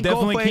 No,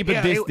 definitely keep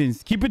a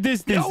distance. Keep a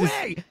distance. No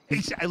way.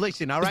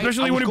 Listen, all right.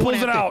 Especially when he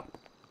pulls it out.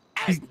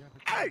 Hey,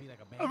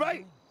 all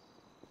right.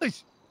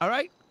 Listen, all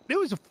right. There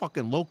was a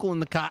fucking local in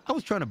the car. I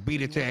was trying to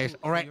beat its ass.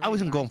 All right. I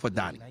wasn't going for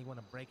Donnie. Now you want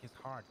to break his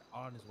heart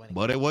on his wedding.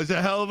 But it was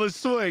a hell of a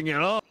swing, you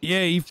know.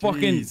 Yeah, he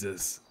fucking.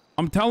 Jesus.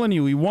 I'm telling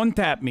you, he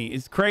one-tapped me.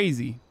 It's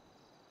crazy.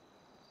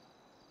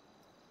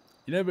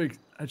 You never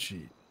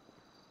actually.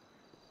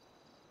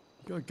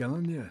 You got a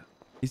gun, yeah.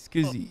 It's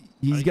because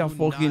he's got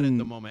fucking. At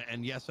the moment,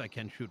 and yes, I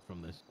can shoot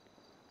from this.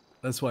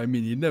 That's what I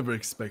mean. You never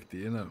expect it,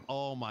 you know.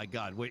 Oh my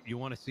God! Wait, you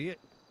want to see it?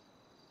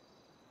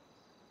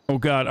 Oh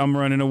God, I'm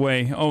running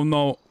away. Oh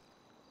no.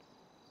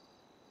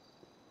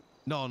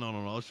 No.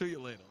 I'll show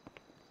you later.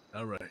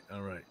 All right.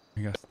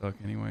 I got stuck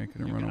anyway. I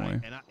couldn't run away.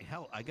 And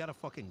hell, I got a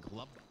fucking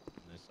glove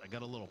in this. I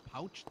got a little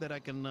pouch that I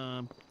can,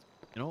 you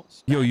know.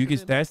 Yo, you can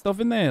stash stuff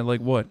in there?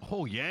 Like what?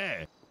 Oh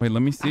yeah. Wait,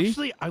 let me see.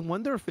 Actually, I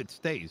wonder if it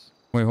stays.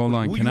 Wait, hold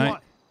on. Can I?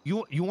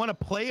 You want to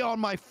play on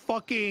my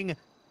fucking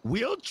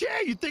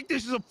wheelchair? You think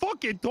this is a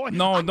fucking toy?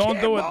 No,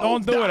 don't do it.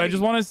 Don't do it. I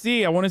just want to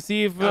see. I want to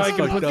see if I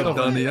can put stuff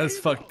in it. That's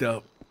fucked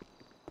up.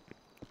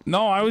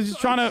 No, I was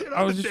just trying to.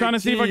 I was just trying to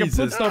see if I can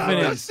put stuff in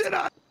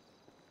it.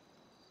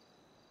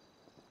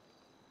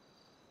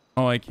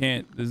 Oh, I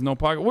can't. There's no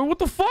pocket. Wait, what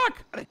the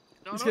fuck?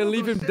 He's gonna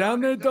leave him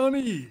down there,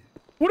 Donnie.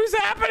 What is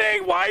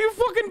happening? Why are you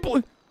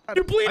fucking?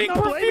 You're bleeding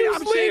profusely.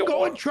 I'm saying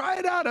go and try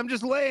it out. I'm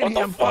just laying here.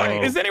 What the fuck?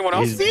 Is anyone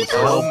else seeing this?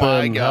 Oh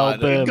my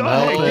God. Oh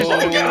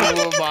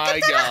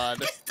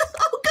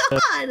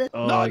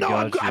my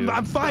God.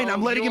 I'm fine.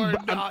 I'm letting him.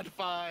 You're not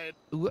fine.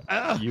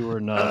 You were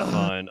not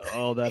fine.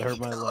 Oh, that hurt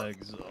my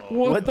legs.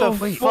 Oh. What the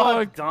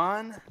fuck,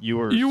 Don? You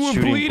were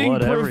bleeding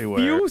blood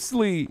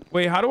profusely.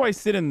 Wait, how do I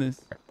sit in this?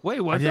 Wait,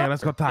 what? Yeah,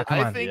 let's go talk. Come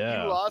on. I think you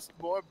lost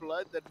more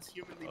blood than is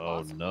humanly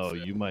possible. Oh no,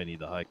 you might need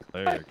the high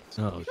cleric.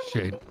 Oh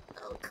shit.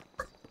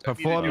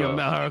 Perform your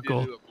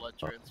miracle.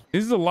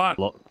 This is a lot.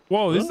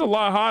 Whoa, this is a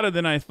lot hotter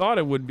than I thought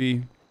it would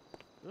be.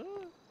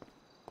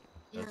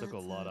 That took a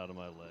lot out of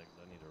my legs.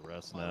 I need to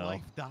rest now.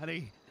 Life,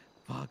 Donnie.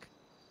 Fuck.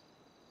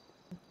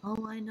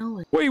 All I know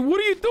is. Wait, what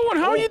are you doing?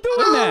 How are you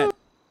doing that?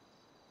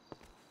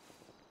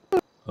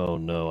 Oh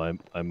no,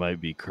 I might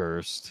be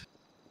cursed.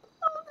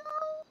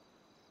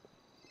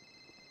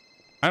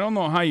 I don't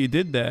know how you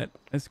did that.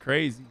 That's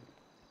crazy.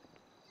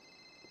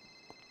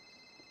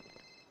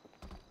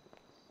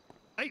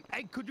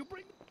 Hey, could you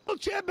bring the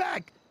wheelchair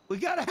back? We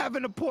gotta have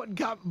an important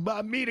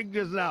meeting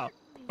just now.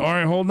 All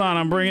right, hold on.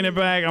 I'm bringing it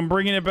back. I'm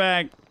bringing it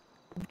back.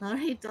 All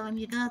right, Dom,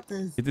 you got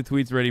this. Get the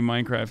tweets ready,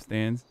 Minecraft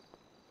stands.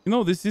 You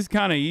know, this is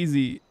kind of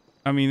easy.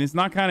 I mean, it's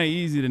not kind of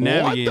easy to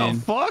navigate in. What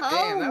the fuck?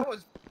 Damn, that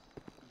was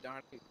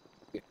darn.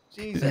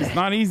 Jesus. It's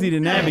not easy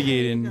to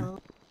navigate in.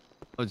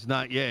 It's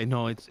not. Yeah,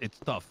 no, it's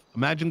tough.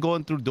 Imagine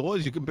going through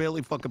doors. You can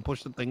barely fucking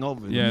push the thing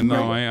over. Yeah,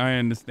 no, I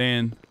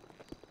understand.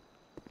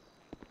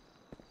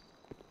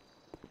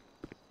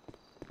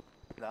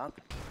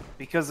 Up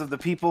because of the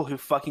people who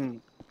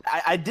fucking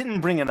I didn't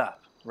bring it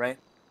up, right?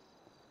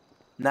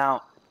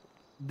 Now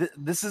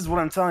this is what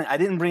I'm telling you. I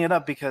didn't bring it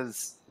up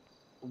because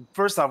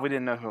first off, we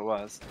didn't know who it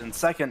was, and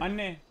second,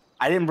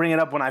 I didn't bring it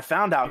up when I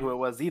found out who it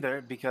was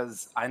either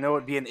because I know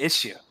it'd be an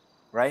issue,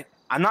 right?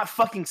 I'm not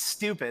fucking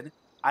stupid.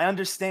 I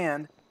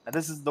understand that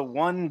this is the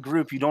one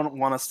group you don't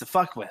want us to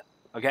fuck with,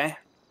 okay?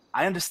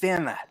 I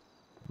understand that.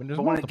 But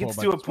when it gets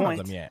to a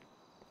point,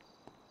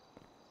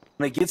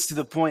 when it gets to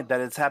the point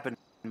that it's happened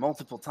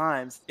multiple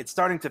times, it's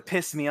starting to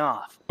piss me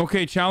off.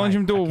 Okay, challenge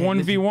him to a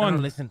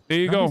 1v1. Listen, there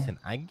you go. Listen,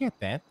 I get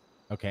that,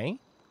 okay?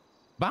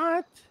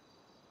 But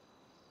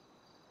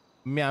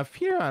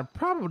Malfurion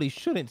probably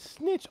shouldn't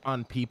snitch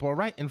on people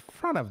right in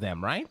front of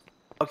them, right?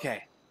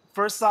 Okay,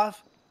 first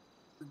off,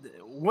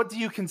 what do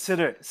you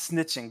consider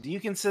snitching? Do you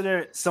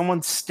consider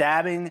someone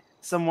stabbing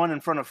someone in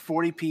front of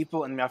 40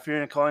 people and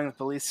Malfurion calling the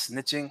police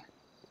snitching?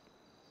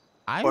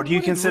 Or do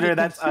you consider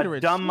that a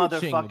dumb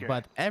motherfucker?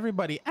 But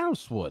everybody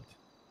else would.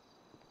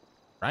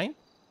 Right?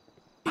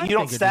 You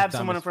don't stab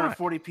someone in front of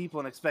 40 people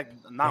and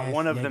expect not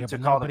one of them to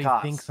call the cops.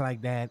 Nobody thinks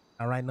like that.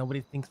 All right?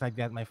 Nobody thinks like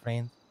that, my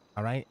friend.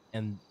 All right?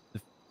 And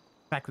the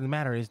fact of the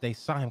matter is they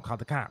saw him call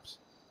the cops.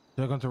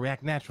 They're going to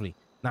react naturally.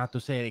 Not to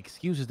say it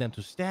excuses them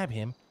to stab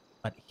him,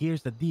 but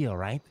here's the deal,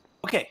 right?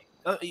 Okay.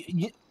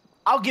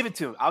 I'll give it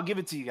to him. I'll give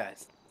it to you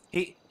guys.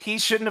 He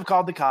shouldn't have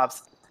called the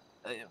cops.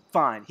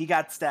 Fine. He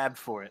got stabbed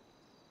for it.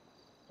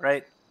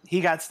 Right? He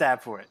got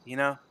stabbed for it, you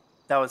know?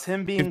 That was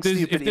him being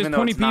stupid. If there's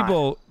 20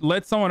 people,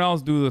 let someone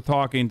else do the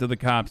talking to the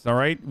cops. All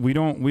right, we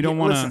don't want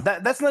to. Listen,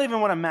 that's not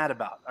even what I'm mad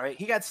about. All right,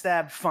 he got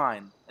stabbed.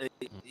 Fine.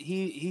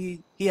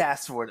 He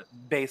asked for it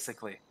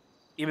basically,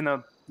 even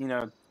though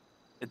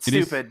it's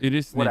stupid. It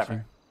is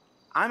whatever.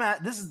 I'm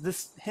at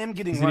this him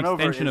getting run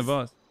over is of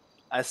us.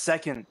 A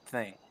second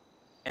thing,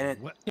 and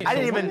I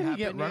didn't even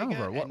get run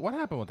over. What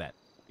happened with that?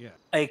 Yeah.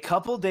 A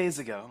couple days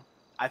ago,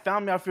 I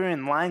found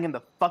Malfurion lying in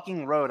the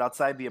fucking road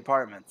outside the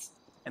apartments.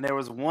 And there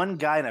was one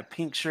guy in a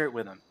pink shirt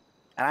with him.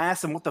 And I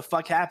asked him what the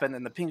fuck happened,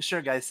 and the pink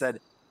shirt guy said,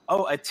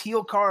 oh, a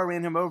teal car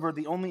ran him over.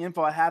 The only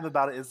info I have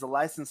about it is the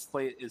license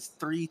plate is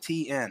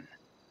 3TN.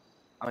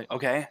 I'm like,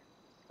 okay.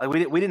 Like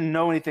we didn't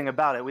know anything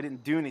about it. We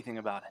didn't do anything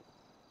about it.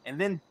 And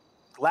then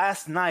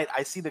last night,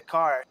 I see the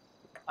car.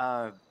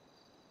 I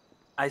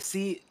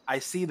see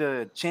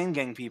the chain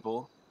gang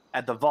people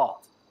at the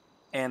vault.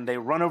 And they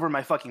run over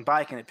my fucking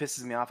bike, and it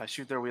pisses me off. I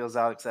shoot their wheels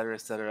out, et cetera,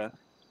 et cetera.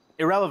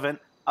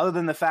 Irrelevant. Other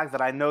than the fact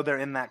that I know they're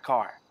in that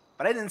car.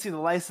 But I didn't see the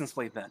license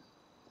plate then.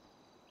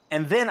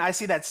 And then I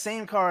see that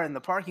same car in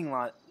the parking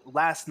lot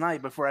last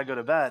night before I go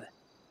to bed.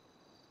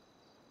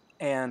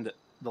 And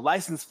the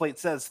license plate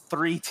says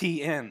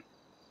 3TN.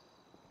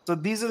 So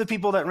these are the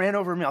people that ran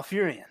over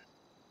Malfurion.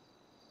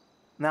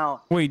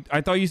 Now... Wait,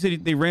 I thought you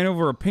said they ran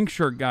over a pink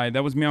shirt guy.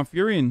 That was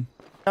Malfurion.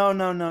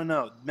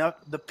 No.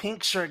 The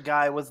pink shirt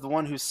guy was the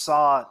one who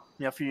saw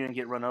Malfurion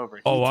get run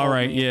over. Oh, all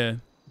right, yeah.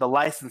 The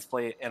license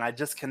plate, and I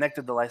just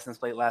connected the license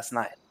plate last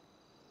night.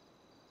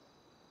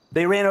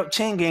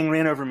 Chain gang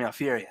ran over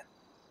Malfurion.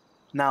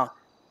 Now,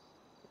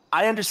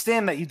 I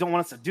understand that you don't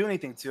want us to do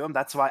anything to him.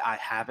 That's why I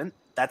haven't.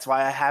 That's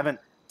why I haven't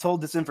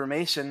told this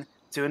information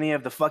to any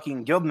of the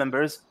fucking guild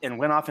members and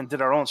went off and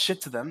did our own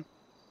shit to them.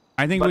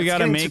 I think we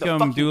gotta make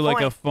them do like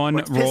a fun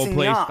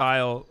roleplay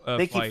style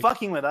They keep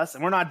fucking with us,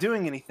 and we're not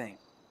doing anything.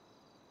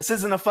 This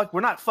isn't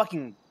we're not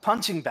fucking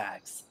punching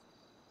bags.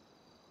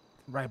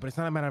 Right, but it's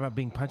not a matter about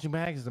being punching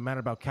bags. It's a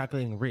matter about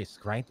calculating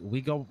risk, right?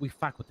 We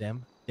fuck with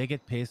them. They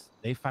get pissed.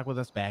 They fuck with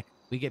us back.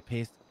 We get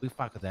pissed. We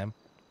fuck with them.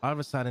 All of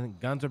a sudden,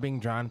 guns are being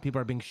drawn.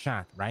 People are being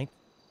shot, right?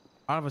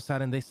 All of a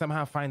sudden, they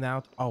somehow find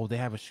out, oh, they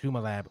have a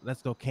Skooma lab.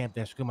 Let's go camp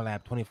their Skooma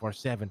lab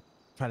 24/7.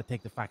 Try to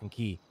take the fucking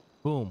key.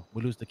 Boom,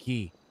 we lose the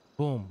key.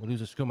 Boom, we lose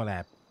the Skooma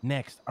lab.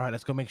 Next, all right,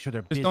 let's go make sure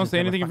they're Just don't say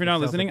anything if you're not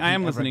listening. I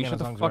am listening. Shut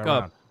the fuck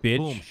up, bitch.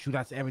 Boom,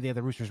 shootouts every day at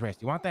the Rooster's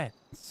Rest. You want that?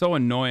 It's so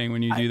annoying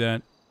when you do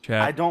that.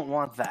 Chat. I don't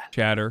want that.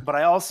 Chatter. But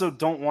I also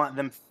don't want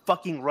them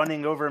fucking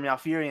running over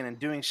Malfurion and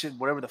doing shit,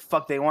 whatever the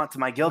fuck they want to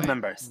my guild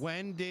members.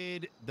 When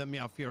did the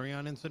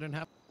Malfurion incident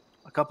happen?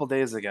 A couple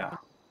days ago.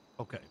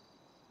 Okay.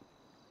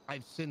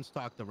 I've since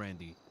talked to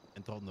Randy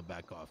and told him to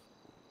back off.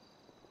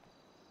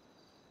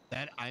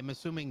 I'm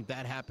assuming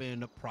that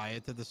happened prior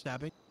to the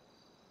stabbing?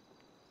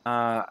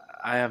 I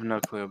have no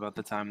clue about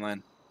the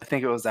timeline. I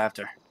think it was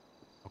after.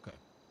 Okay.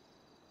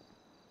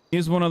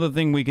 Here's one other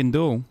thing we can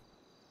do.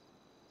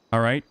 All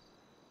right.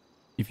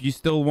 If you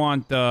still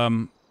want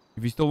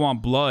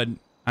blood,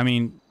 I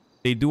mean,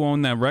 they do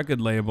own that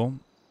record label.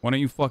 Why don't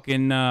you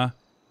fucking come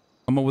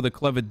up with a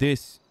clever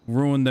diss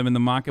ruin them in the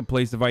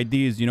marketplace of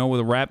ideas, you know, with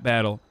a rap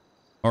battle.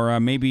 Or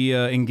maybe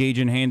engage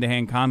in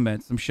hand-to-hand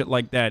combat, some shit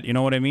like that. You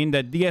know what I mean?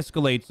 That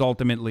de-escalates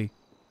ultimately.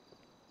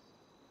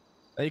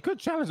 You could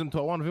challenge them to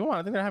a 1v1.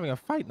 I think they're having a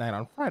fight night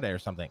on Friday or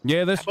something.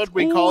 Yeah, that's How about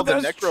we call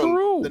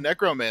the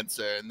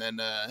necromancer, and then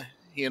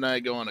he and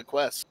I go on a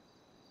quest.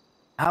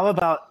 How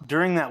about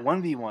during that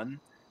 1v1,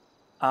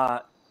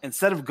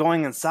 instead of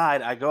going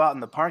inside, I go out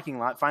in the parking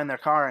lot, find their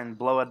car, and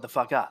blow it the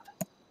fuck up?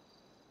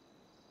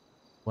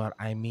 Well,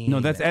 I mean... No,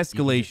 that's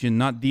escalation,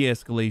 not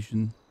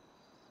de-escalation.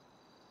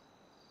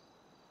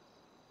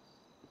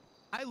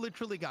 I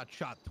literally got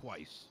shot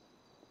twice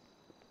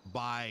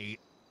by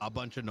a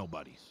bunch of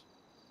nobodies.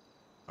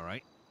 All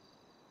right?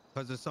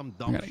 Because of some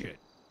dumb shit.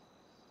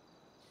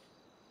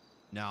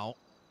 Now,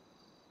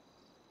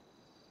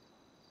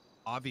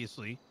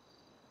 obviously,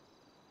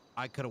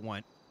 I could have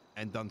went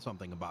and done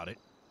something about it.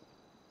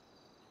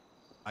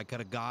 I could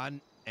have gone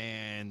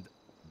and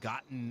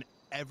gotten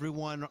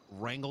everyone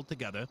wrangled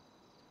together.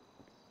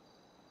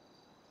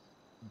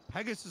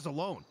 Pegasus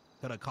alone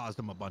could have caused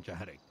him a bunch of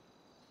headache.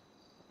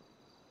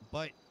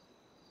 But,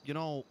 you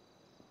know,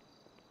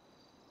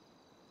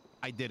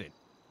 I didn't.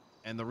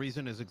 And the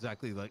reason is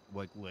exactly like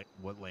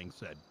what Lang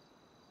said.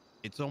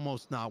 It's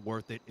almost not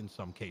worth it in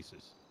some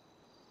cases.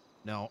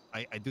 Now,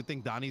 I do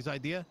think Donnie's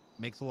idea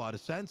makes a lot of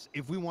sense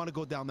if we want to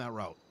go down that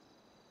route.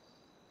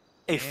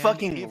 A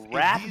fucking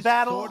rap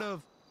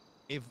battle?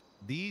 If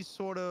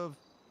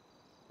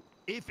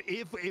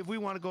we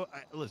want to go,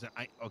 listen,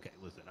 I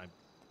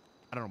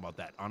don't know about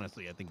that.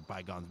 Honestly, I think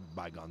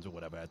bygones or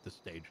whatever at this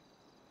stage.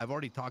 I've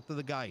already talked to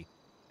the guy.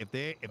 If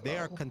they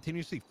are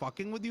continuously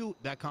fucking with you,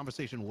 that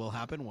conversation will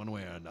happen one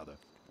way or another.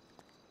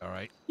 All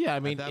right? Yeah, I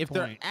mean, if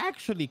they're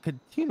actually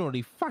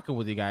continually fucking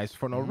with you guys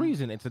for no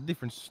reason, it's a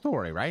different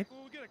story, right?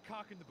 We'll get a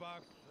cock in the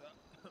box.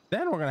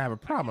 Then we're gonna have a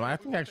problem. I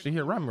think I actually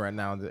hear Remy right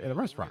now in the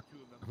restaurant.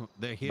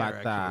 They're here,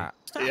 but,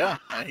 actually. Yeah,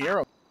 I hear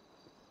them.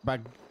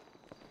 But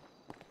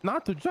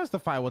not to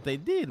justify what they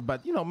did,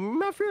 but you know,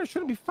 Mafia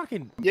shouldn't be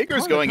fucking.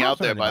 Jaeger's going out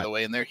there, by the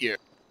way, and they're here.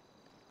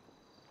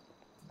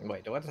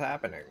 Wait, what's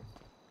happening?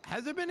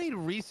 Has there been any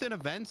recent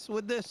events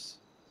with this,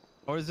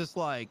 or is this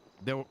like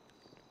there?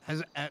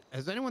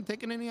 Has anyone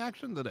taken any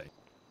action today?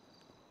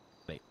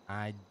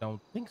 I don't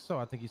think so.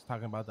 I think he's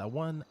talking about that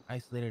one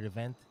isolated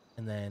event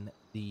and then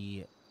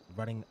the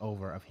running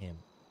over of him.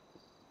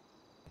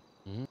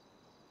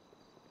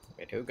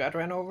 Wait, who got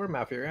ran over?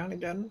 Mafurian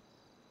again?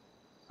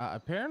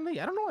 Apparently,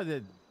 I don't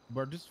know.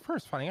 We're just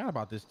first finding out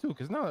about this too,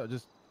 because now they're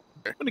just.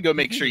 I'm gonna go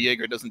make sure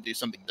Jaeger doesn't do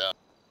something dumb.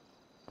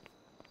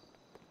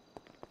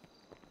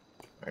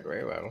 Right,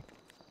 very well.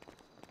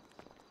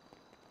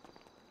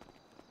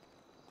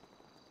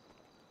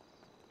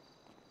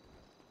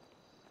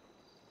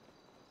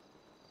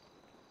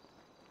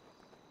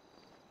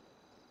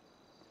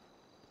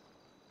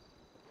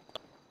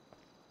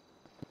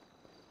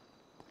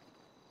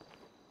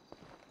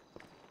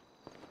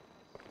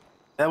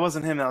 That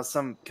wasn't him. That was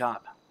some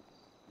cop.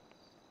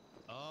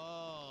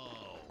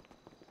 Oh.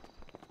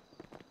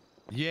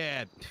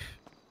 Yeah.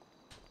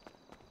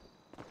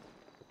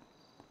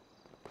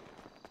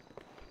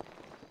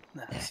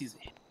 Nah, excuse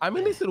me. I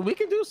mean, listen, we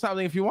can do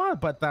something if you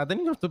want, but then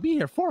you have to be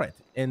here for it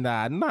and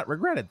not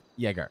regret it,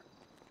 Jaeger.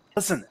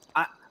 Listen,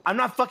 I'm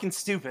not fucking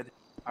stupid.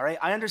 All right,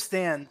 I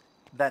understand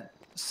that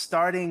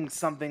starting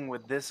something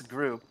with this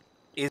group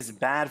is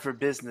bad for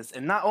business,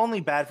 and not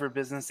only bad for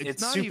business,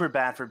 it's super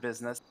bad for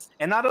business.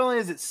 And not only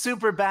is it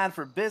super bad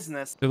for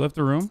business, they left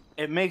the room.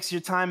 It makes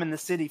your time in the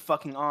city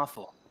fucking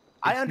awful.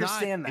 I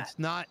understand that. It's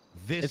not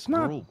this it's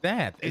group. Not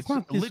that. It's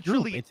not this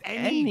literally group. It's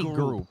any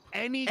group.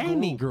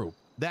 Any group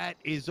that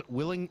is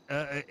willing.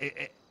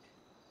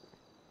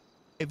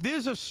 If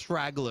there's a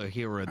straggler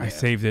here or there, I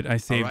saved it. I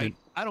saved it.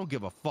 I don't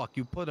give a fuck.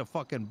 You put a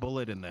fucking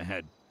bullet in the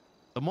head.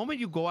 The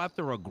moment you go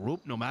after a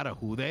group, no matter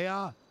who they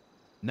are,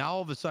 now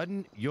all of a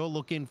sudden you're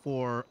looking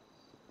for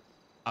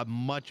a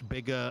much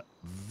bigger,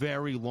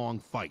 very long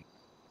fight.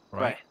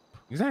 Right.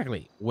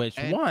 Exactly.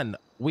 One,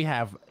 we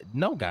have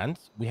no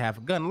guns. We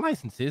have gun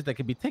licenses that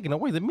can be taken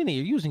away the minute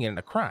you're using it in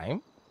a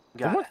crime.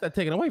 So once they're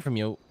taken away from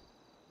you,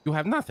 you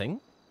have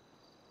nothing.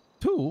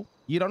 Two,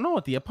 you don't know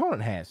what the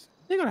opponent has.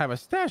 They're gonna have a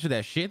stash of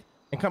that shit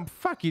and come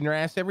fucking your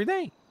ass every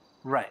day.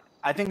 Right.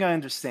 I think I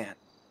understand.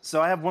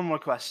 So I have one more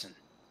question.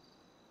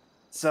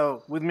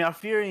 So with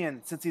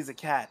Malfurion, since he's a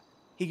cat,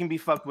 he can be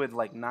fucked with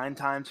like 9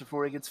 times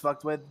before he gets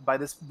fucked with by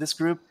this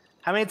group.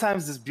 How many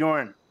times does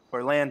Bjorn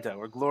or Lando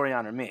or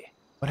Glorion or me?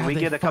 Can we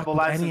get a couple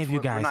lives any of you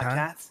guys, we're not huh?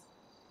 cats?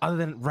 Other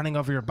than running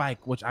over your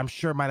bike, which I'm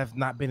sure might have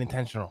not been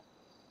intentional.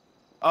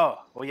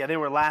 Oh, well, yeah, they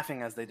were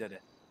laughing as they did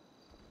it.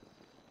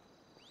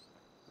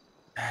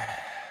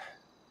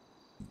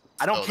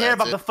 I don't care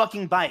about the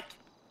fucking bike.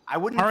 I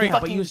wouldn't. All right,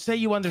 but you say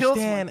you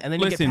understand, and then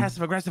you get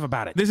passive aggressive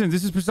about it. Listen,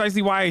 this is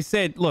precisely why I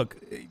said, look,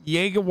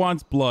 Jaeger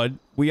wants blood.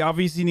 We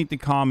obviously need to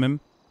calm him.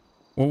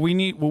 What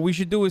we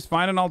should do is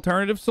find an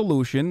alternative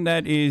solution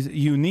that is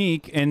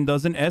unique and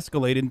doesn't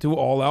escalate into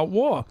all-out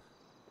war.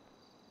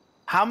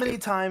 How many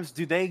times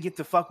do they get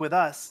to fuck with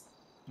us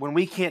when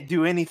we can't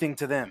do anything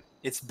to them?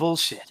 It's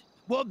bullshit.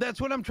 Well,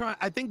 that's what I'm trying.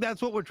 I think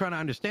that's what we're trying to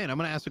understand. I'm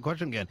going to ask the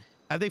question again.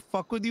 Have they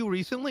fucked with you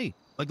recently?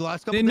 Like the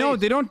last couple days? No,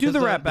 they don't do the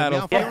rap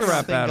battle. Fuck the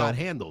rap battle. Got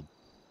handled.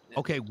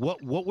 Okay,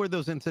 what were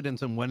those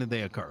incidents and when did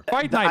they occur?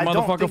 Fight night,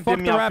 motherfucker. Fuck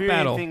the rap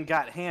battle. Thing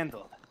got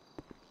handled.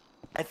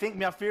 I think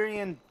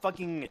Malfurion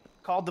fucking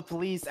called the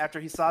police after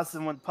he saw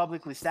someone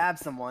publicly stab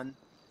someone,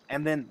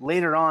 and then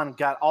later on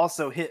got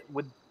also hit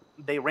with.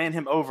 They ran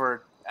him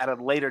over at a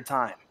later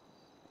time.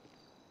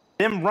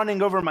 Them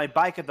running over my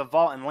bike at the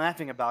vault and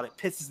laughing about it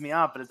pisses me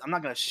off, but I'm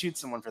not gonna shoot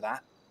someone for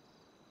that.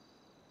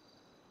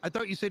 I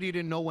thought you said you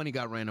didn't know when he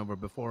got ran over,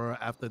 before or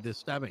after this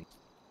stabbing.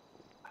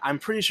 I'm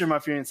pretty sure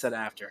Malfurion said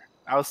after.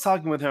 I was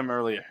talking with him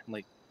earlier,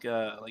 like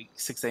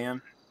 6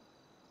 a.m.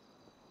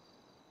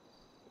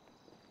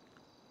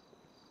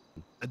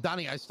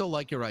 Donnie, I still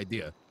like your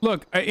idea.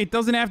 Look, it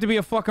doesn't have to be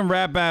a fucking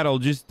rap battle.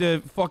 Just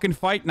fucking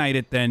fight night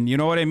it then. You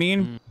know what I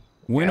mean?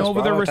 Win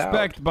over their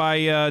respect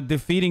by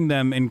defeating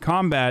them in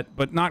combat,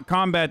 but not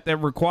combat that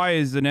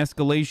requires an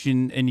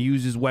escalation and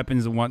uses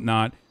weapons and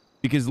whatnot.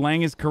 Because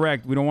Lang is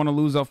correct. We don't want to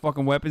lose our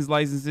fucking weapons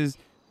licenses.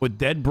 We're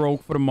dead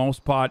broke for the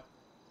most part.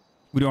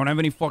 We don't have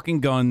any fucking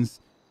guns.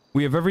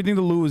 We have everything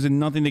to lose and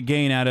nothing to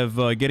gain out of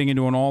getting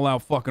into an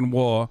all-out fucking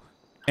war.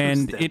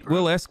 And it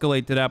will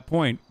escalate to that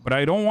point. But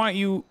I don't want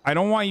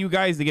you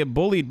guys to get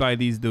bullied by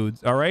these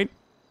dudes, all right?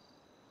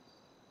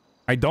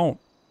 I don't.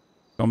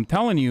 So I'm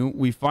telling you,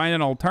 we find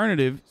an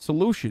alternative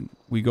solution.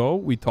 We go,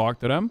 we talk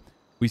to them,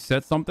 we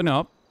set something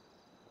up.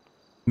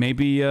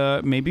 Maybe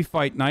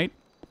fight night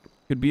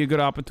could be a good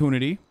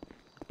opportunity.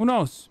 Who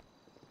knows?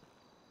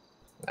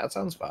 That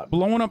sounds fun.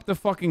 Blowing up the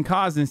fucking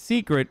cars in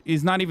secret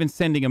is not even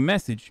sending a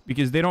message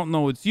because they don't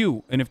know it's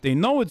you. And if they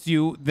know it's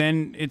you,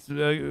 then it's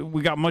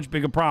we got much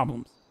bigger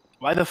problems.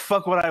 Why the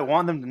fuck would I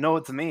want them to know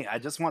it's me? I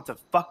just want to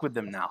fuck with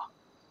them now.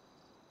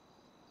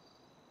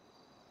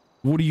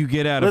 What do you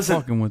get out of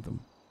fucking with them?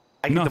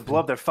 I get to blow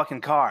up their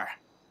fucking car.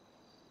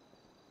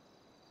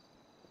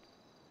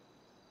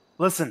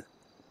 Listen,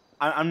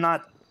 I'm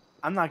not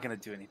gonna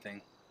do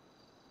anything.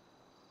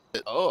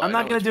 Oh, I'm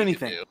not gonna do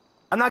anything.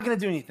 I'm not gonna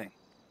do anything.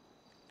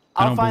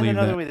 I'll find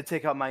another way to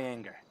take out my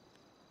anger.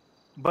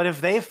 But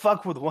if they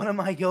fuck with one of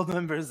my guild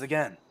members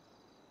again,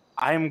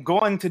 I am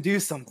going to do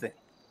something.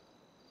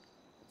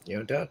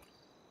 You're dead.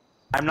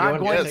 I'm not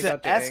going to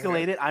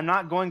escalate it. I'm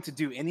not going to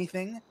do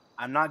anything.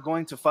 I'm not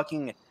going to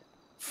fucking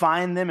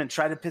find them and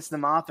try to piss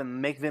them off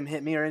and make them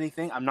hit me or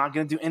anything. I'm not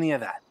going to do any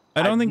of that.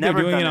 I don't think they're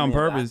doing it on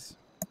purpose.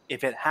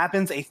 If it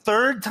happens a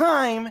third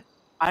time,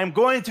 I'm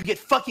going to get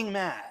fucking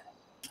mad.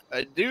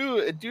 I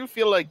do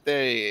feel like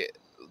they,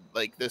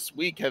 like this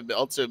week, have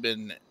also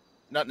been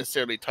not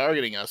necessarily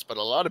targeting us, but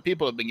a lot of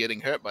people have been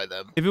getting hurt by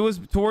them. If it was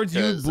towards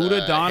you,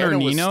 Buddha, Don, or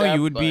Nino,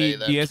 you would be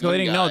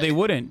de-escalating. No, they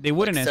wouldn't. They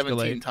wouldn't like escalate.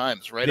 17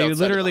 times, right? They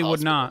literally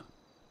would not.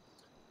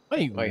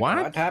 Wait,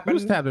 what happened?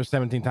 Who stabbed her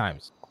 17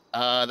 times?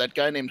 That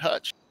guy named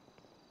Hutch.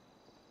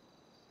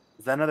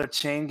 Is that another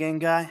chain gang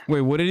guy?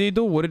 Wait, what did he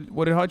do?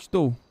 What did Hutch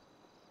do?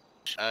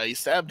 He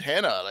stabbed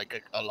Hannah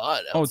like a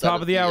lot. Oh, top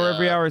of the hour,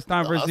 every hour. It's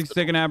time for a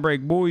 6-second ad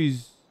break,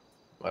 boys.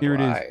 Here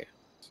it is.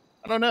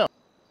 I don't know.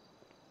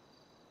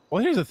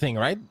 Well, here's the thing,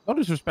 right? No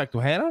disrespect to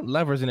Hannah.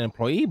 Lever's an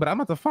employee, but I'm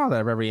not the father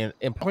of every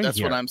employee. That's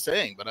here. what I'm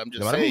saying, but I'm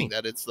just saying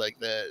that it's like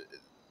there's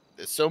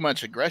so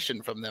much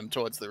aggression from them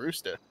towards the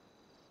rooster.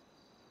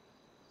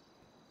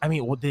 I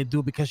mean, what did they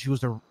do because she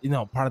was a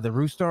part of the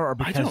rooster, or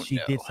because she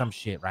did some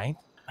shit, right?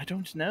 I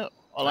don't know.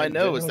 All I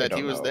know is that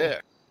he was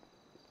there,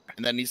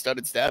 and then he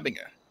started stabbing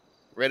her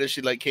right as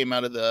she like came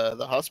out of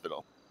the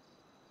hospital.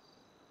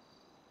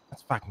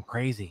 That's fucking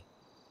crazy.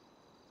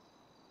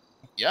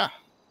 Yeah.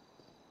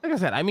 Like I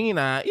said, I mean,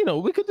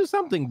 we could do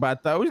something,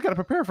 but we just gotta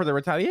prepare for the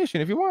retaliation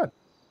if you want.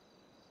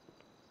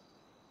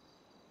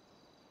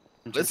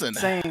 Listen,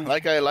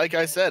 like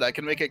I said, I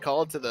can make a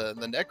call to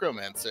the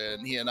necromancer,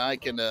 and he and I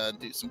can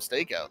do some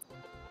stakeout.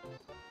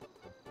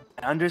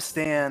 I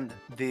understand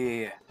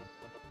the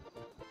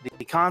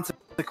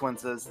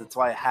consequences. That's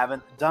why I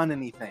haven't done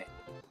anything.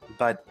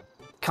 But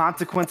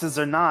consequences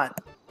or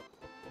not,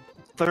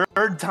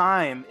 third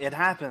time it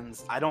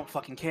happens, I don't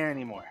fucking care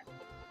anymore.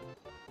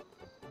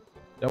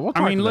 Yeah,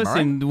 I mean,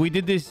 listen, we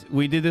did this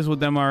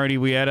with them already.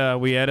 We had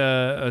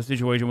a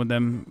situation with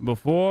them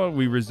before.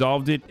 We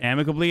resolved it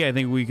amicably. I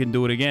think we can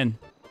do it again.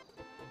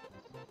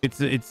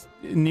 It's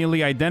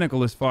nearly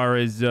identical as far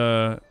as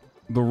the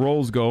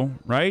roles go,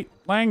 right,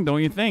 Lang?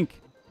 Don't you think?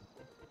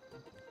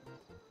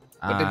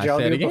 What did y'all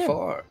do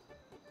before?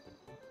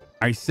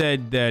 I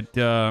said that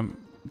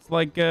it's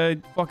like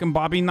fucking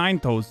Bobby Nine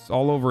Toes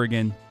all over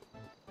again.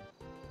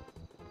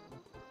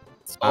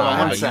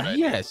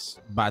 Yes,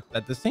 but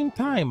at the same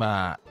time,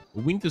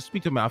 we need to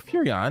speak to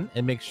Malfurion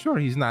and make sure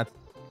he's not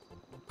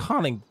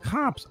calling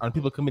cops on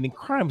people committing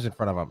crimes in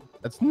front of him.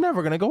 That's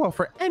never going to go well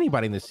for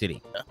anybody in the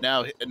city.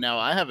 Now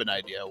I have an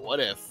idea. What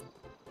if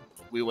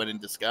we went in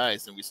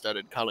disguise and we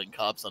started calling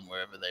cops on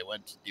wherever they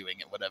went,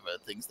 doing it, whatever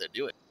things they're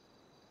doing?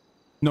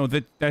 No,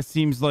 that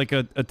seems like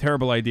a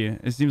terrible idea.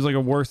 It seems like a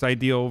worse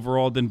idea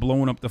overall than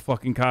blowing up the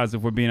fucking cars,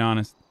 if we're being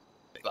honest.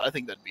 I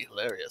think that'd be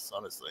hilarious,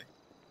 honestly.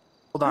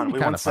 Hold on,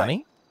 kind of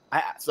funny.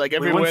 It's like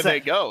everywhere they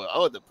go.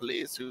 Oh, the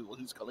police.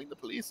 Who's calling the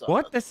police on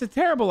What? them? That's a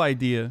terrible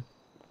idea.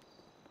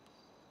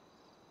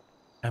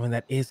 I mean,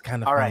 that is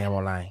kind of funny. I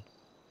won't lie.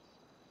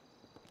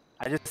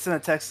 I just sent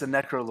a text to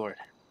Necrolord.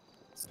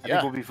 I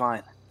Yeah. think we'll be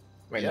fine.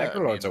 Wait, Yeah,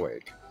 Necrolord's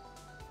awake.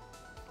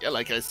 Yeah,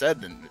 like I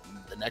said,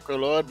 the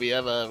Necrolord, we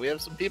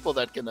have some people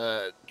that can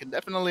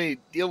definitely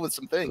deal with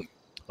some things.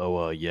 Oh,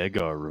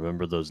 Yegar,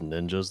 remember those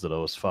ninjas that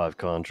owe us 5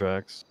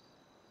 contracts?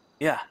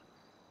 Yeah.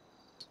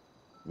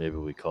 Maybe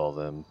we call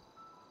them.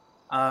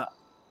 I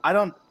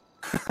don't.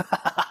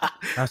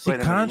 Now, see, Wait a minute, you might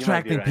be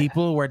contracting right.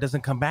 people where it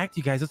doesn't come back to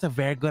you guys, that's a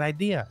very good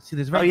idea. See,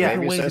 there's very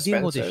different ways to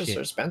deal with this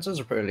shit. Spencer's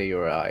are pretty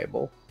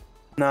reliable.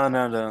 No.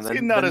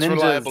 He's not as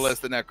reliable as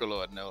the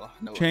Necrolord. No.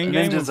 Chain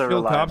gang will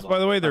kill cops, by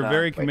the way. They're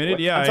very committed.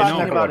 Yeah, I'm I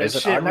talking know. about if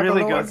shit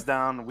really goes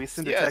down, we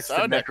send a text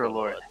to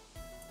Necrolord.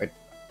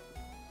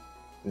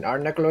 Our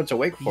Necrolord's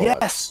awake for us.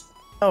 Yes.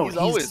 No, he's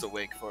always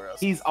awake for us.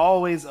 He's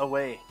always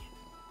awake.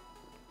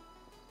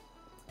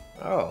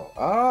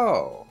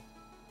 Oh.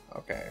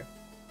 Okay.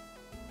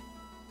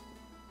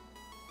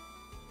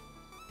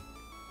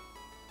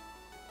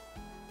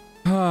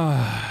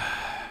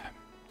 I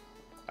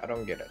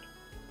don't get it.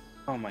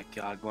 Oh my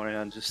God,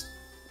 Glorian, just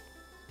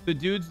The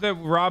dudes that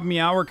robbed me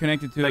out were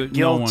connected to The no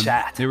guild one.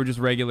 chat. They were just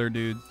regular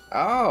dudes.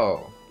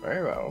 Oh,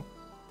 very well.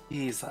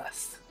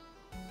 Jesus.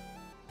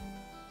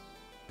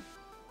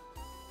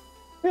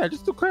 Yeah,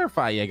 just to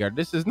clarify, Yeager,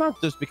 this is not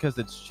just because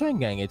it's Chain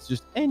Gang. It's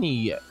just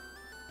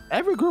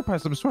every group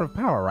has some sort of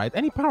power, right?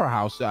 Any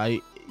powerhouse,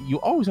 you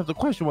always have to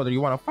question whether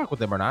you want to fuck with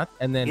them or not,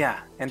 and then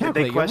yeah. And did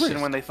they question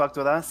when they fucked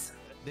with us?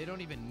 They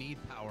don't even need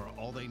power.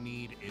 All they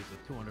need is a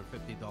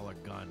 $250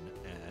 gun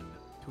and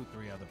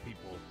 2-3 other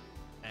people.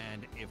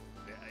 And if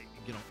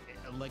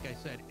like I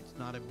said, it's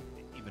not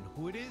even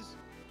who it is.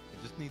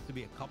 It just needs to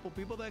be a couple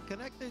people that are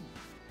connected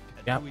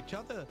to each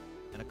other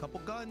and a couple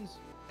guns.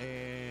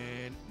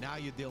 And now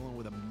you're dealing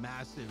with a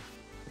massive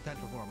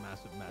potential for a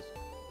massive mess.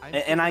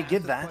 And I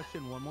get that.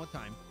 Question one more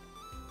time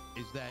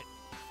is that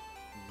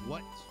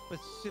what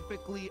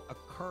specifically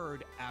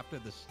occurred after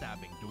the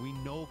stabbing? Do we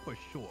know for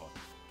sure?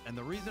 And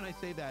the reason I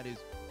say that is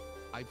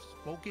I've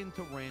spoken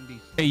to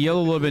Randy. Hey, yell a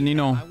little bit,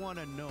 Nino. I want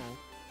to know,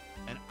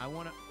 and I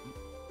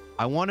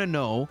want to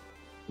know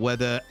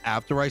whether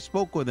after I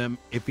spoke with him,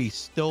 if he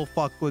still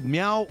fucked with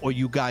Meow or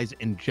you guys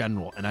in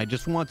general. And I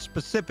just want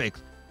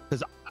specifics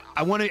because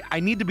I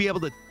need to be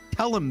able to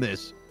tell him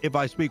this if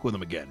I speak with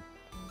him again.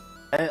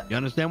 You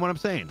understand what I'm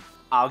saying?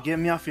 I'll give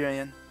Meow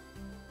Furion.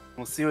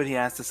 We'll see what he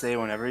has to say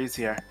whenever he's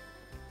here.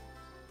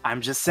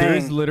 I'm just saying.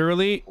 There's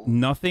literally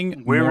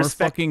nothing more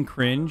fucking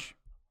cringe.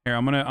 Here,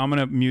 I'm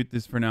gonna mute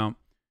this for now.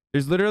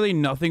 There's literally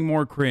nothing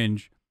more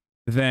cringe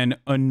than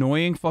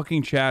annoying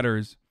fucking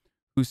chatters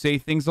who say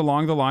things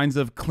along the lines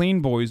of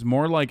clean boys,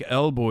 more like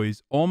L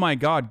boys. Oh my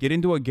God, get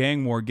into a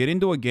gang war, get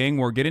into a gang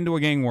war, get into a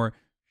gang war.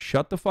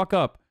 Shut the fuck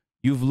up.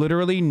 You've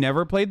literally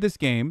never played this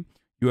game.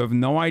 You have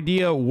no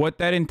idea what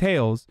that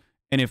entails.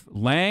 And if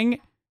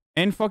Lang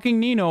and fucking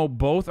Nino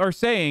both are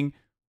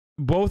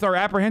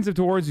apprehensive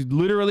towards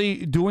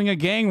literally doing a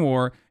gang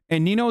war,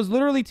 and Nino is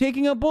literally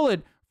taking a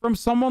bullet from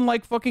someone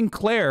like fucking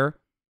Claire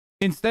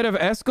instead of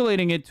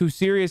escalating it to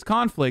serious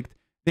conflict,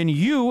 then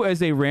you,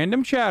 as a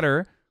random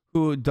chatter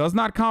who does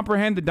not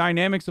comprehend the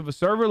dynamics of a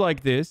server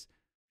like this,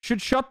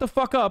 should shut the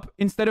fuck up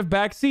instead of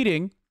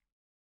backseating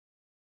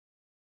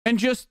and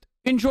just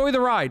enjoy the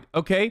ride,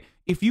 okay?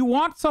 If you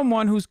want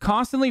someone who's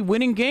constantly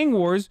winning gang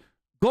wars,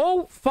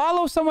 go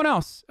follow someone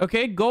else,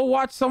 okay? Go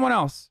watch someone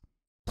else,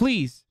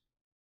 please.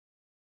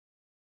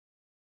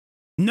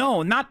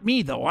 No, not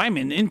me, though. I'm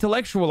an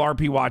intellectual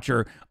RP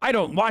watcher. I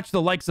don't watch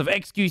the likes of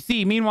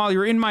XQC. Meanwhile,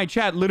 you're in my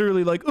chat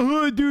literally like,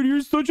 oh, dude,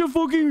 you're such a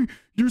fucking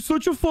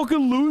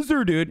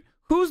loser, dude.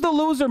 Who's the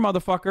loser,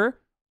 motherfucker?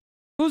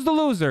 Who's the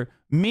loser?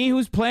 Me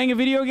who's playing a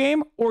video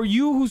game, or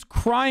you who's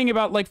crying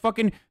about like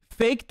fucking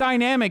fake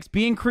dynamics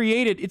being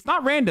created? It's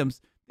not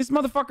randoms. This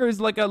motherfucker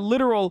is like a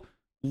literal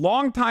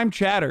long-time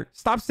chatter.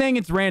 Stop saying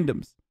it's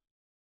randoms.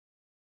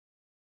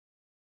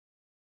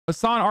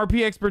 Hasan,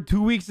 RP expert,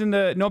 2 weeks in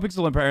the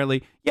Nopixel,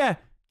 apparently. Yeah,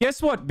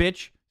 guess what,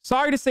 bitch?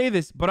 Sorry to say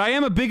this, but I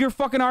am a bigger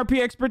fucking RP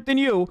expert than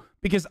you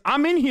because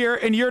I'm in here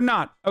and you're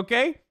not,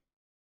 okay?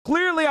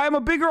 Clearly, I'm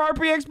a bigger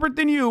RP expert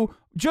than you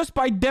just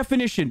by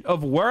definition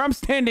of where I'm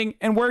standing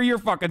and where you're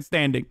fucking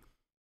standing.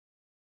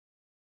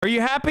 Are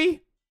you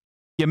happy?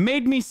 You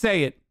made me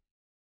say it.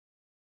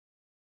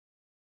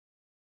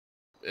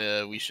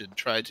 We should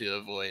try to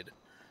avoid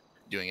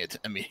doing it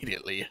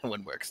immediately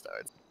when work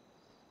starts.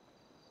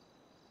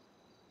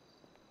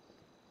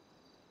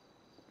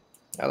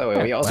 By the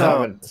way, we also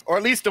haven't... Or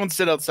at least don't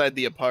sit outside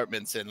the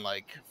apartments and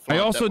like... I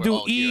also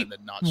do eat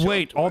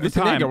wait all the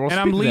time, and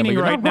I'm leaning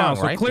right now,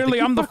 so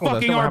clearly I'm the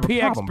fucking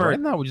RP expert.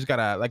 Now we just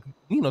gotta, like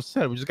Nino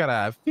said, we just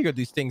gotta figure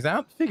these things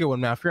out, figure when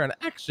Malfurion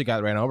actually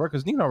got ran over,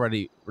 because Nino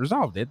already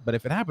resolved it, but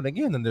if it happened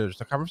again, then there's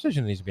a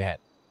conversation that needs to be had.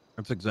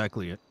 That's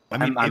exactly it. I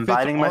I'm mean,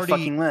 biting my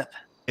fucking lip.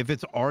 If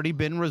it's already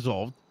been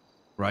resolved,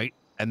 right,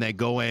 and they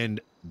go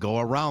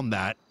around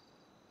that,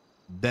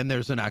 then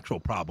there's an actual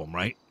problem,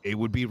 right? It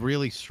would be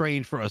really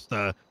strange for us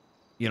to,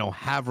 you know,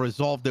 have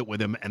resolved it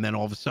with him, and then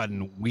all of a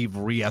sudden we've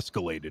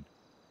re-escalated.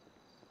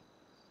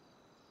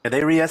 Yeah,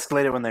 they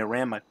re-escalated when they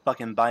ran my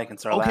fucking bike and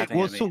started laughing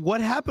well, at me. so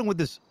what happened with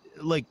this?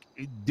 Like,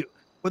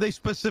 were they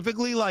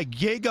specifically like,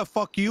 Jaeger,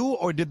 fuck you,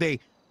 or did they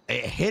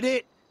hit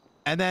it?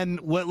 And then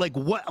what?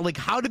 Like,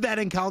 how did that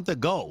encounter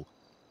go?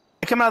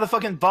 I come out of the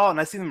fucking vault and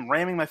I see them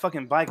ramming my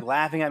fucking bike,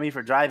 laughing at me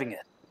for driving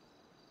it.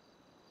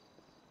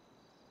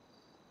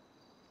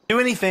 Do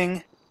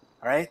anything,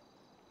 all right?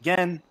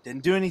 Again,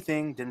 didn't do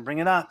anything, didn't bring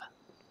it up.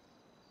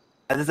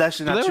 That is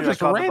actually not So they true. were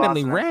just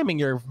randomly ramming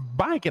your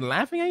bike and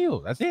laughing at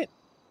you. That's it.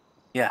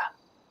 Yeah.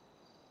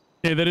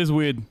 Yeah, that is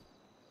weird.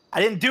 I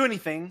didn't do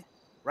anything,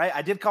 right?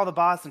 I did call the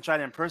boss and try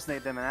to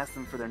impersonate them and ask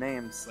them for their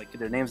names, like get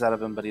their names out of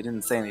them, but he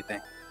didn't say anything.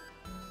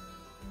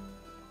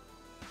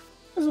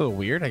 That's a little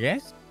weird, I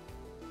guess.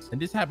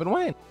 And this happened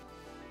when?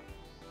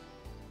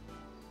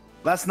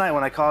 Last night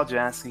when I called you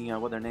asking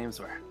what their names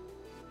were.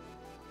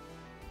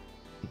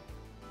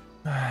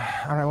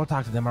 All right, we'll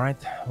talk to them, all right?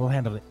 We'll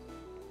handle it.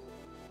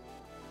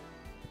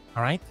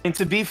 All right? And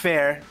to be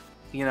fair,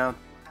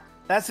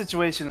 that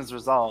situation is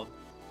resolved.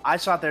 I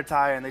shot their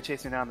tire and they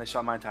chased me down and they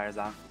shot my tires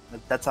out.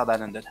 That's how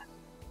that ended.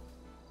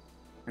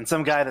 And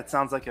some guy that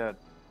sounds like a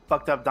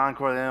fucked up Don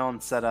Corleone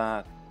said,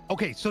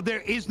 Okay, so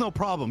there is no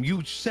problem.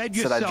 You said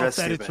Said I yourself dressed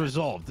that it's stupid.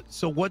 resolved.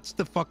 So what's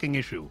the fucking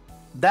issue?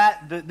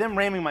 them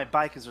ramming my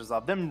bike is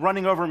resolved. Them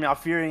running over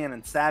Malfurion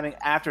and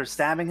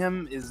stabbing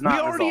him is not We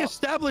already resolved.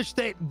 established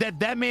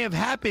that may have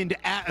happened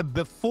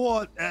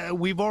before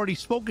we've already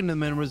spoken to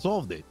them and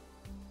resolved it.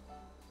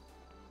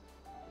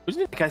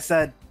 Like I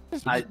said,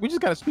 we just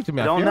gotta speak to I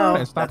Malfurion. don't know.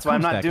 And stop That's why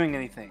I'm not Tombstone. doing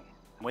anything.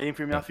 I'm waiting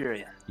for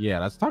Malfurion. Yeah,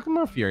 let's talk to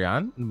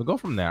Malfurion and we'll go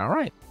from there. All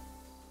right.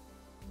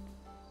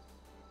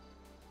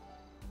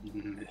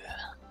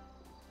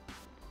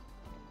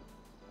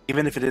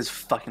 Even if it is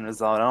fucking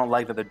resolved, I don't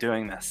like that they're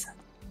doing this.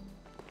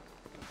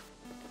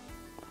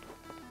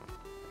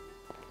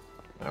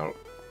 Well,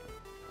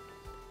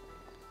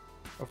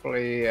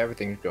 hopefully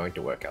everything's going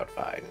to work out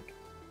fine.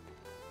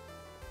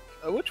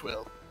 Which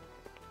will?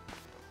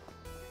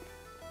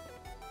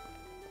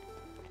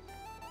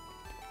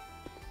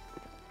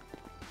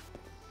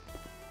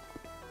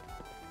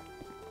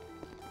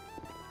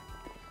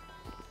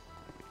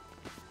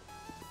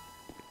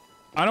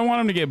 I don't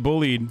want him to get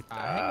bullied.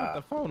 Hang up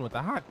the phone with the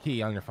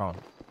hotkey on your phone.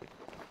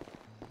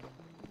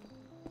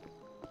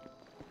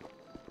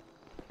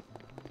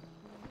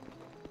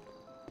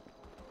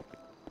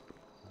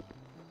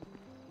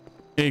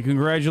 Hey,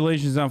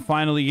 congratulations on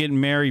finally getting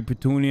married,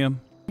 Petunia.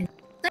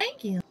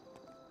 Thank you.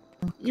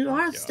 You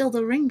are still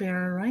the ring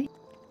bearer, right?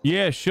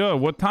 Yeah, sure.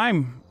 What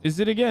time is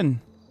it again?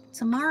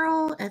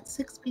 Tomorrow at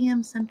 6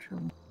 p.m. Central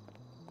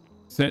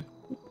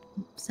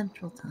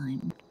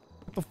Time.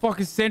 What the fuck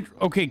is Central?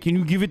 Okay, can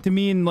you give it to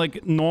me in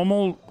like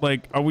normal?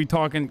 Like, are we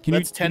talking?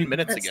 That's 10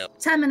 minutes ago.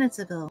 10 minutes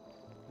ago.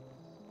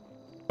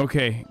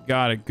 Okay,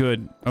 got it.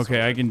 Good.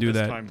 Okay, I can do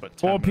this that. time, but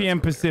 4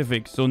 p.m.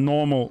 Pacific, so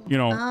normal. You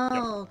know.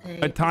 Oh, okay.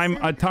 A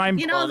time.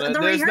 You know, the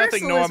there's nothing rehearsal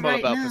is normal right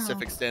about now.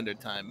 Pacific Standard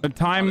Time. A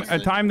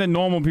time that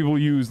normal people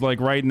use, like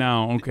right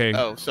now. Okay.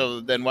 Oh, so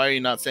then why are you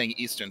not saying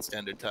Eastern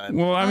Standard Time?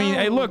 Well, I mean,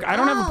 hey, look, I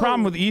don't have a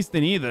problem with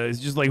Eastern either. It's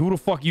just like, who the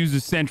fuck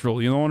uses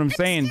Central? You know what I'm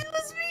saying?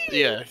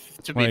 Yeah,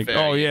 to be Like, fair.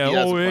 oh, yeah, he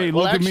has oh, a hey, point.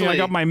 look Well, at me, I actually-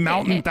 got my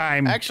mountain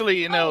time.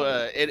 Actually,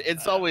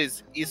 it's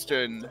always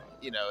Eastern.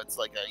 It's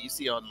like you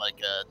see on like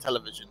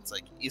television. It's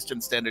like Eastern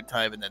Standard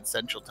Time and then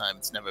Central Time.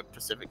 It's never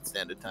Pacific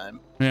Standard Time.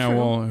 Yeah,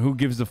 well, who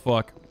gives a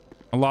fuck?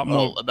 A lot more.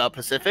 Well, about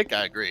Pacific,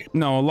 I agree.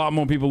 No, a lot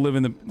more people live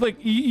in the. Like,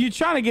 you're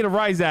trying to get a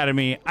rise out of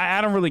me.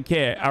 I don't really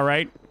care, all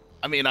right?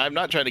 I mean, I'm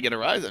not trying to get a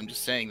rise. I'm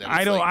just saying that.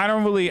 I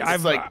don't really know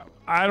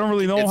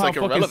it's how like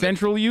fucking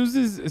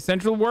irrelevant.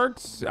 Central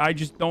works. I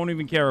just don't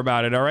even care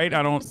about it, all right?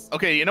 I don't.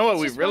 Okay, you know what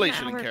we just really 1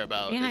 shouldn't hour care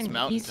about is behind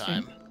Mountain Eastern.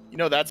 Time. You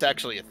know that's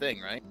actually a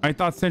thing, right? I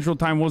thought Central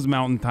Time was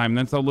Mountain Time.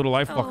 That's how little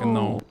I fucking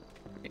know.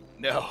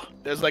 No,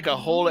 there's like a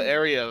whole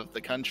area of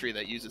the country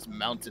that uses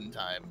Mountain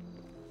Time.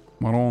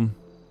 Maron.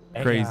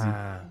 Hey, Crazy.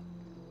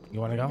 You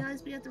want to go? You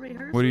guys be at the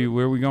rehearsal?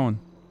 Where are we going?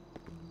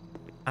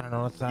 I don't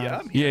know. Let's,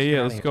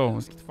 Yeah, let's go.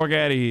 Let's get the fuck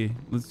out of here.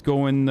 Let's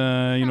go and,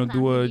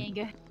 do a...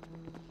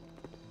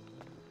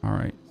 All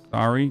right.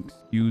 Sorry.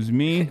 Excuse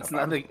me. It's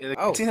not the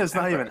casino's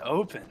not even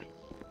open.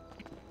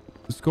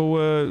 Let's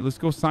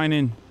go sign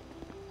in.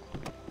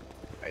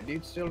 I do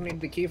still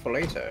need the key for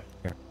later.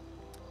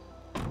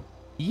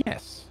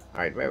 Yes.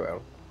 Alright, very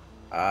well.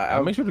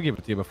 I'll make sure to give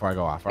it to you before I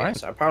go off, all right?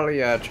 Yes, I'll probably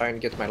try and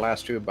get my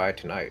last two by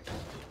tonight,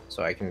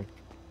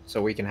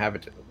 so we can have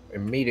it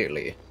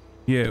immediately.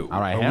 Yeah. All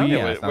right. Yeah, Hell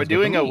yeah. we're sounds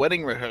doing good to a me.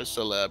 wedding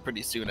rehearsal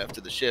pretty soon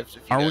after the shift.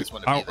 If you Are we, guys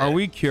want to be there. are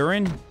we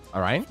curing?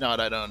 All right. If not,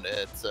 I don't.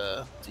 It's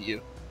to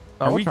you.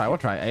 Oh, we'll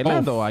try. Hey,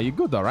 Lando, are you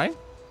good, all right?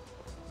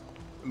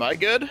 Am I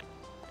good?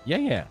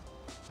 Yeah.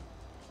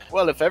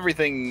 Well, if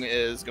everything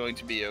is going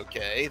to be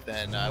okay,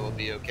 then I will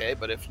be okay.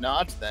 But if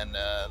not, then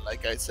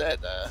like I said,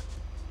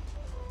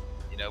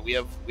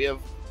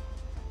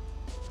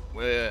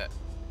 we're.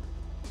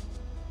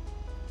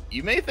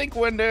 You may think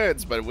we're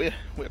nerds, but we're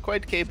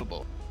quite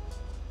capable.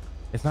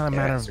 It's not a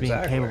matter of being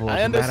capable. It's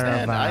I understand.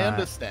 a matter of, I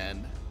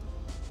understand.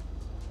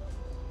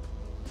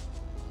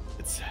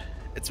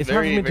 It's hard for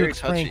very, me to very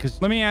explain touchy.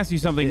 Let me ask you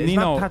something, It's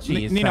Nino. not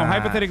touchy, it's, Nino,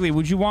 hypothetically,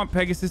 would you want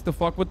Pegasus to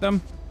fuck with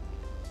them?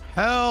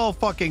 Hell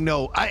fucking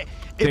no.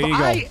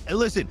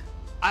 Listen,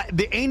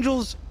 the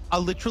Angels are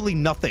literally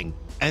nothing,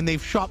 and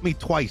they've shot me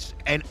twice,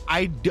 and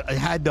I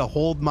had to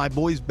hold my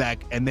boys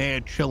back, and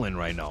they're chilling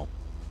right now.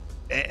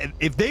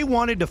 If they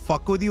wanted to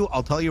fuck with you,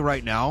 I'll tell you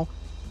right now,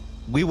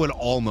 we would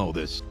all know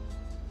this.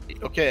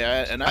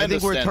 Okay, I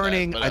think we're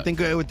turning. that, I think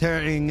we're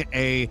turning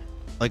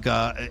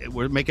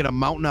we're making a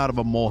mountain out of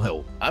a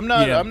molehill. I'm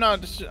not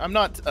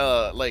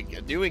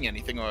like doing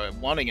anything or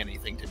wanting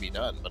anything to be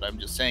done, but I'm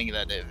just saying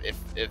that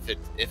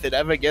if it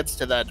ever gets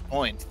to that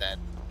point, then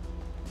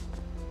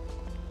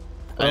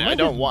I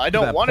don't want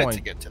it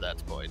to get to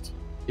that point.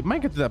 It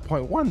might get to that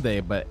point one day,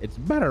 but it's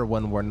better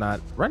when we're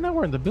not. Right now,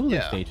 we're in the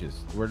building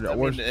stages. We're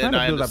trying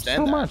to build up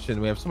so much,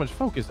 and we have so much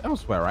focus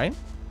elsewhere, right?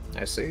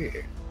 I see.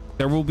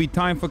 There will be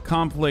time for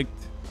conflict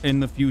in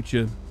the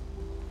future.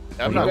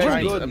 I'm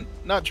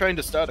not trying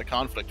to start a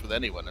conflict with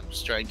anyone. I'm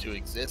just trying to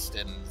exist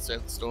and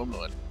serve the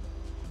Stormlord.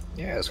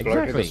 Yeah, it's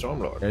glory to the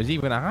Stormlord. There's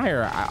even a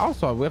higher.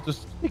 Also, we have to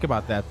speak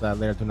about that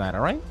later tonight.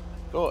 All right?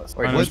 Of course.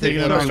 Wait, what did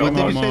you say?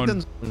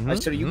 I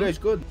said, are you guys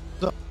good?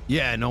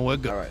 Yeah, no, we're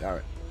good. All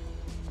right.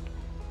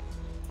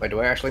 Wait, do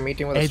I actually meet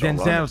him with Hey, a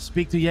Stormlord? Denzel,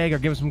 speak to Jaeger.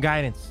 Give him some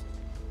guidance.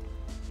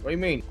 What do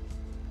you mean?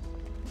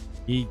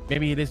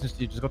 Maybe he listens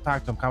to you. Just go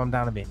talk to him. Calm him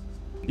down a bit.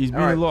 He's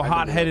being a little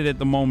hot-headed at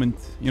the moment,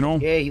 you know?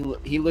 Yeah,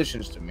 he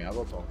listens to me. I'll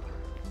go talk.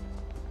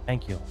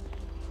 Thank you.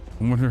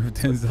 I wonder if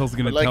Denzel's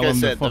gonna Like tell I him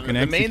said, to fucking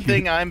the main execute.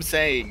 thing I'm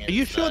saying is Are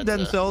you sure that,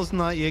 Denzel's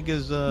not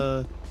Jaeger's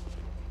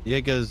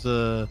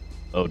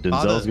Oh,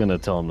 Denzel's gonna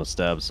tell him to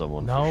stab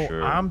someone. No, for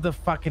sure. I'm the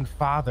fucking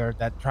father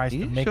that tries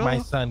to make my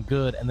son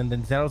good, and then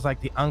Denzel's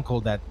like the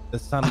uncle that the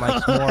son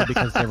likes more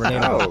because they're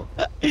related. Oh.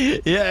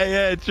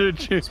 Yeah,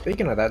 true.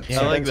 Speaking of that,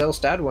 Yeah, like Denzel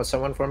stabbed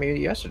someone for me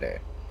yesterday.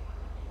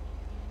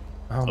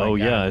 Oh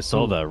yeah, I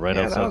saw that right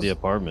outside the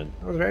apartment.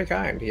 That was very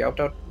kind. He helped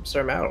out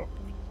Sir Mel.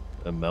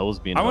 And Mel was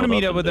being. I want to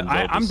held meet up with. and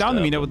Denzel I'm just down to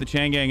stabbed meet up him. with the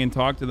Chang Gang and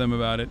talk to them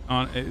about it.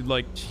 I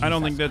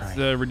don't think that's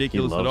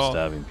ridiculous He at loves all.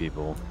 stabbing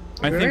people.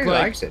 I He think really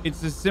like likes it.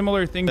 it's a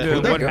similar thing to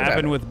Who's that what good at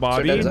happened it? with Sir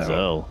Bobby.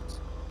 Denzel.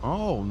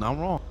 Oh, not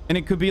wrong. And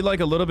it could be like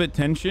a little bit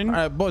tension. All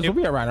right, boys, we'll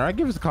be around. All right,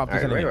 give us a call. All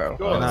right, very well.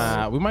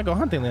 And, we might go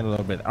hunting in a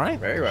little bit. All right.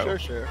 Very well.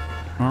 Sure.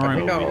 All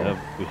right.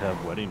 We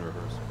have wedding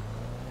rehearsal.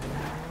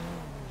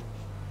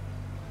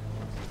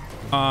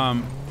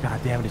 God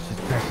damn it! It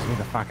just stresses me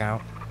the fuck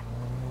out.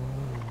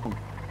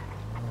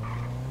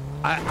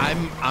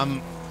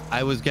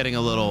 I was getting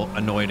a little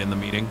annoyed in the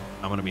meeting.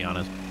 I'm gonna be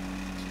honest.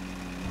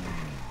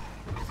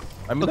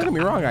 I mean, don't get me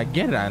wrong. I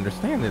get it. I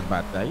understand it,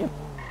 but yeah.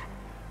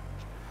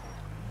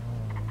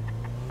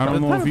 I don't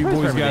know if you boys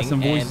got everything,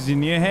 some voices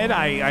in your head.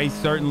 I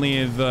certainly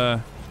have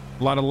a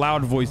lot of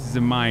loud voices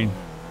in mine.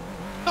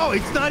 No,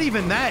 it's not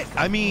even that.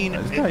 I mean,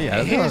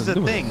 here's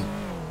the thing.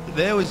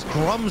 There was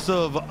crumbs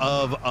of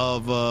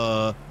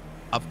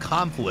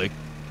conflict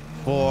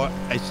for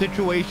a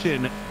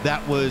situation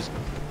that was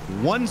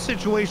one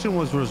situation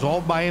was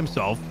resolved by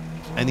himself,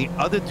 and the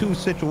other two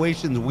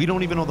situations we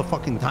don't even know the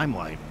fucking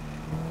timeline.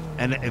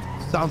 And it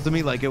sounds to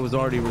me like it was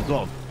already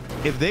resolved.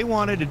 If they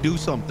wanted to do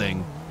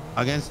something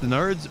against the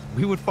nerds,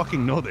 we would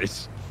fucking know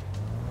this.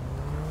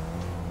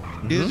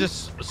 These are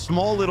just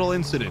small little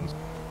incidents.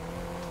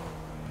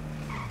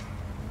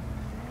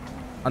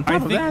 On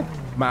top of that,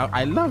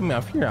 I love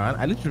Malfurion.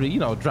 I literally,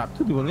 dropped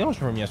 2 people in the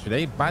ocean room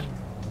yesterday, but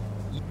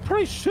you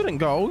probably shouldn't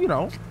go,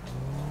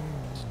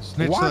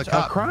 watch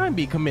a crime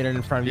be committed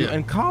in front of you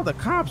and call the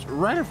cops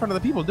right in front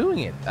of the people doing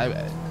it.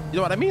 You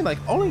know what I mean? Like,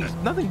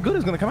 nothing good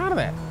is going to come out of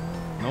that.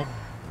 Nope.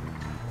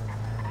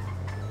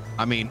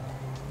 I mean,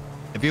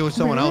 if it was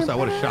someone else, I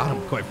would have shot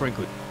him, quite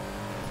frankly.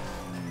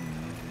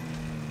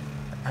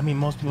 I mean,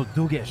 most people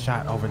do get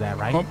shot over that,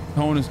 right? Oh,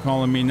 Tone is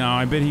calling me now.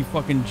 I bet he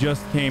fucking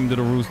just came to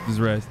the Rooster's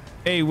Rest.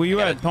 Hey, where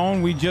you at,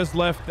 Tone? We just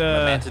left. I'm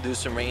about to do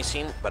some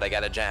racing, but I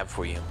got a job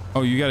for you.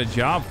 Oh, you got a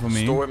job for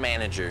me? Store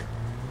manager.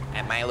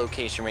 At my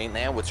location right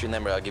now. What's your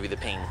number? I'll give you the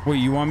ping. Wait,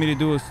 you want me to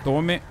do a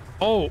store man?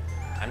 Oh.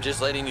 I'm just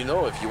letting you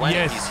know if you want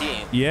Yes. he's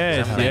here.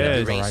 Yes, I'm planning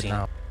to do yes.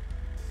 racing.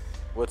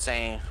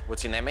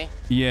 What's your name?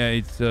 Yeah,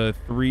 it's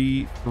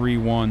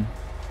 331.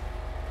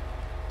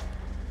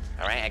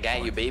 All right, I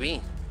got you,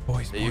 baby.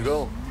 Boys, there you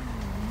go. You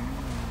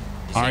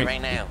All see right.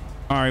 right now.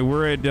 All right,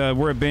 we're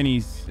at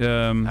Benny's.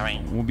 All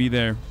right. We'll be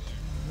there.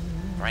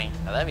 All right,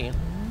 I love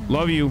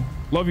you.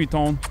 Love you,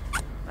 Tone.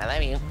 I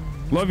love you.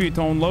 Love you,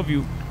 Tone. Love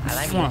you. I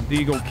love Mwah. you. There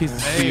you go.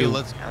 Kisses for Hey, you. I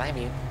love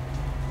you.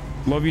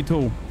 Love you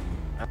too.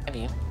 I love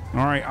you.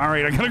 All right,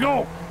 I gotta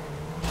go.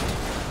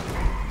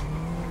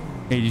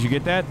 Hey, did you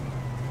get that?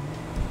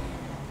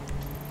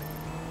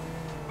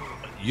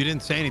 You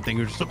didn't say anything.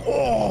 You were just like,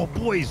 oh,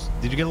 boys.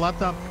 Did you get a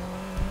laptop?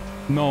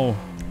 No.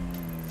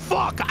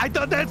 Fuck, I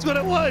thought that's what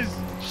it was.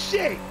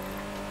 Shit.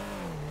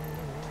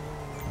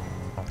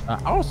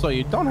 Also,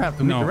 you don't have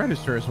to meet the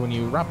registers when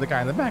you rob the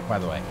guy in the back, by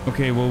the way.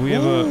 Okay, well we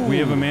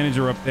have a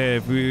manager up there.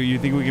 If you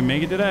think we can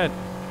make it to that?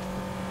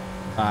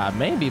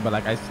 Maybe, but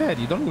like I said,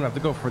 you don't even have to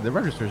go for the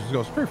registers. Just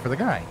go straight for the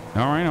guy.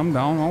 All right, I'm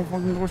down. I'll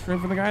fucking go straight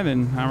for the guy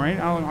then. All right,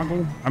 I'll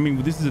go. I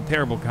mean, this is a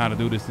terrible car to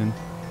do this in.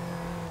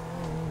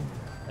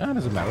 It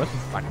doesn't matter. Let's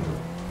just fucking do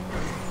it.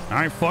 All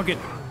right, fuck it.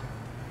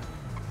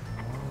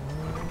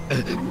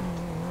 I'm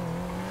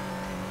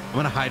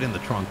gonna hide in the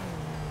trunk.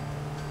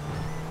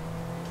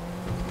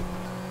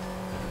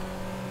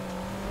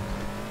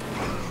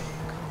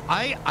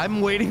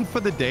 I'm waiting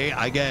for the day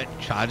I get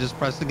charges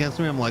pressed against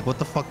me. I'm like, what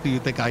the fuck do you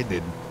think I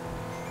did?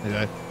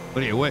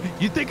 What do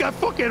you think I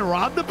fucking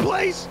robbed the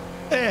place?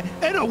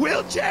 In a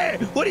wheelchair?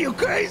 What are you,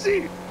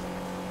 crazy?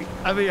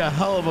 I mean, a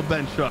hell of a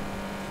bench truck.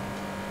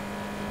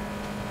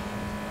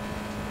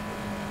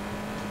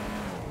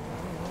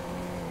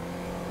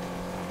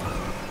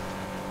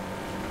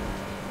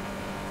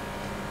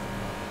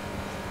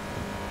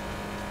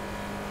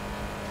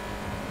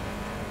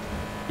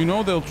 You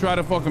know they'll try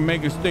to fucking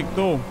make it stick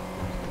too.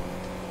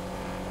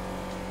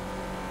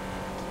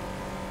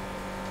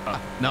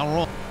 Now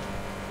roll.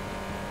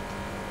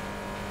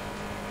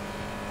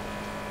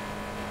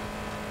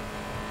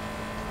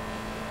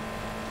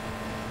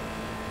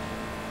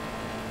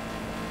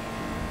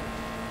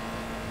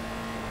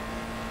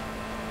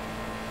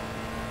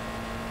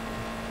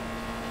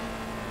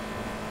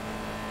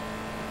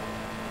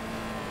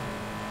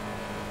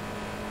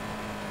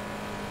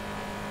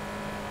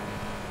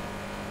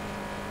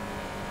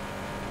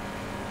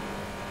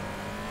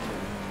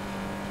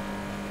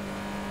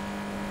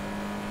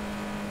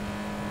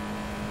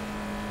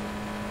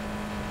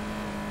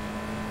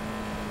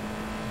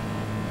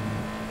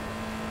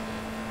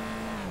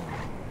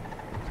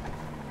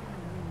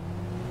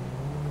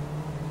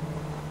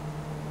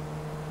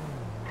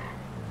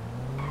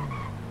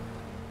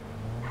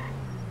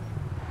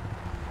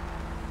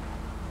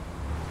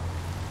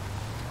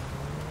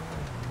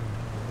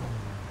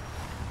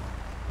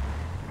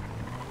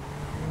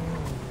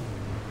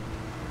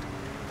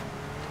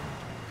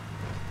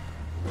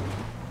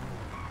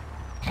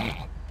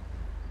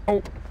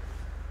 Oh.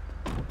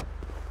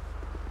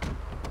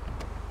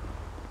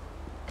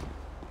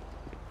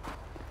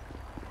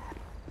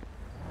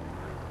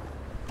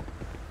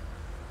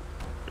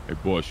 Hey,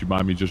 boss, you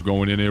mind me just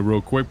going in there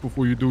real quick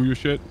before you do your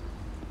shit?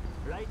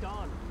 Right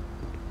on.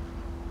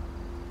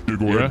 Yeah,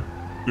 go ahead.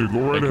 Yeah,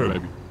 go right ahead.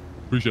 Baby.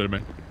 Appreciate it,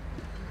 man.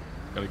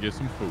 Gotta get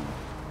some food.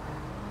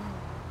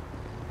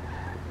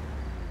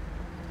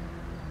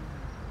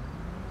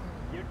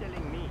 You're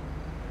telling me.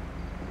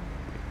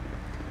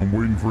 I'm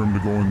waiting for him to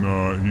go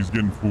in. He's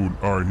getting food.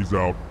 All right, he's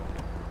out.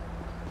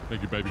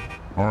 Thank you, baby.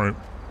 All right.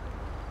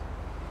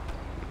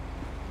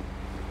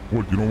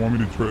 What, you don't want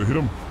me to try to hit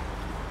him?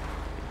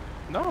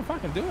 No,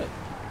 fucking do it.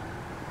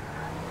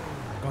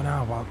 Go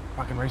now while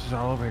fucking racers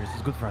are all over here. This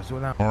is good for us. Do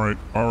it now.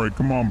 All right,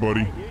 come on,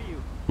 buddy.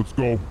 Let's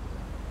go.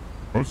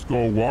 Let's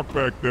go. Walk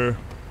back there.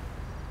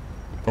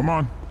 Come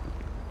on.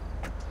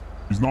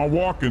 He's not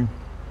walking.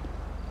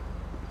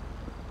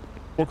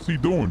 What's he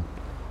doing?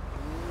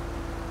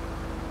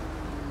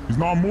 He's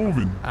not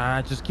moving.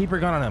 Just keep your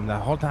gun on him the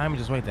whole time and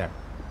just wait there.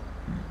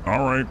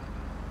 All right.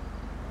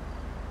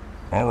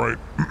 All right.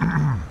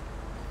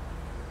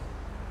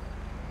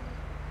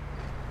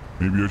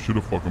 Maybe I should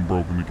have fucking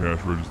broken the cash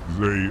registers.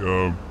 Hey,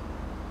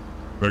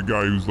 that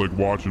guy who's like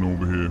watching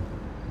over here.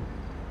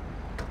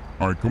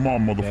 All right, come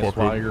on, motherfucker. That's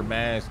why you're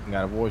masked and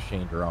got a voice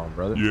changer on,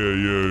 brother.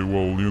 Yeah,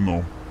 well, you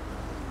know.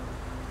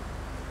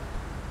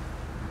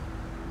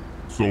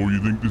 So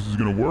you think this is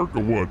gonna work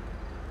or what?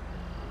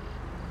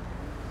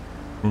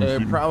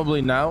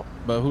 Probably not,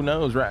 but who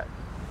knows, right?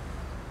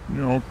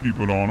 Yeah, I'll keep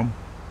it on him.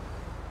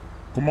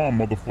 Come on,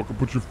 motherfucker,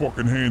 put your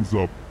fucking hands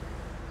up.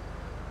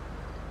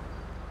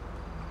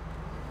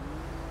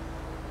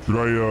 Should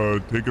I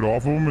take it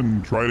off of him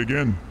and try it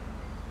again?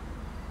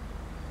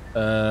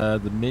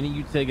 The minute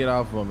you take it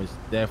off of him, it's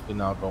definitely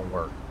not gonna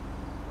work.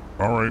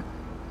 All right.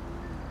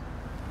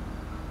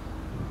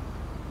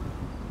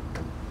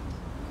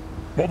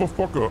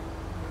 Motherfucker,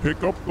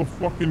 pick up the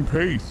fucking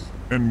pace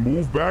and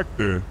move back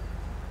there.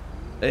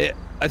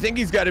 I think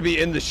he's got to be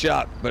in the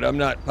shop, but I'm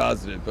not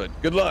positive. But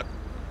good luck.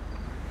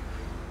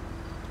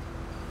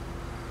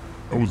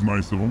 That was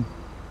nice of him.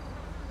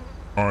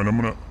 All right,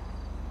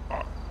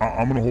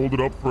 I'm gonna hold it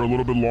up for a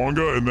little bit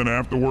longer, and then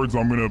afterwards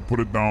I'm gonna put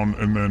it down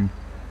and then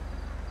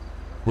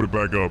put it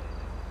back up.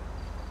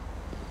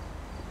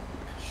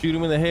 Shoot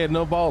him in the head,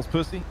 no balls,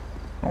 pussy.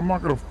 I'm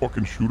not gonna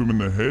fucking shoot him in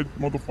the head,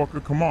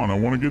 motherfucker. Come on, I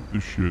want to get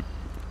this shit.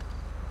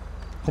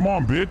 Come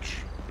on, bitch.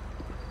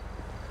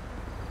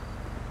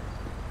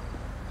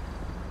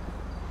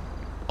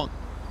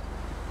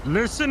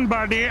 Listen,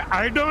 buddy,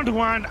 I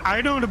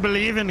don't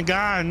believe in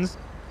guns.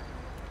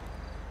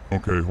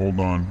 Okay, hold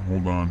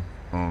on.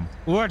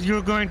 What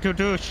you going to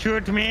do,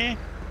 shoot me?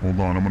 Hold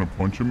on, I'm gonna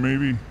punch him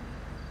maybe?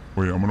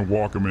 Wait, I'm gonna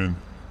walk him in.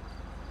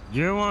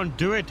 You won't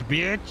do it,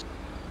 bitch.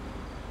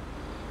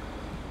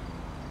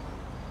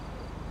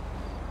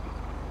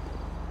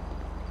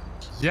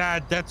 Yeah,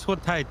 that's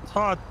what I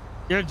thought.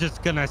 You're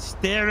just gonna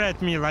stare at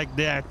me like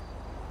that.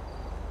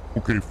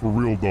 Okay, for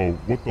real though,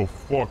 what the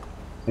fuck?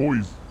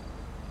 Boys.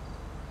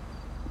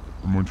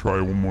 I'm gonna try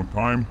it one more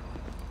time.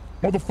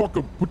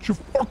 Motherfucker, put your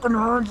fucking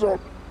hands up.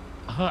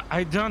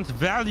 I don't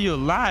value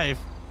life.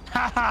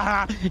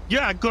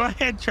 Yeah, go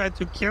ahead, try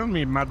to kill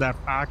me,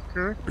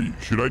 motherfucker.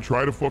 Should I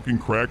try to fucking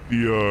crack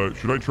the,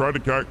 should I try to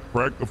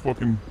crack the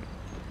fucking...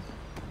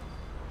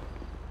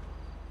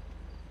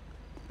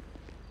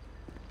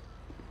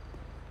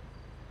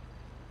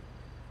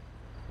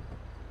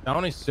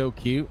 Donnie's so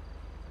cute.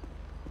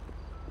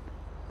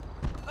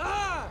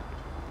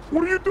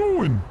 What are you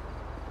doing?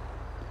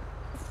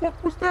 The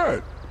fuck was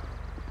that?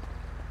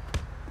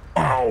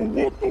 Ow,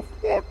 what the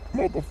fuck,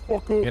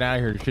 motherfucker? Get out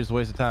of here. It's just a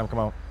waste of time. Come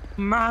on.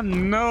 My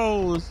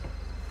nose.